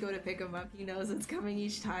time you go to pick him up. He knows it's coming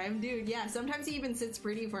each time. Dude, yeah, sometimes he even sits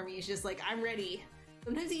pretty for me. He's just like, I'm ready.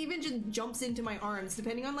 Sometimes he even just jumps into my arms,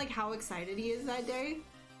 depending on like how excited he is that day.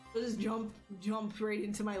 He'll just jump right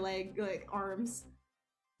into my leg, like, arms.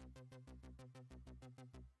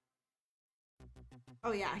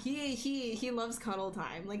 Oh yeah, he loves cuddle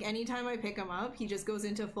time. Like, anytime I pick him up, he just goes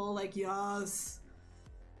into full, like, yes!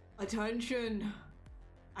 Attention!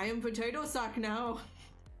 I am potato sack now!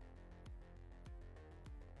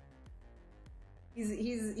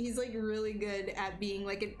 He's like really good at being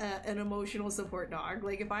like an emotional support dog.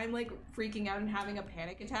 Like, if I'm like freaking out and having a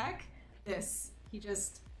panic attack, he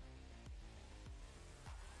just...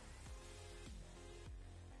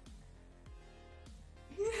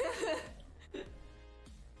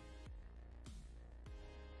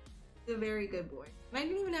 He's a very good boy. And I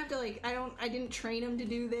didn't even have to like, I didn't train him to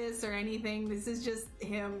do this or anything. This is just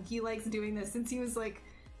him. He likes doing this since he was like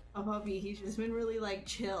a puppy. He's just been really like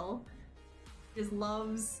chill. Just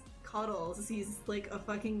loves cuddles. He's like a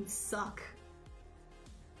fucking suck.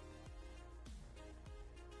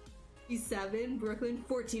 He's 7. Brooklyn,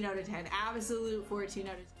 14 out of 10. Absolute 14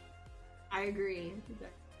 out of 10. I agree.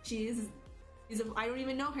 I don't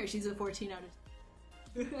even know her. She's a 14 out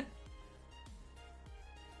of 10.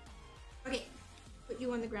 Okay, put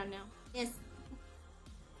you on the ground now. Yes.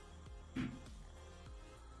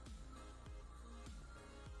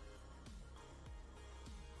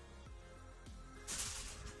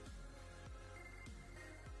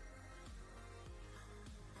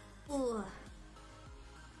 Ooh.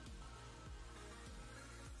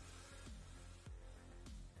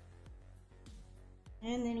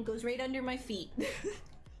 And then it goes right under my feet.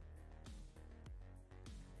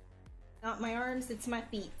 Not my arms, it's my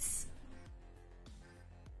feet.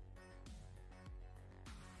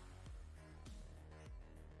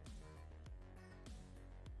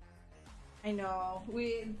 I know,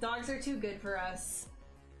 dogs are too good for us.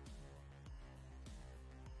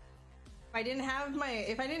 If I didn't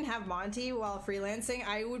have Monty while freelancing,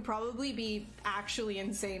 I would probably be actually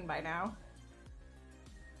insane by now.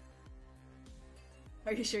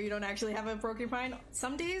 Are you sure you don't actually have a porcupine?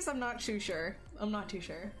 Some days I'm not too sure. I'm not too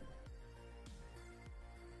sure.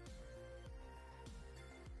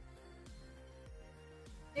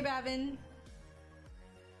 Hey, Bavin.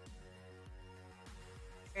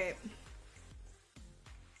 Great.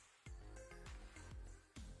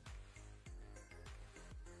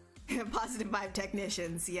 Positive vibe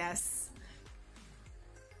technicians, yes.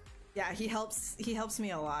 Yeah, he helps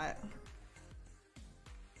me a lot.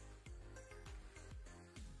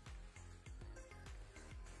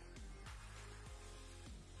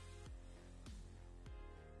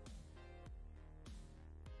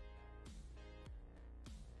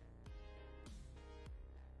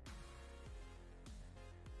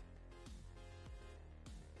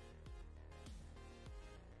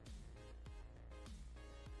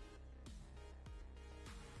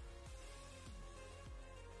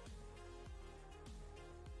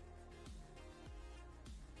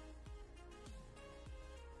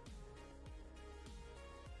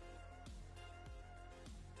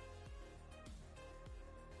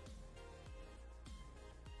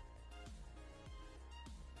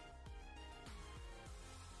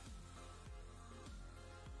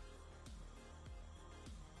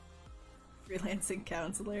 Freelancing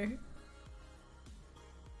counselor.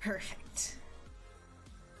 Perfect.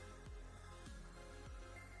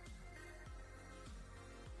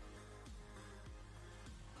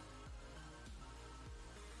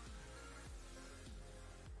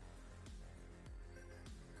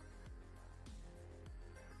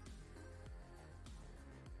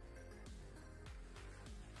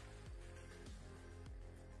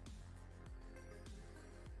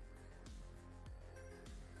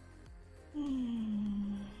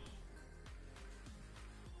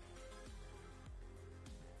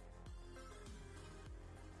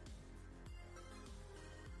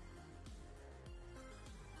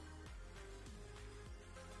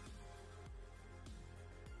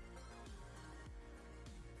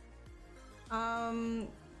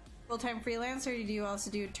 Full-time freelance, or do you also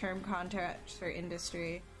do term contracts for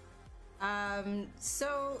industry?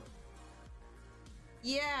 So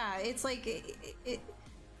yeah, it's like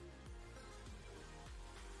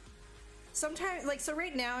sometimes, like, so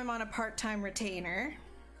right now I'm on a part-time retainer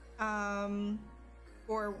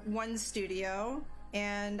for one studio,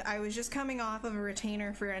 and I was just coming off of a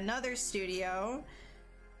retainer for another studio.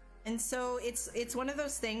 And so it's one of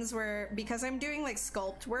those things where, because I'm doing like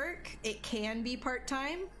sculpt work, it can be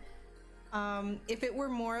part-time. If it were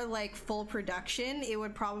more like full production, it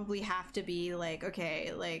would probably have to be like,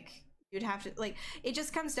 okay, like you'd have to, like, it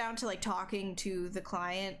just comes down to like talking to the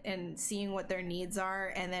client and seeing what their needs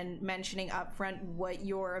are, and then mentioning upfront what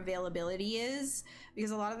your availability is,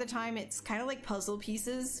 because a lot of the time it's kind of like puzzle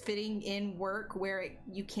pieces fitting in work where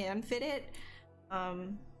you can fit it.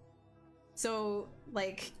 So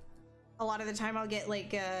like a lot of the time I'll get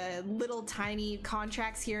like little tiny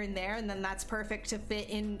contracts here and there, and then that's perfect to fit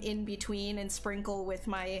in between and sprinkle with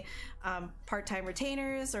my part-time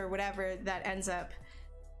retainers or whatever that ends up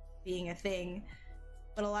being a thing.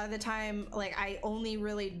 But a lot of the time, like, I only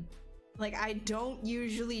really, like, I don't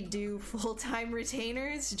usually do full-time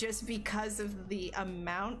retainers just because of the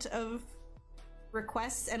amount of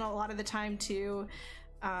requests, and a lot of the time too,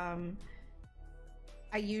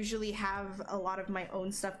 I usually have a lot of my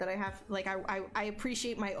own stuff that I have, like, I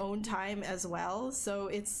appreciate my own time as well. So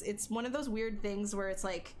it's one of those weird things where it's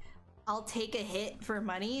like, I'll take a hit for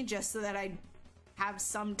money just so that I have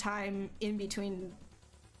some time in between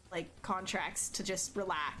like contracts to just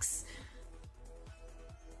relax.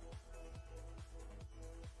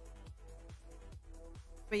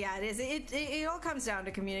 But yeah, it all comes down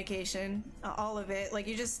to communication, all of it. Like,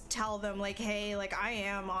 you just tell them like, hey, like, I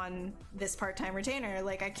am on this part-time retainer,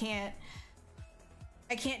 like I can't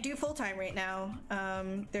do full-time right now.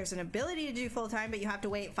 There's an ability to do full-time, but you have to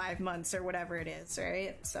wait 5 months or whatever it is,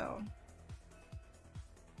 right? So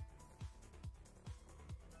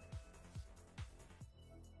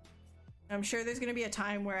I'm sure there's gonna be a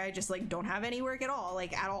time where I just like don't have any work at all,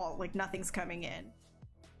 like nothing's coming in.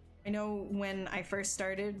 I know when I first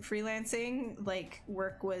started freelancing, like,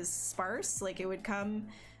 work was sparse, like it would come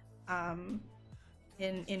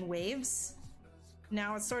in waves.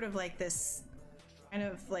 Now it's sort of like this kind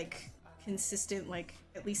of like consistent, like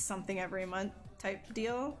at least something every month type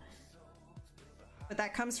deal. But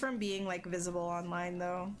that comes from being like visible online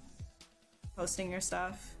though, posting your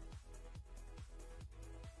stuff.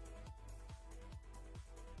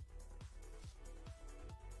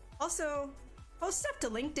 Also, post stuff to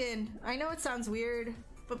LinkedIn. I know it sounds weird,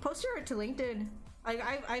 but post your art to LinkedIn.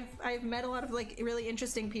 I've met a lot of like really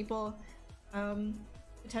interesting people,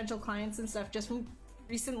 potential clients and stuff, just from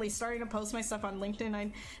recently starting to post my stuff on LinkedIn.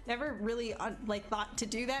 I never really like thought to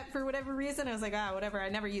do that for whatever reason. I was like, ah, whatever. I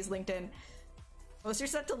never use LinkedIn. Post your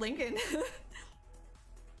stuff to LinkedIn.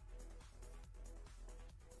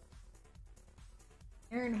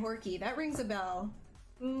 Aaron Horkey, that rings a bell.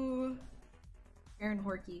 Ooh, Aaron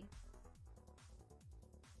Horkey.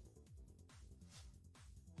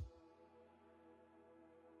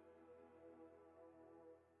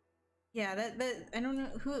 Yeah, that I don't know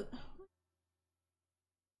who.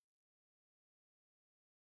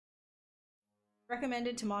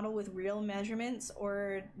 Recommended to model with real measurements,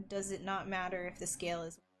 or does it not matter if the scale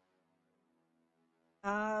is?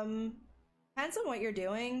 Depends on what you're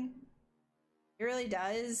doing. It really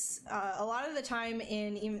does. A lot of the time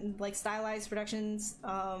in even like stylized productions,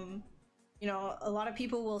 you know, a lot of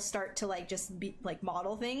people will start to like just be like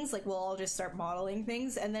model things. Like we'll all just start modeling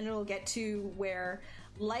things, and then it'll get to where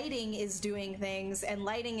lighting is doing things, and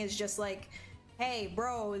lighting is just like, hey,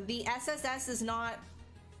 bro, the SSS is not.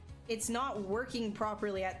 It's not working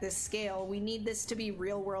properly at this scale. We need this to be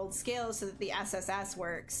real world scale so that the SSS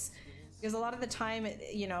works. Because a lot of the time,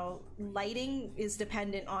 you know, lighting is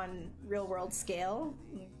dependent on real world scale.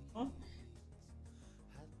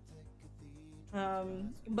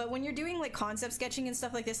 But when you're doing like concept sketching and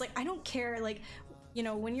stuff like this, like I don't care, like, you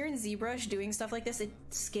know, when you're in ZBrush doing stuff like this,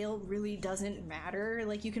 scale really doesn't matter.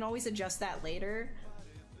 Like you can always adjust that later.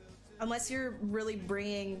 Unless you're really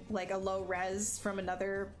bringing like a low res from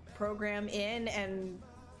another program in and, you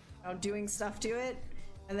know, doing stuff to it,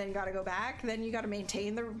 and then gotta go back, then you gotta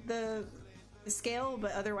maintain the scale,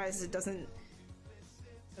 but otherwise it doesn't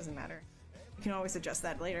matter. You can always adjust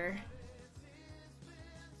that later.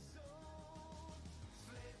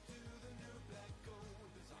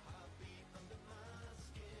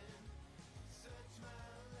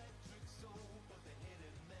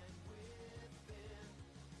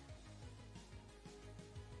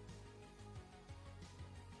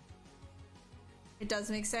 It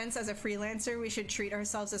does make sense. As a freelancer, we should treat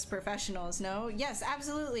ourselves as professionals, no? Yes,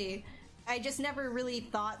 absolutely. I just never really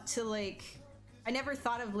thought to like, I never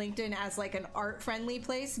thought of LinkedIn as like an art-friendly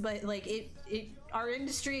place, but like our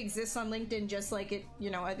industry exists on LinkedIn just like it,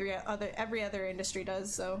 you know, every other industry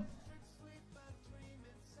does, so.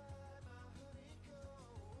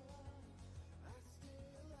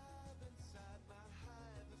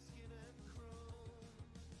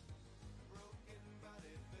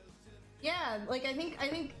 Yeah, like I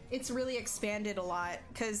think it's really expanded a lot,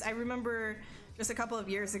 because I remember just a couple of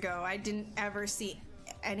years ago I didn't ever see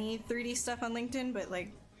any 3D stuff on LinkedIn, but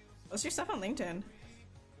like, post your stuff on LinkedIn.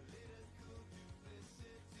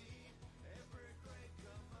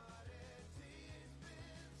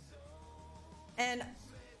 And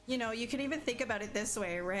you know, you can even think about it this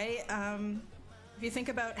way, right? If you think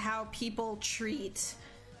about how people treat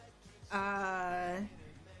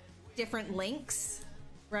different links,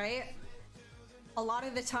 right? A lot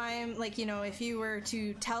of the time, like, you know, if you were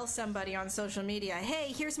to tell somebody on social media,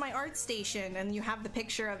 hey, here's my art station, and you have the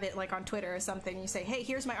picture of it like on Twitter or something, you say, hey,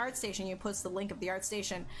 here's my art station, you post the link of the art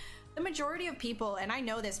station, the majority of people, and I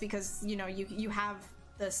know this because, you know, you have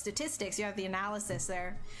the statistics, you have the analysis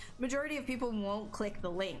there, the majority of people won't click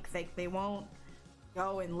the link, they won't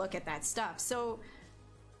go and look at that stuff. So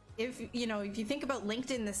if, you know, if you think about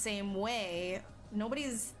LinkedIn the same way,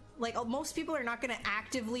 nobody's like, most people are not going to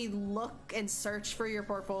actively look and search for your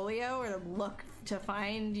portfolio or look to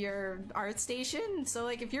find your art station. So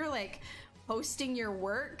like if you're like posting your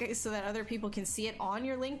work so that other people can see it on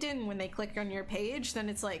your LinkedIn when they click on your page, then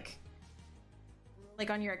it's like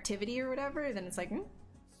on your activity or whatever, then it's like,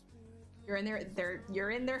 you're in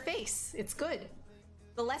you're in their face. It's good.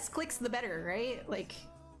 The less clicks, the better, right? Like,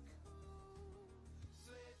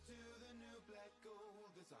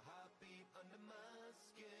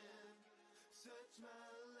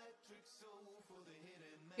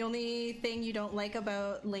 the only thing you don't like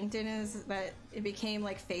about LinkedIn is that it became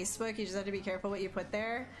like Facebook. You just have to be careful what you put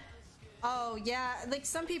there. Oh yeah, like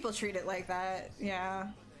some people treat it like that. Yeah.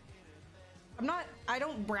 I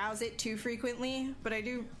don't browse it too frequently, but I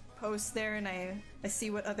do post there, and I see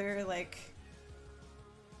what other like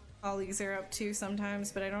colleagues are up to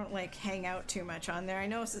sometimes, but I don't like hang out too much on there. I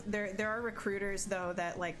know there are recruiters though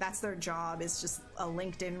that like that's their job, is just a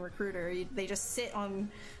LinkedIn recruiter. They just sit on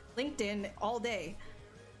LinkedIn all day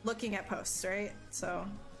looking at posts, right? So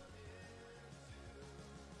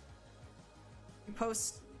you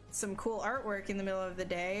post some cool artwork in the middle of the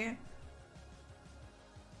day,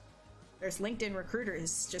 there's LinkedIn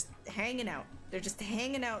recruiters just hanging out. They're just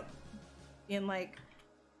hanging out being like,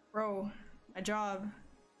 bro, my job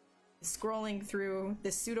is scrolling through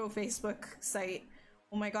this pseudo Facebook site.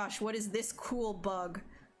 Oh my gosh, what is this cool bug?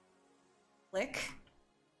 Click.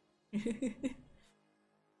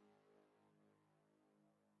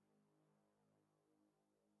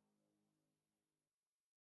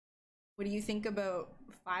 What do you think about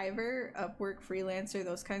Fiverr, Upwork, Freelancer,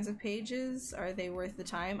 those kinds of pages? Are they worth the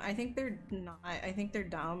time? I think they're not. I think they're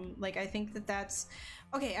dumb. Like, I think that's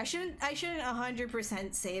okay. I shouldn't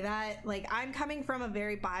 100% say that. Like, I'm coming from a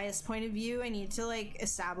very biased point of view. I need to like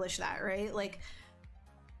establish that, right? Like,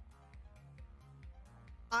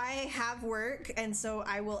 I have work, and so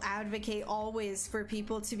I will advocate always for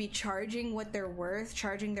people to be charging what they're worth,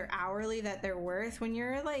 charging their hourly that they're worth. When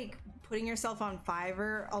you're like putting yourself on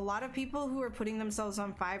Fiverr, a lot of people who are putting themselves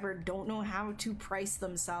on Fiverr don't know how to price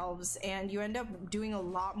themselves, and you end up doing a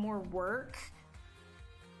lot more work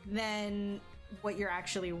than what you're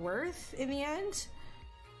actually worth in the end.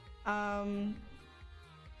 And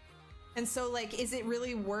so like, is it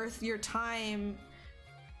really worth your time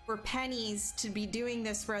for pennies to be doing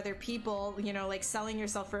this for other people, you know, like selling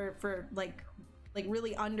yourself for like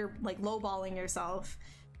really lowballing yourself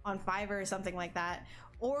on Fiverr or something like that?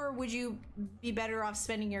 Or would you be better off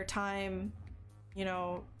spending your time, you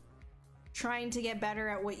know, trying to get better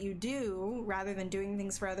at what you do rather than doing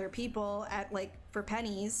things for other people at like for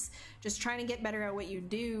pennies, just trying to get better at what you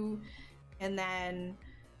do, and then,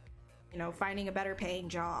 you know, finding a better paying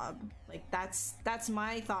job? Like that's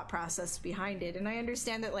my thought process behind it. And I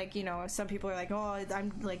understand that, like, you know, some people are like, oh,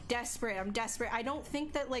 I'm like desperate, I don't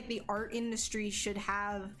think that like the art industry should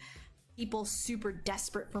have people super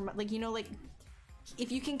desperate for, like, you know, like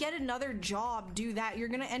if you can get another job, do that. You're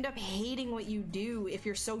gonna end up hating what you do if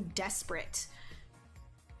you're so desperate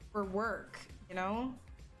for work, you know,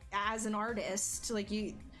 as an artist. Like,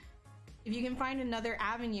 if you can find another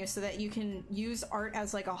avenue so that you can use art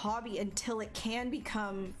as like a hobby until it can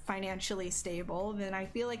become financially stable, then I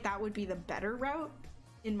feel like that would be the better route,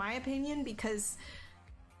 in my opinion, because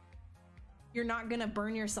you're not gonna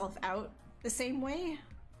burn yourself out the same way.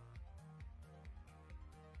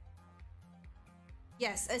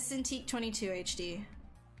 Yes, a Cintiq 22 HD.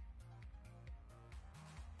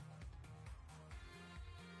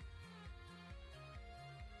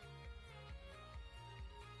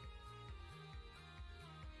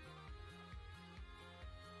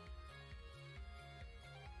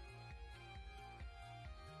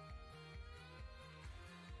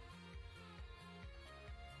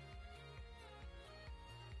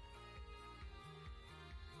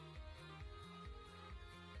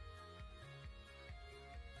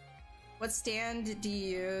 What stand do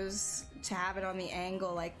you use to have it on the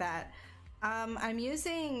angle like that? I'm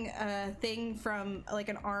using a thing from like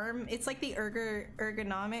an arm. It's like the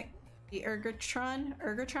ergonomic, the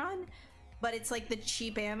Ergotron, but it's like the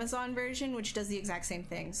cheap Amazon version, which does the exact same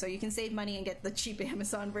thing. So you can save money and get the cheap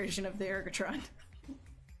Amazon version of the Ergotron,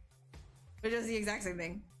 which does the exact same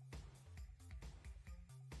thing.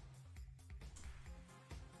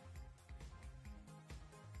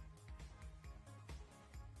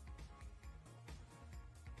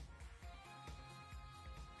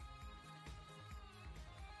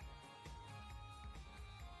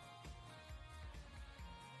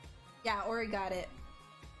 Yeah, Ori got it.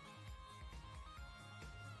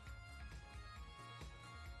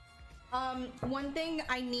 One thing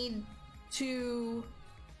I need to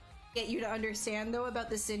get you to understand though about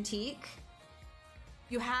the Cintiq,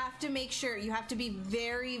 you have to make sure, you have to be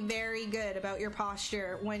very, very good about your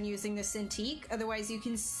posture when using the Cintiq, otherwise you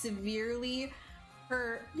can severely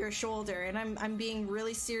hurt your shoulder. And I'm being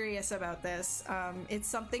really serious about this. It's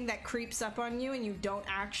something that creeps up on you and you don't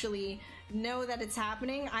actually know that it's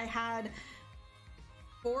happening. I had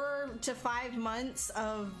 4 to 5 months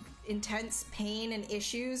of intense pain and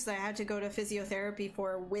issues that I had to go to physiotherapy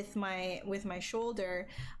for with my shoulder.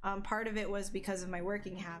 Part of it was because of my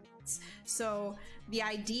working habits. So the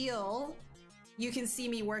ideal, you can see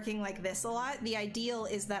me working like this a lot. The ideal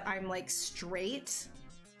is that I'm like straight,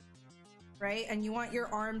 right? And you want your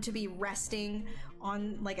arm to be resting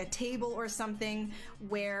on like a table or something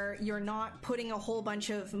where you're not putting a whole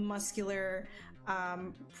bunch of muscular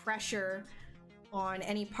pressure on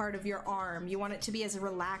any part of your arm. You want it to be as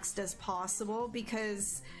relaxed as possible,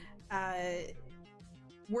 because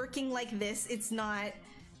working like this, it's not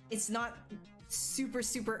super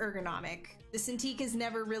ergonomic. The Cintiq has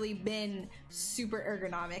never really been super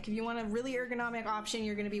ergonomic. If you want a really ergonomic option,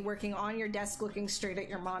 you're going to be working on your desk looking straight at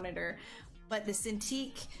your monitor. But the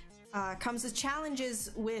Cintiq comes with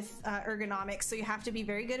challenges with ergonomics, so you have to be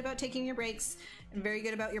very good about taking your breaks and very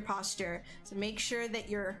good about your posture. So make sure that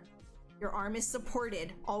your arm is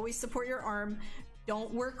supported. Always support your arm.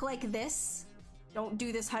 Don't work like this. Don't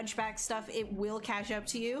do this hunchback stuff. It will catch up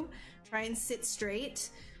to you. Try and sit straight,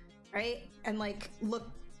 right? And like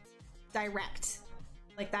look direct.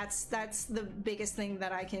 Like that's the biggest thing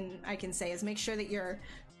that I can say, is make sure that your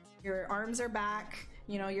arms are back,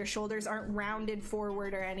 you know, your shoulders aren't rounded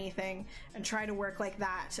forward or anything, and try to work like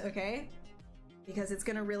that, okay? Because it's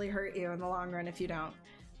gonna really hurt you in the long run if you don't.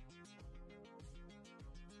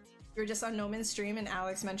 You were just on Noman's stream and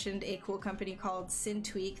Alex mentioned a cool company called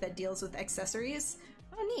Cintiq that deals with accessories.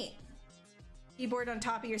 Oh, neat. Keyboard on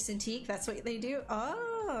top of your Cintiq, that's what they do?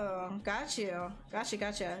 Oh, Oh, got you.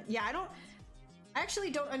 Gotcha. Yeah, I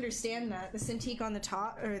actually don't understand that. The Cintiq on the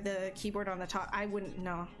top, or the keyboard on the top, I wouldn't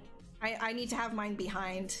know. I need to have mine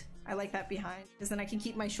behind. I like that behind, because then I can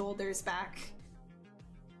keep my shoulders back.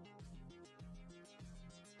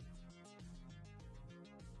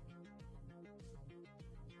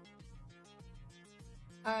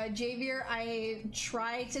 Javier, I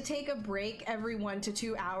try to take a break every 1 to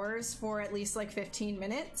 2 hours for at least like 15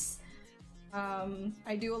 minutes.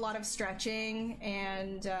 I do a lot of stretching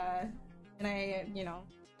and I, you know,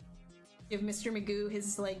 give Mr. Magoo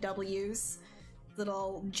his like W's,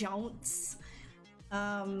 little jaunts.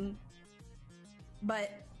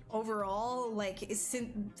 But overall, like,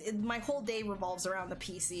 my whole day revolves around the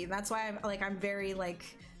PC, and that's why I'm very like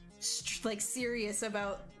serious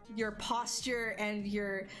about your posture and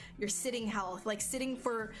your sitting health. Like, sitting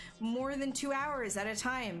for more than 2 hours at a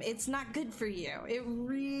time, it's not good for you. It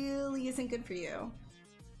really isn't good for you.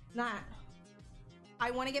 Not.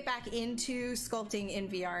 I want to get back into sculpting in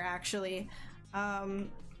VR, actually.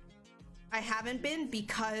 I haven't been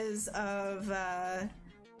because of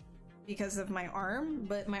my arm,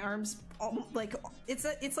 but my arm's like, it's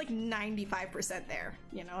like 95% there,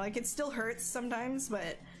 you know? Like, it still hurts sometimes,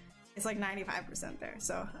 but it's like 95% there,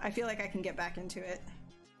 so I feel like I can get back into it.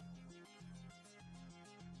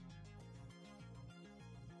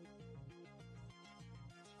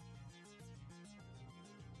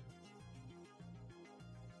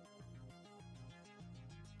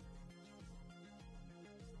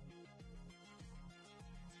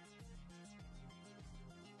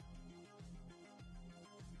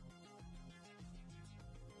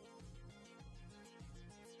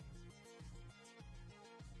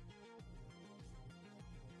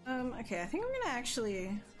 Okay, I think I'm gonna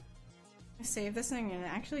actually save this thing and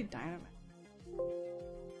actually dynamite.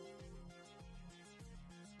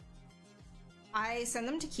 I send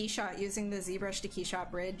them to Keyshot using the ZBrush to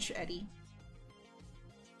Keyshot bridge, Eddie.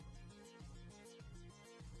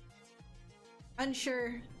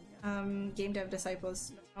 Unsure. Game dev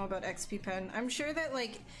disciples know about XP Pen. I'm sure that,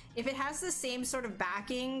 like, if it has the same sort of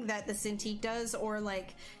backing that the Cintiq does, or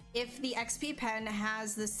like if the XP Pen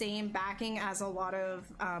has the same backing as a lot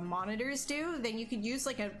of monitors do, then you could use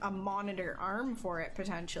like a monitor arm for it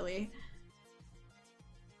potentially.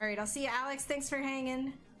 All right, I'll see you, Alex. Thanks for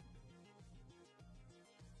hanging.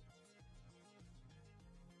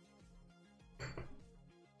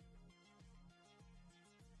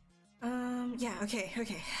 Yeah, okay.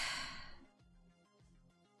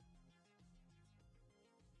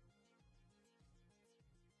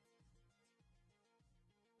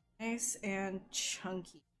 Nice and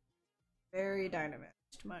chunky. Very dynamic.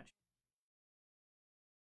 Too much.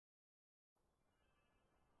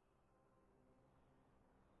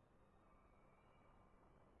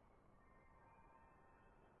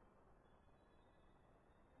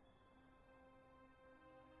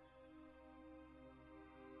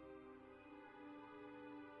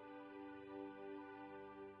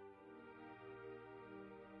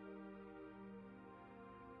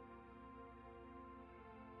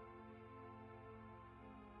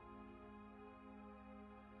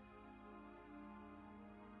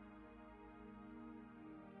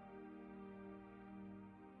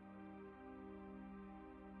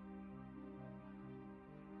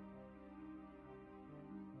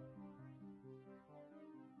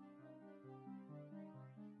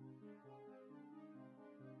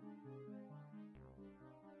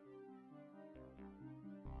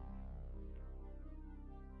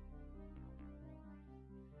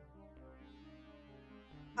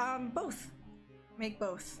 Both. Make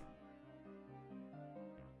both.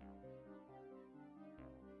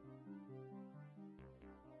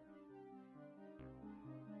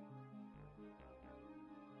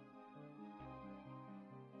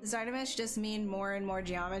 Does Dynamesh just mean more and more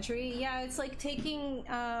geometry? Yeah, it's like taking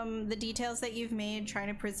the details that you've made, trying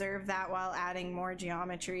to preserve that while adding more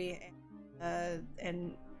geometry,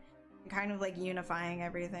 and kind of like unifying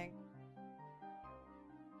everything.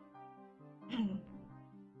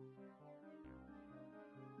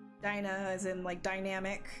 Dyna as in like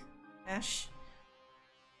dynamic mesh.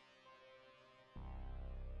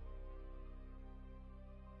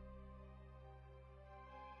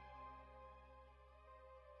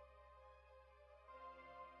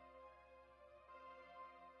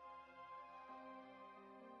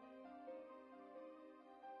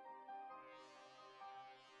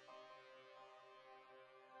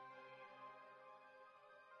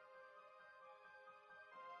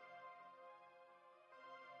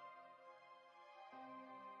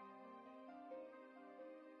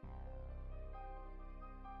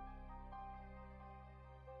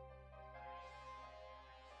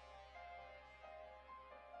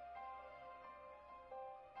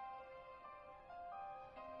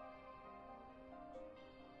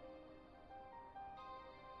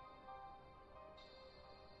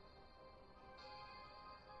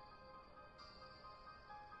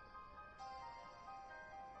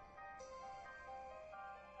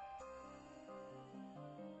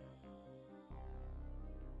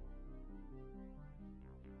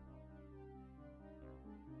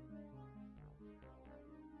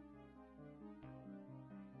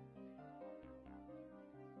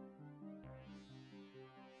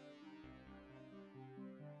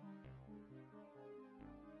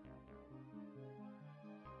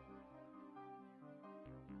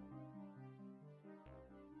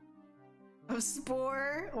 Of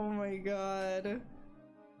Spore? Oh my god.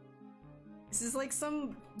 This is like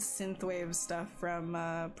some synthwave stuff from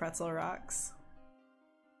Pretzel Rocks.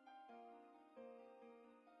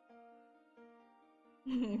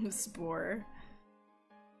 Spore.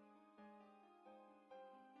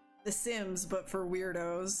 The Sims, but for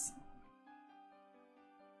weirdos.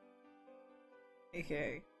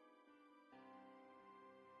 Okay.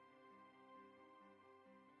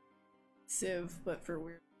 Civ, but for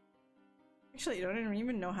weird. Actually, I don't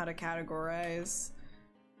even know how to categorize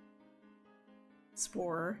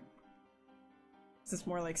Spore. Is this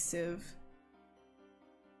more like Civ?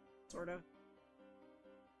 Sort of.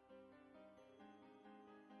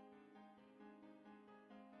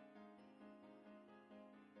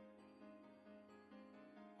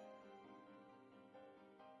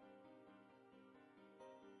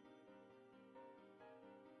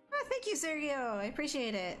 Oh, thank you, Sergio. I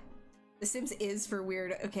appreciate it. The Sims is for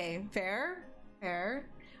weird. Okay, fair. Fair.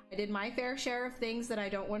 I did my fair share of things that I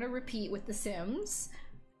don't want to repeat with The Sims.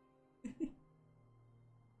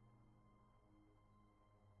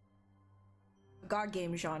 God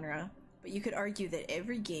game genre. But you could argue that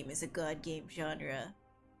every game is a god game genre.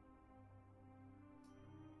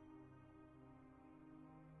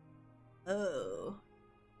 Oh.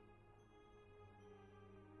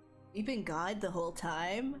 You've been God the whole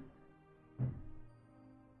time?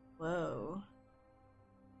 Whoa.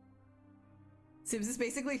 Sims is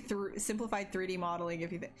basically simplified 3D modeling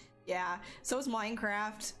if you think. Yeah, so is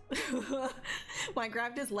Minecraft.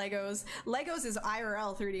 Minecraft is Legos. Legos is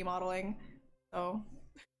IRL 3D modeling. So.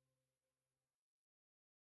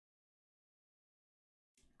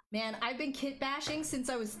 Man, I've been kit bashing since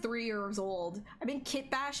I was 3 years old. I've been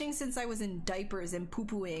kit bashing since I was in diapers and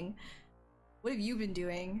poo-pooing. What have you been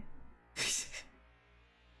doing?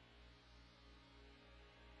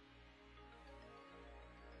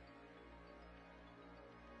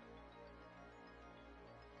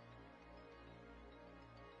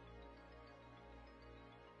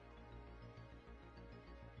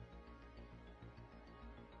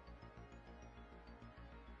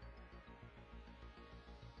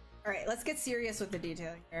 All right, let's get serious with the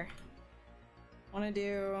detailing here. Want to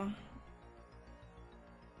do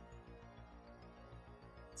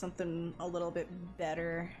something a little bit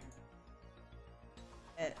better.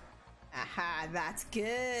 Aha, that's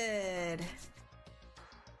good.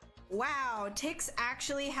 Wow, ticks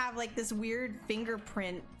actually have like this weird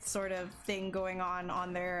fingerprint sort of thing going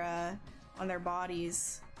on their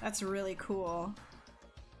bodies. That's really cool.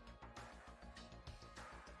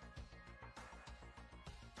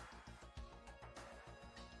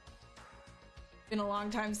 Been a long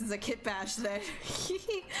time since I kit bashed that.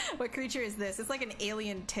 What creature is this? It's like an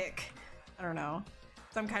alien tick. I don't know.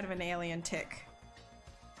 Some kind of an alien tick.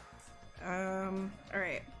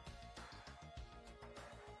 Alright.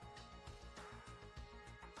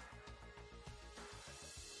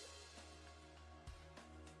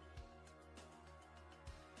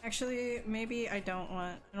 Actually, maybe I don't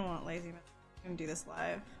want lazy. I'm gonna do this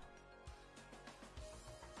live.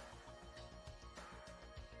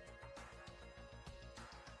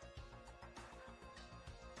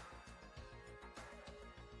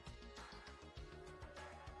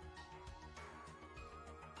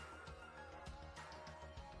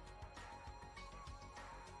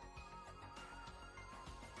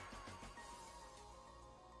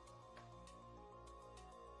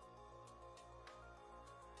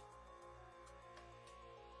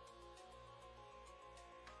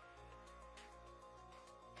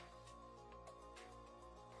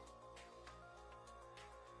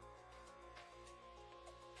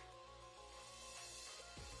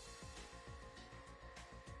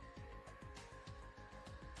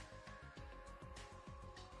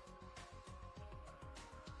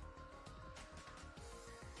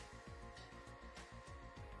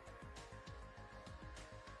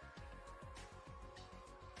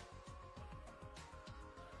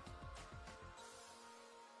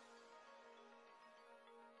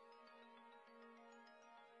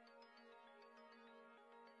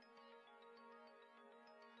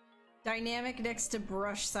 Dynamic next to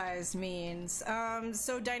brush size means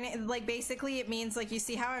like basically it means like you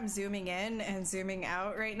see how I'm zooming in and zooming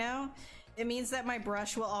out right now. It means that my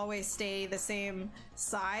brush will always stay the same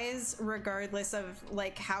size regardless of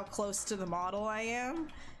like how close to the model I am.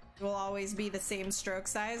 It will always be the same stroke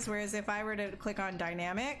size, whereas if I were to click on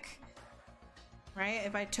dynamic, right,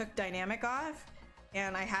 if I took dynamic off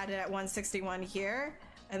and I had it at 161 here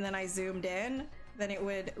and then I zoomed in, then it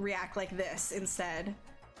would react like this instead.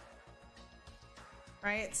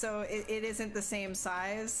 Right? So it isn't the same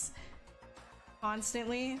size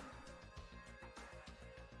constantly.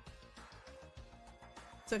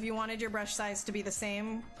 So if you wanted your brush size to be the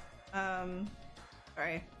same,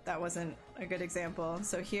 sorry, that wasn't a good example.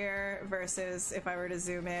 So here versus if I were to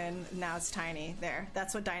zoom in, now it's tiny. There,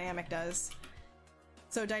 that's what dynamic does.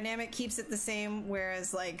 So dynamic keeps it the same,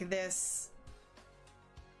 whereas like this,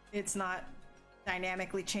 it's not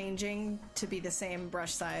dynamically changing to be the same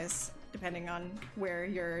brush size, depending on where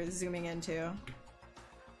you're zooming into.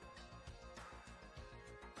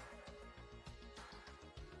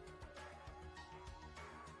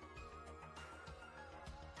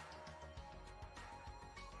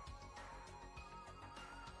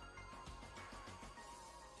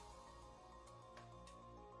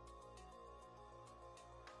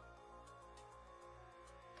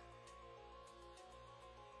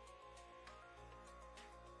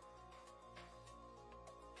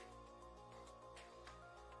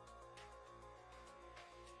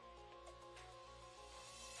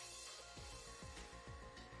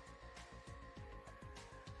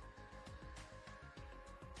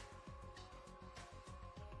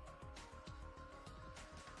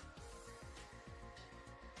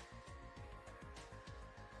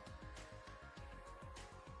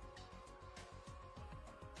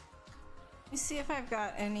 Let me see if I've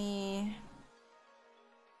got any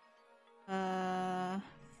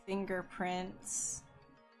fingerprints.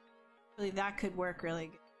 Really, that could work really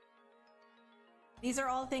good. These are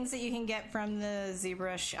all things that you can get from the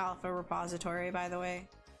ZBrush Alpha repository, by the way.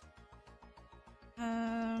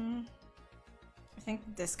 I think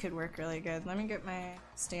this could work really good. Let me get my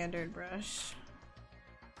standard brush.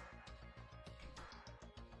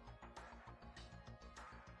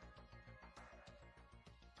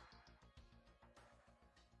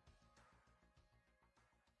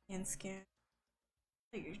 And scan.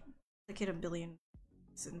 You click it a billion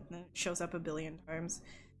and then it shows up a billion times.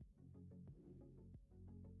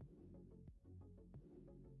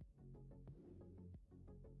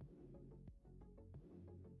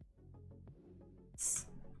 Let's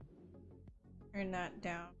turn that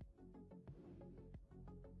down.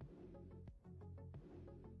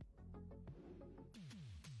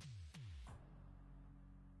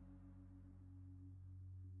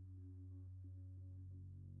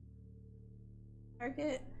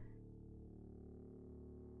 Target.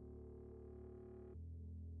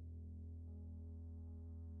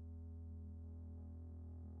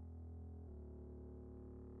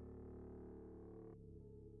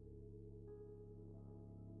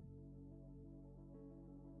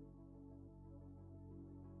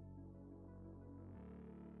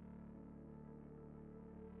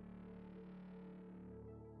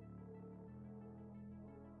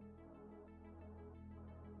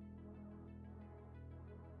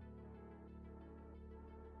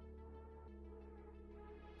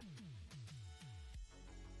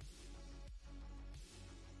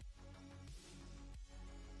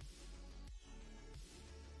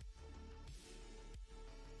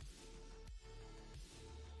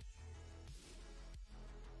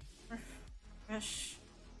 Refresh.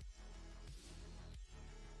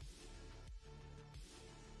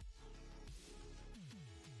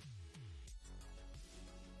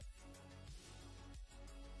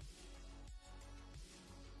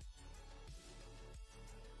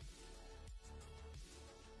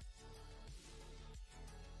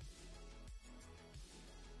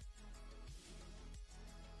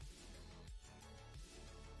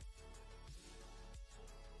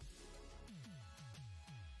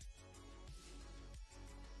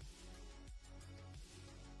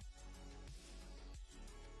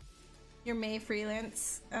 Your May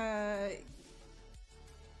freelance. Who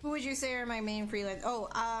would you say are my main freelance? Oh,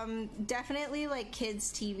 definitely like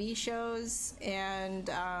kids TV shows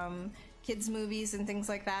and kids movies and things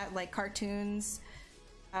like that, like cartoons,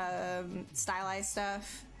 stylized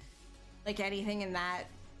stuff, like anything in that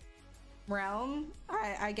realm.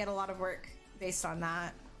 I get a lot of work based on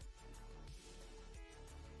that.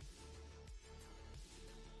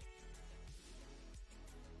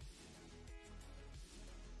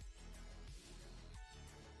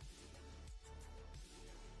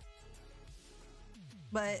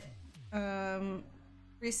 But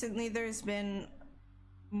recently there's been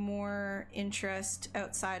more interest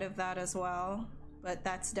outside of that as well, but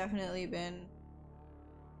that's definitely been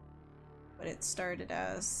what it started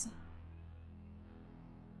as.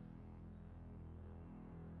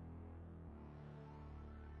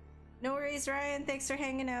 No worries, Ryan. Thanks for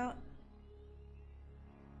hanging out.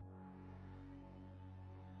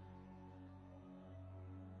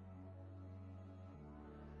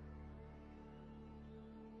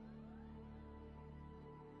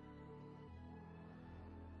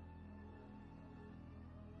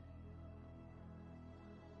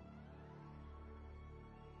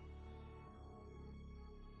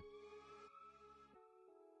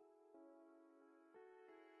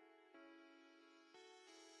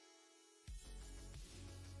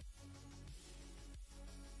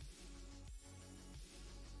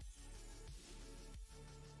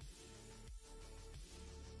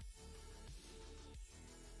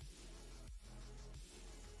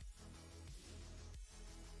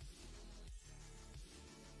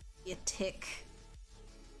 tick.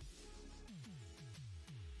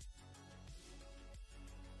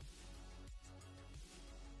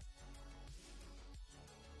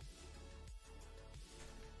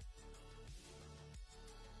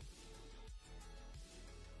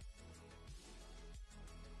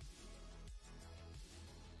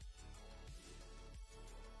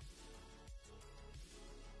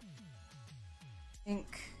 I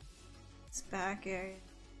think it's back area.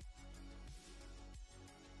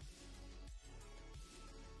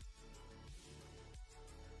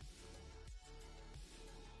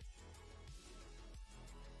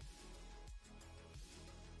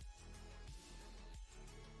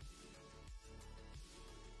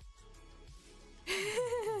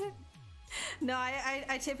 No,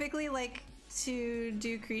 I typically like to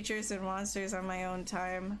do creatures and monsters on my own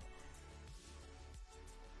time.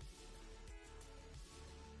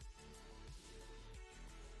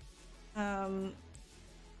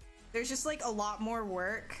 There's just like a lot more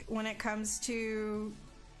work when it comes to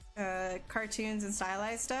cartoons and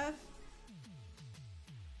stylized stuff.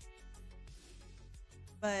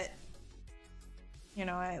 But you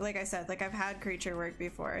know, like I said, like I've had creature work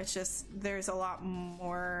before. It's just there's a lot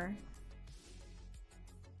more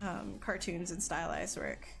cartoons and stylized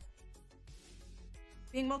work.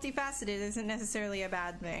 Being multifaceted isn't necessarily a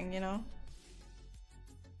bad thing, you know?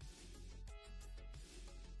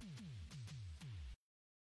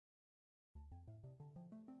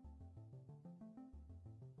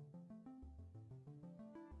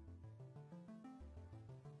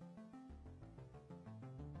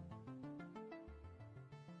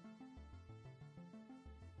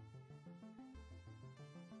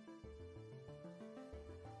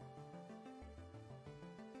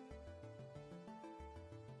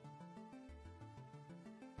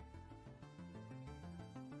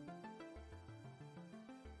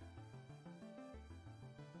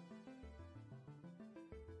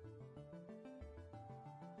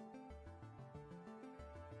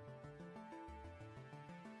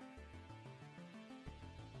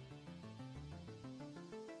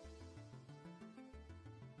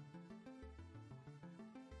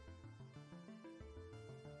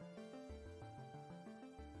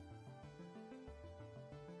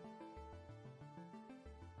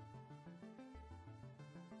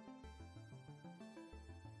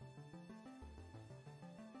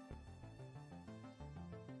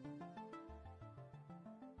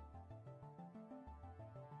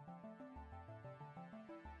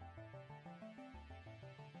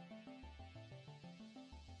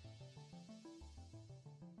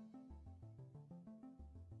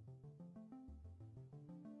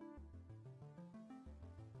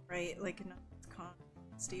 Right, like not as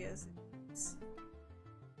constant as it is.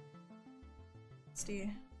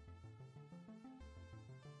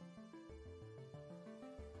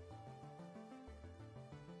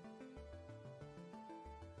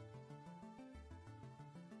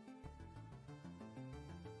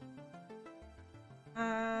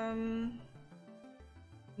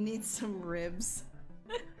 Need some ribs.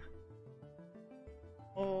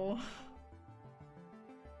 Oh.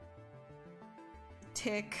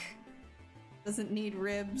 Tick doesn't need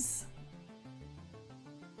ribs.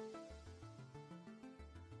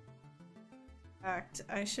 In fact,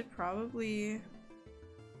 I should probably... I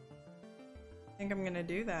think I'm gonna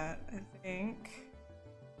do that. I think.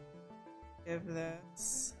 Give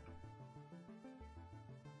this.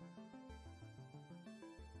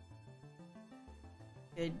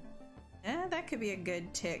 Good. Yeah, that could be a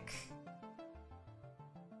good tick.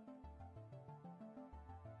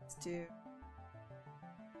 Let's do.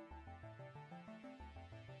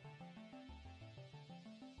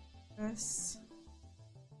 This.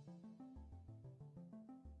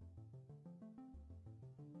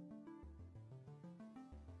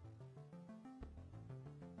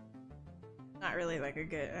 Not really like a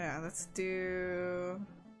good. Yeah, let's do.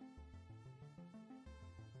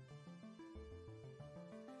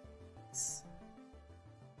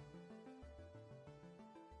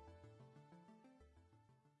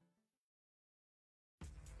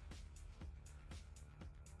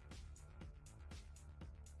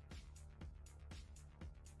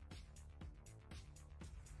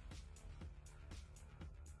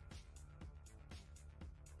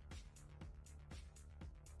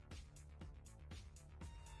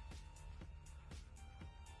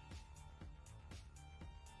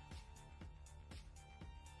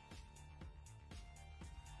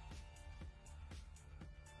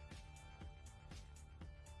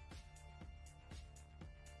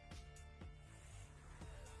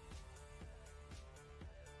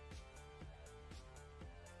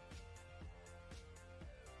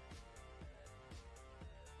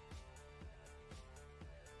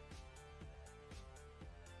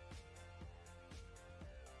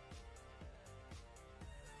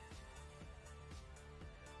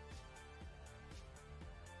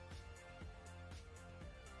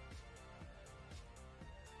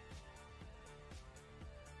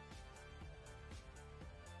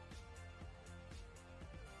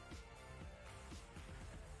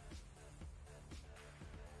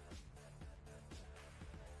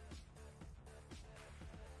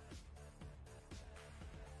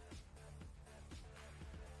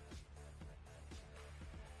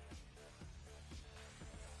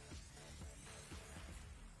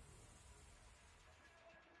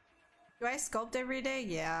 Do I sculpt every day?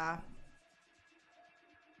 Yeah.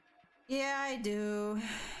 Yeah, I do.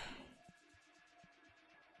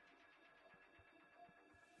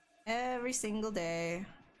 Every single day.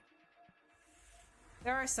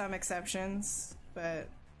 There are some exceptions, but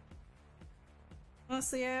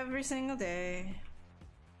mostly every single day.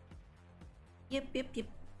 Yep, yep, yep.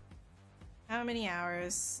 How many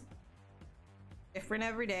hours? Different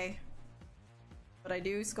every day. But I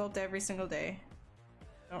do sculpt every single day.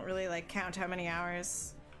 Don't really like count how many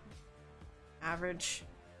hours. Average.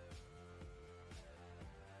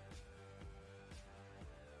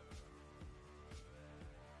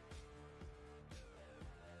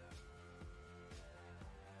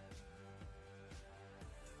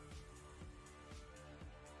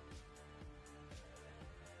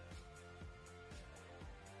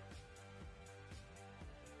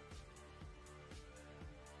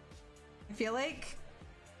 I feel like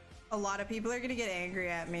a lot of people are gonna get angry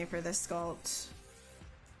at me for this sculpt.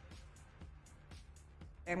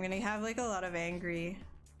 I'm gonna have like a lot of angry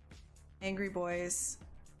boys.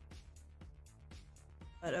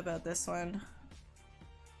 What about this one?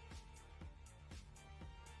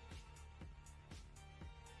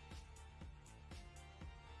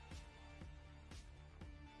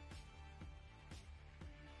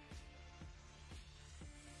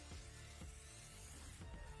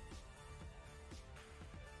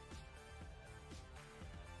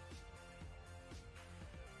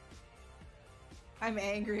 I'm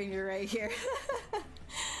angering you right here.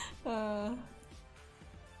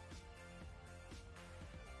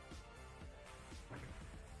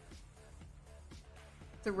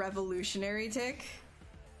 It's a revolutionary tick?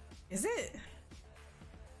 Is it?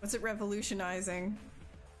 What's it revolutionizing?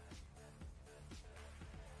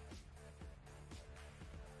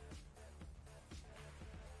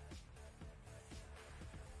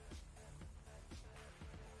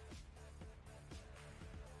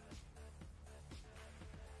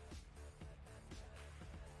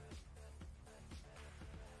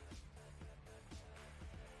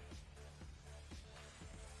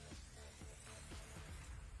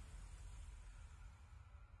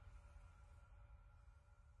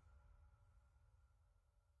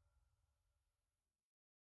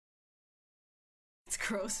 It's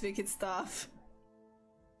gross, make it stop.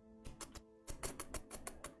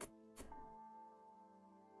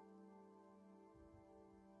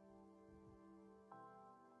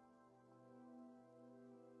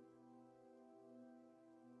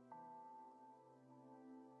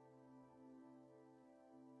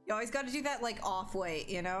 You always gotta do that like off white,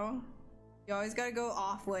 you know? You always gotta go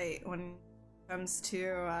off white when it comes to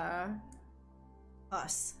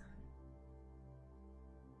us.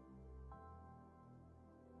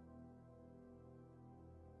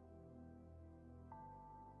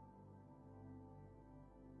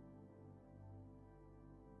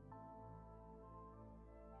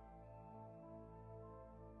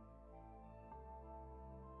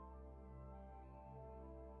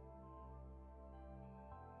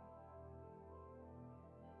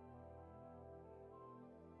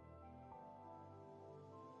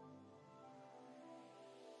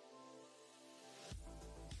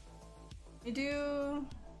 You do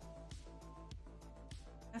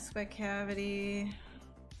aspect cavity.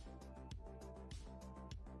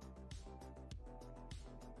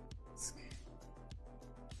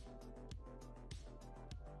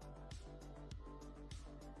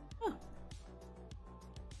 Huh.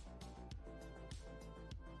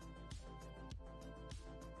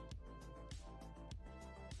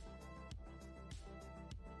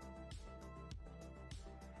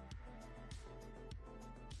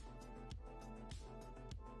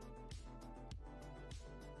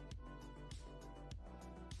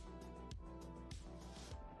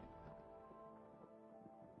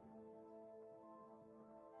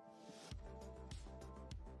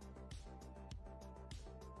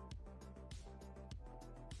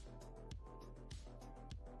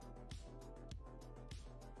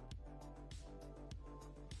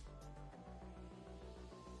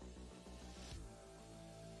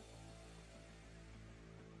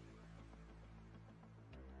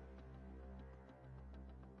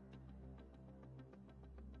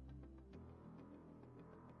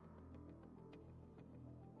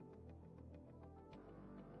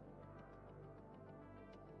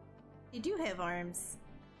 You do have arms.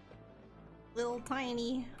 Little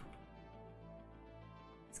tiny.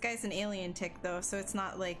 This guy's an alien tick though, so it's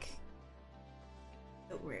not like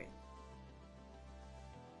so weird.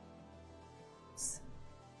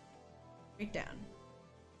 Straight down.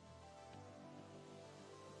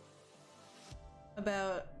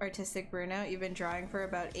 about artistic burnout. You've been drawing for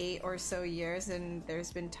about 8 or so years, and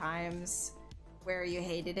there's been times where you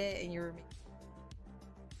hated it and you were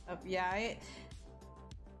yeah,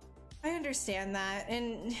 I understand that.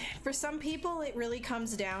 And for some people it really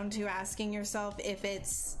comes down to asking yourself if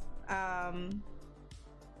it's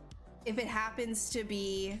if it happens to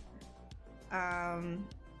be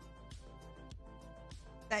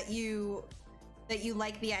that you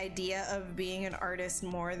like the idea of being an artist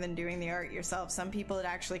more than doing the art yourself. Some people it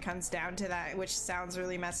actually comes down to that, which sounds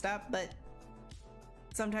really messed up, but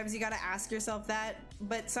sometimes you gotta ask yourself that.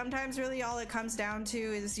 But sometimes really all it comes down to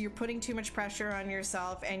is you're putting too much pressure on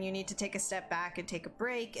yourself and you need to take a step back and take a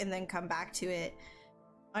break and then come back to it,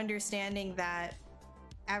 understanding that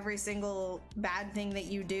every single bad thing that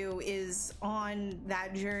you do is on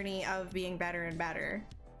that journey of being better and better.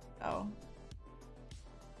 So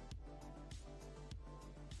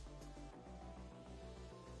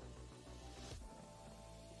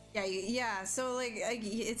yeah, so like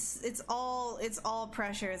it's all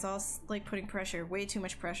pressure. It's all like putting pressure, way too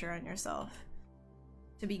much pressure on yourself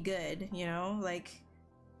to be good, you know? Like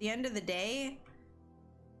at the end of the day,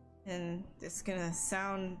 and it's gonna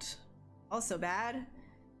sound also bad,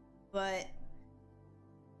 but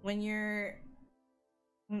when you're,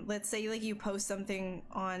 let's say like you post something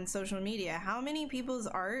on social media, how many people's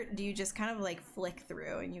art do you just kind of like flick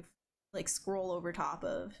through and you like scroll over top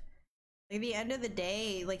of? Like, at the end of the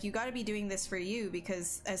day, like, you gotta be doing this for you,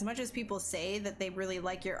 because as much as people say that they really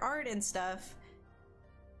like your art and stuff,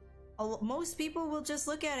 most people will just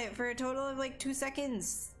look at it for a total of like 2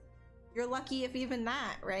 seconds. You're lucky if even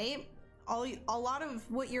that, right? A lot of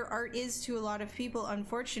what your art is to a lot of people,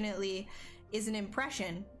 unfortunately, is an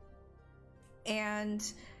impression. And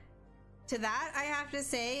to that, I have to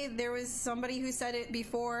say, there was somebody who said it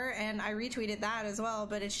before, and I retweeted that as well,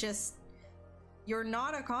 but it's just, you're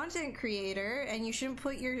not a content creator and you shouldn't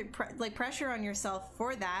put your pressure on yourself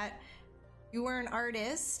for that. You are an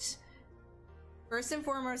artist. First and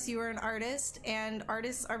foremost, you are an artist, and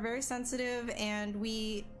artists are very sensitive, and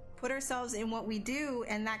we put ourselves in what we do,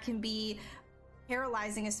 and that can be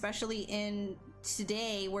paralyzing, especially in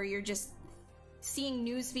today where you're just seeing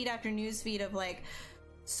newsfeed after newsfeed of like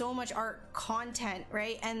so much art content,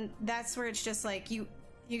 right? And that's where it's just like you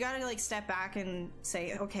gotta like step back and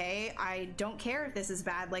say, okay, I don't care if this is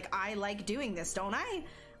bad. Like, I like doing this, don't I?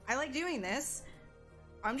 I like doing this.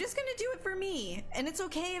 I'm just gonna do it for me. And it's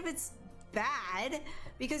okay if it's bad,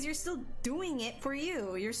 because you're still doing it for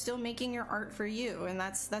you. You're still making your art for you. And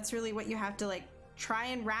that's really what you have to like try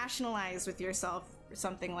and rationalize with yourself or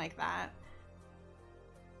something like that.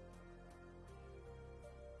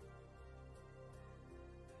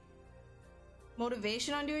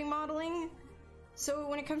 Motivation on doing modeling? So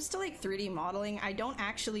when it comes to like 3D modeling, I don't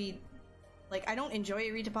actually like, I don't enjoy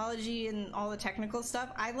retopology and all the technical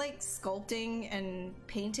stuff. I like sculpting and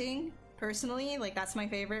painting personally. Like, that's my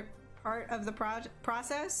favorite part of the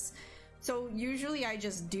process. So usually I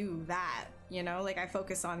just do that, you know, like I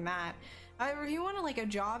focus on that. However, if you want to like a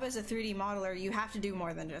job as a 3D modeler, you have to do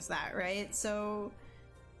more than just that, right? So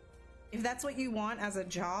if that's what you want as a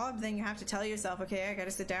job, then you have to tell yourself, okay, I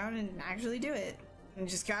gotta sit down and actually do it. And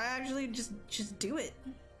just gotta actually just do it.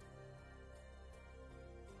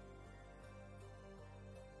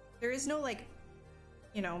 There is no like,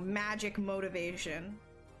 you know, magic motivation.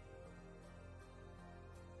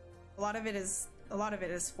 A lot of it is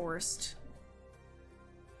forced.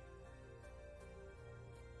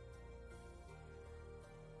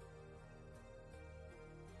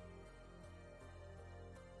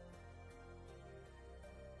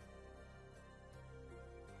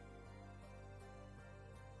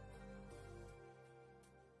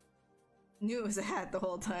 Knew it was a hat the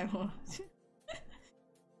whole time.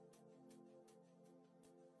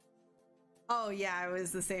 Oh yeah, it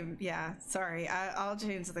was the same. Yeah, sorry. I'll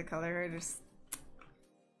change the color.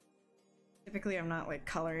 Typically I'm not like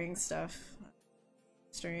coloring stuff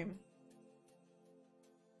stream.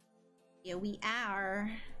 Yeah, we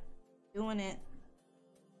are doing it.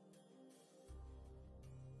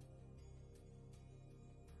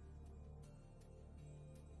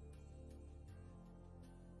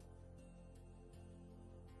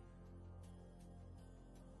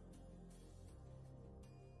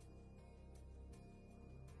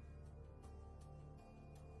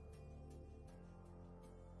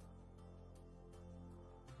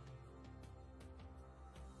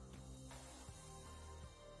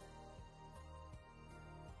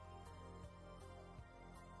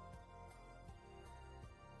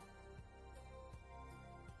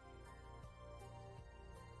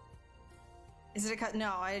 Is it a cut?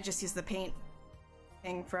 No, I just used the paint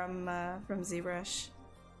thing from ZBrush.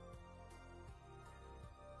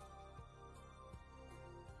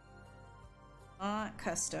 Not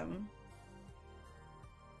custom.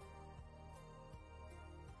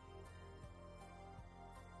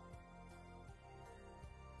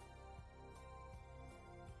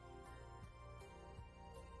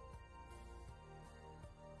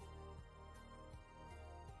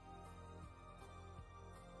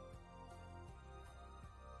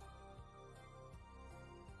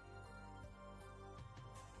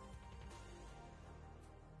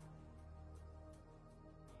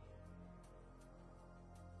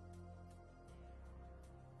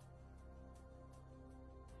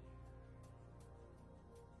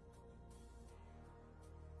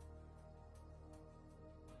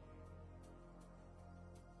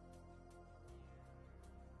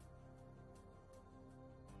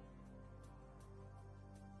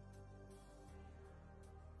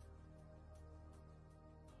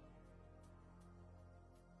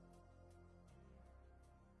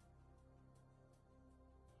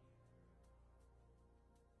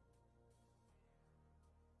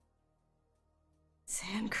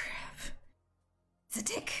 Sand crab. It's a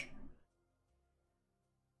tick.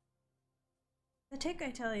 The tick,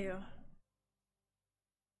 I tell you.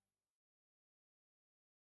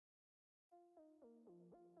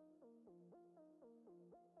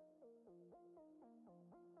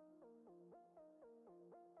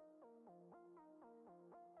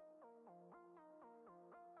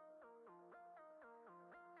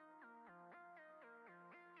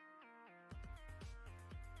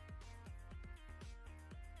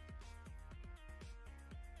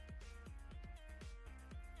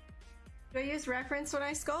 Do I use reference when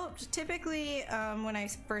I sculpt? Typically, when I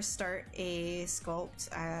first start a sculpt,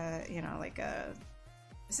 you know, like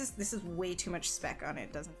this is way too much spec on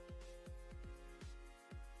it, doesn't?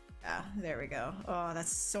 Yeah, there we go. Oh,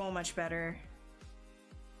 that's so much better.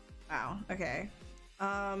 Wow. Okay.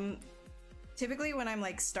 Typically, when I'm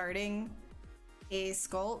like starting a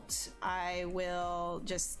sculpt, I will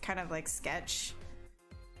just kind of like sketch.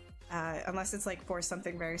 Unless it's like for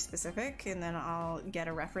something very specific, and then I'll get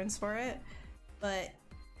a reference for it. But,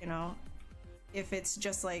 you know, if it's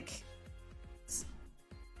just like,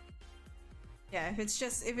 yeah, if it's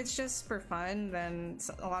just for fun, then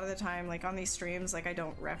a lot of the time, like on these streams, like I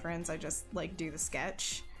don't reference, I just like do the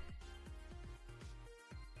sketch.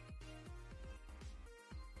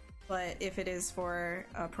 But if it is for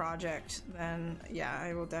a project, then yeah,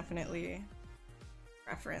 I will definitely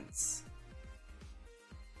reference.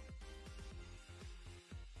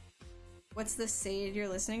 What's the sage you're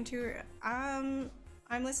listening to? I'm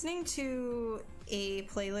listening to a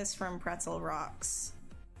playlist from Pretzel Rocks.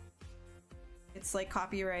 It's like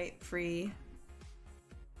copyright free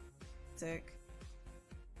music.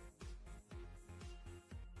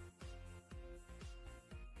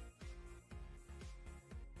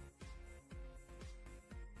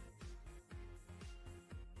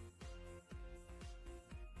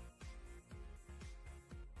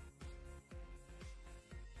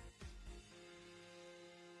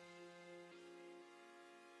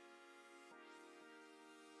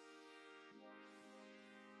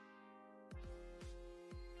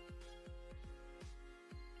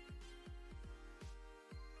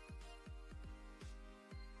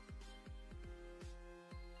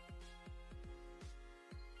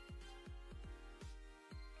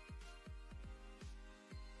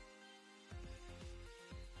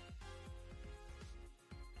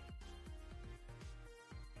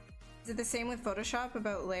 Is it the same with Photoshop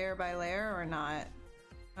about layer by layer or not?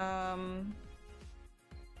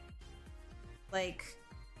 Like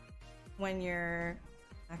when you're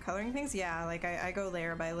coloring things? Yeah, like I go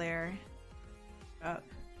layer by layer. I'll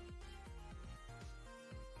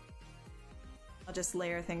just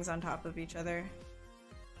layer things on top of each other.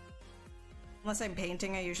 Unless I'm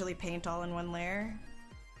painting, I usually paint all in one layer.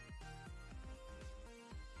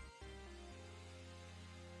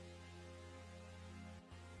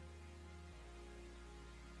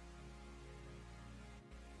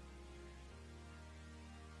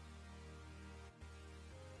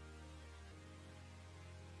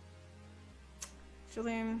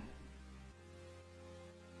 Shalom.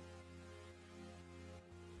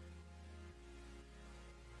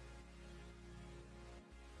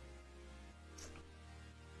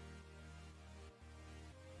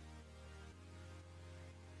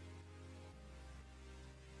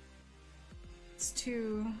 It's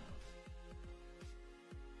too...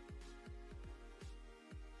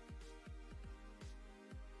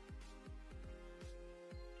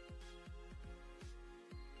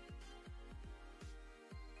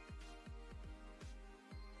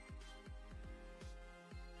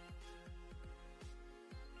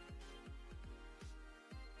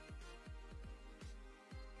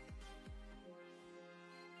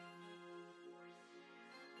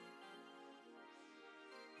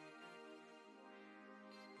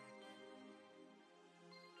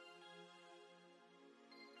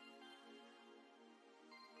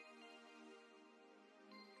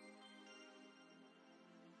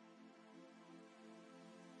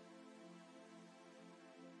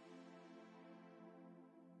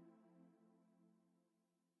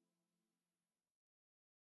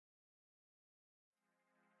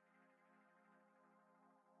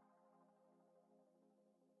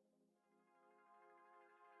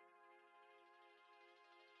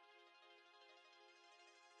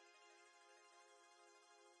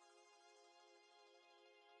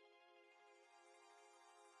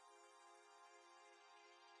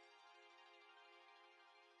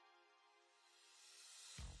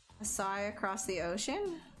 A sigh across the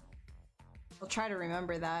ocean? I'll try to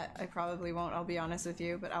remember that. I probably won't, I'll be honest with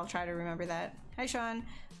you, but I'll try to remember that. Hi, Sean.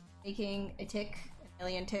 Making a tick, an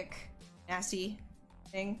alien tick, nasty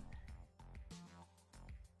thing.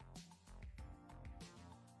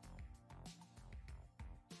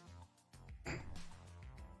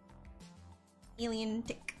 Alien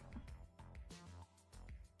tick.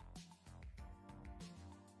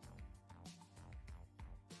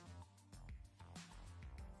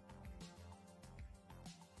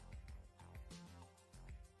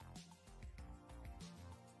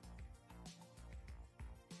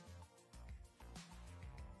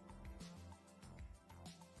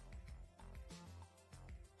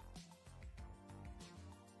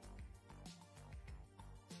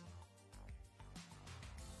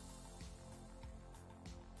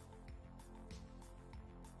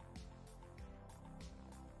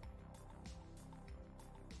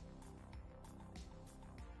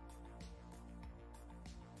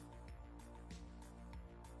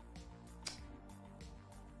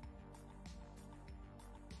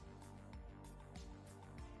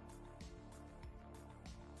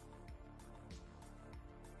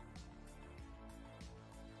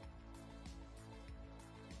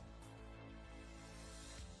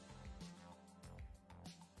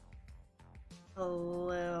 A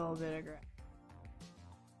little bit of grass.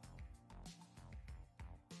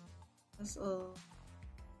 Just a little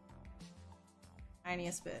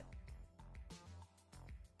tiniest bit.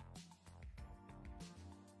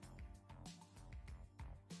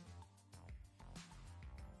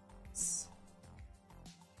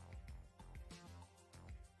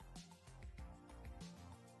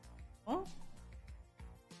 Oh.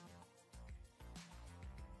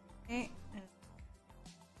 Okay.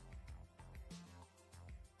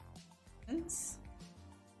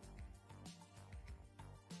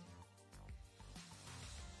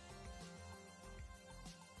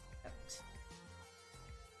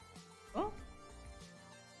 Oh.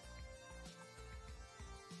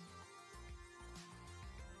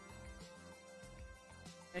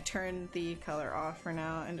 I turned the color off for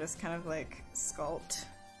now and just kind of like sculpt.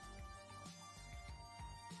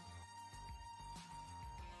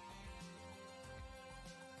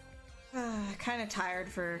 Kind of tired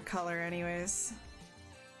for color anyways.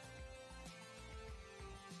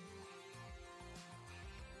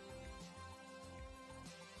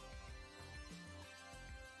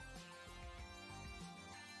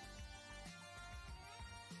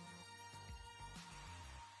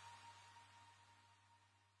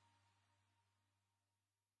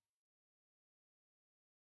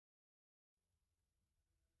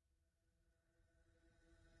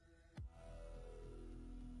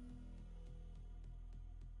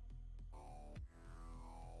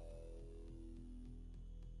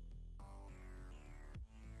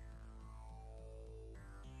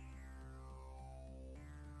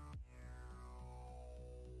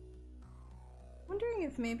 Wondering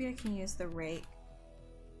if maybe I can use the rake.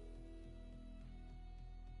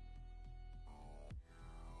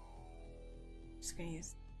 Just gonna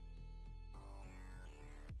use.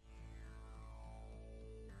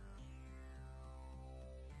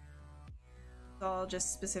 It's all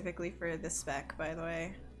just specifically for this spec, by the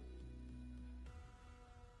way.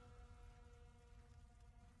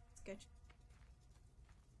 Sketch.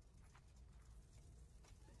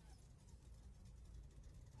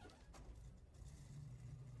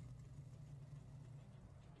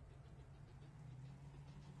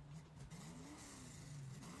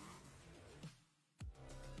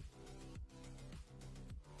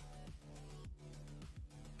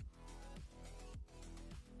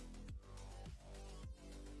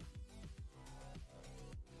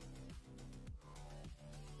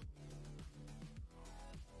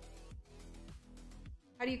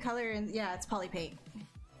 How do you color in? Yeah, it's poly paint.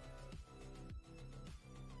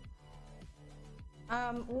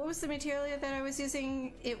 What was the material that I was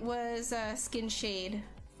using? It was Skin Shade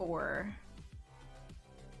 4.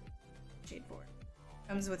 Shade 4.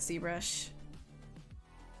 Comes with ZBrush.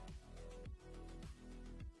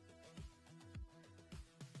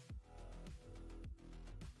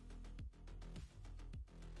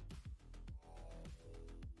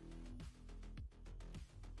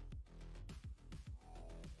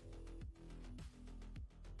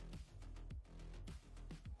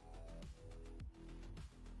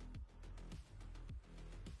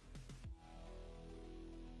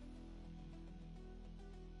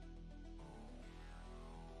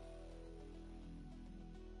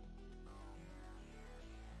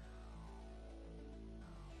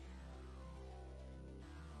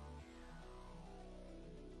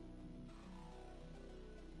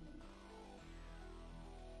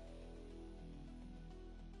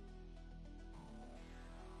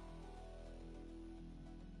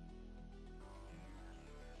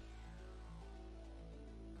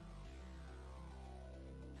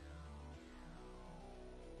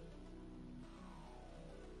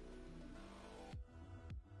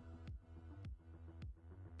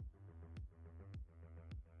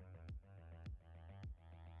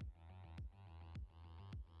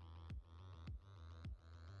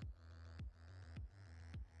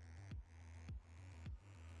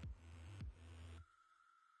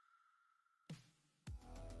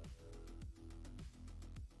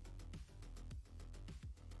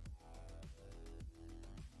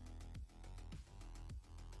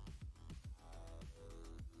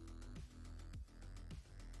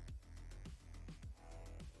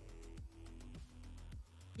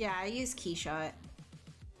 Yeah, I use Keyshot.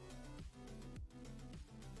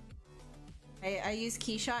 I use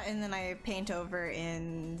Keyshot and then I paint over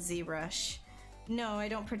in ZBrush. No, I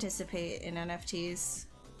don't participate in NFTs.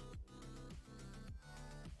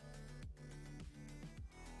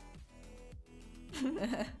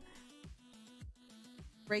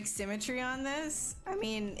 Break symmetry on this? I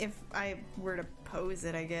mean, if I were to pose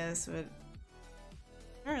it, I guess, but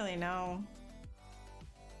I don't really know.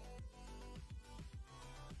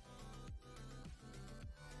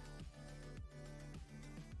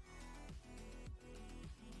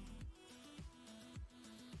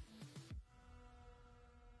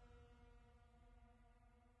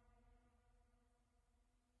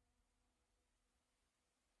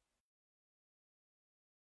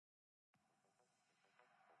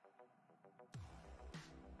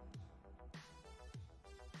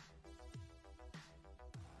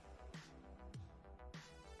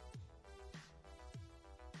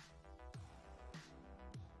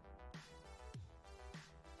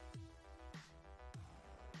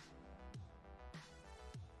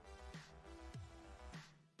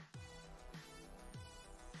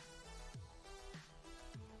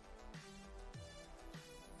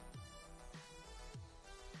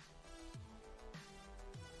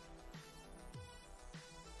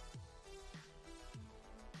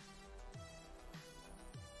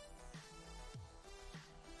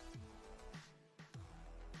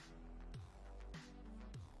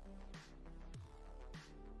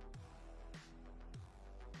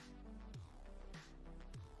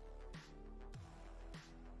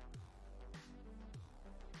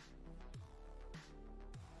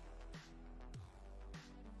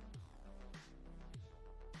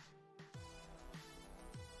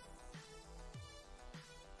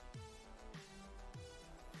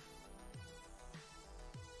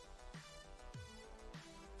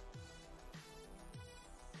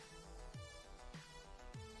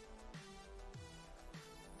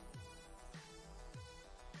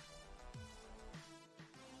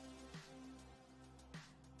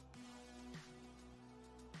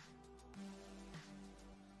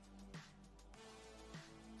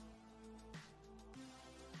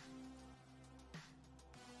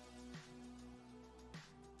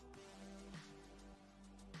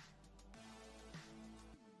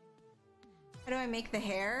 How do I make the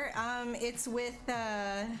hair? It's with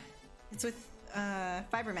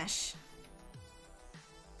fiber mesh.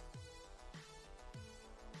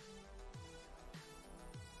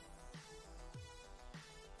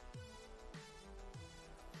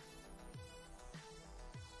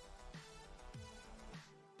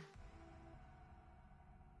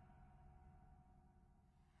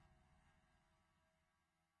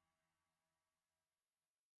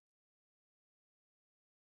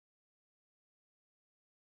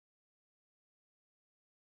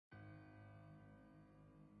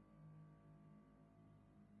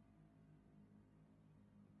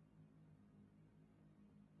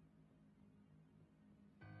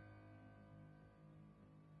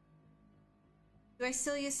 Do I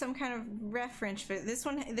still use some kind of reference for this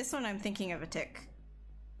one? This one I'm thinking of a tick.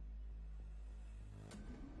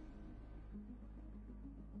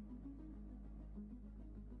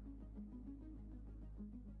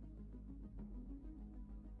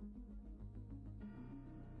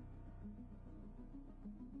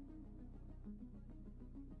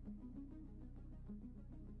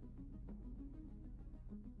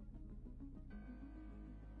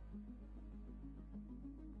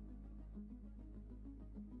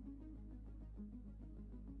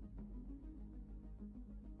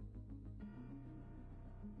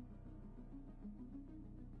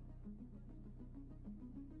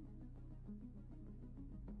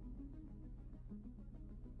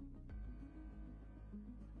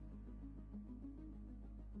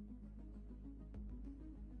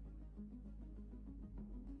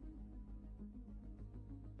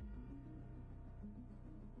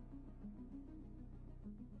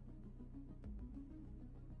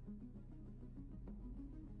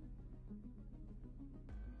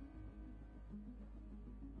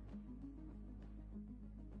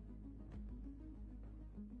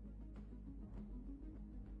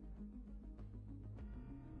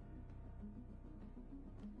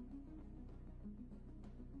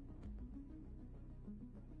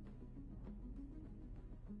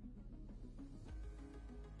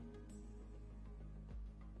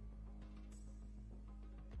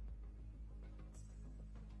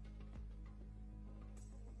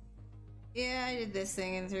 Yeah, I did this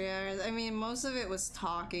thing in 3 hours. I mean, most of it was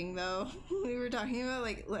talking, though. We were talking about,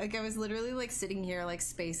 like I was literally, like, sitting here, like,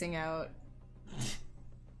 spacing out.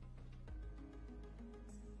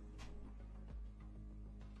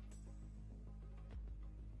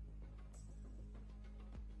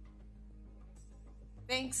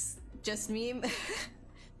 Thanks, just me. That's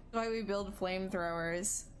why we build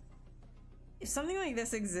flamethrowers. If something like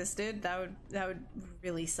this existed, that would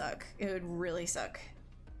really suck. It would really suck.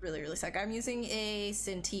 Really, really suck. I'm using a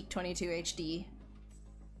Cintiq 22 HD.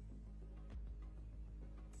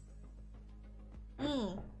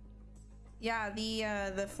 Yeah,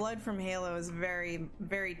 the flood from Halo is very,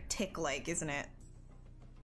 very tick-like, isn't it?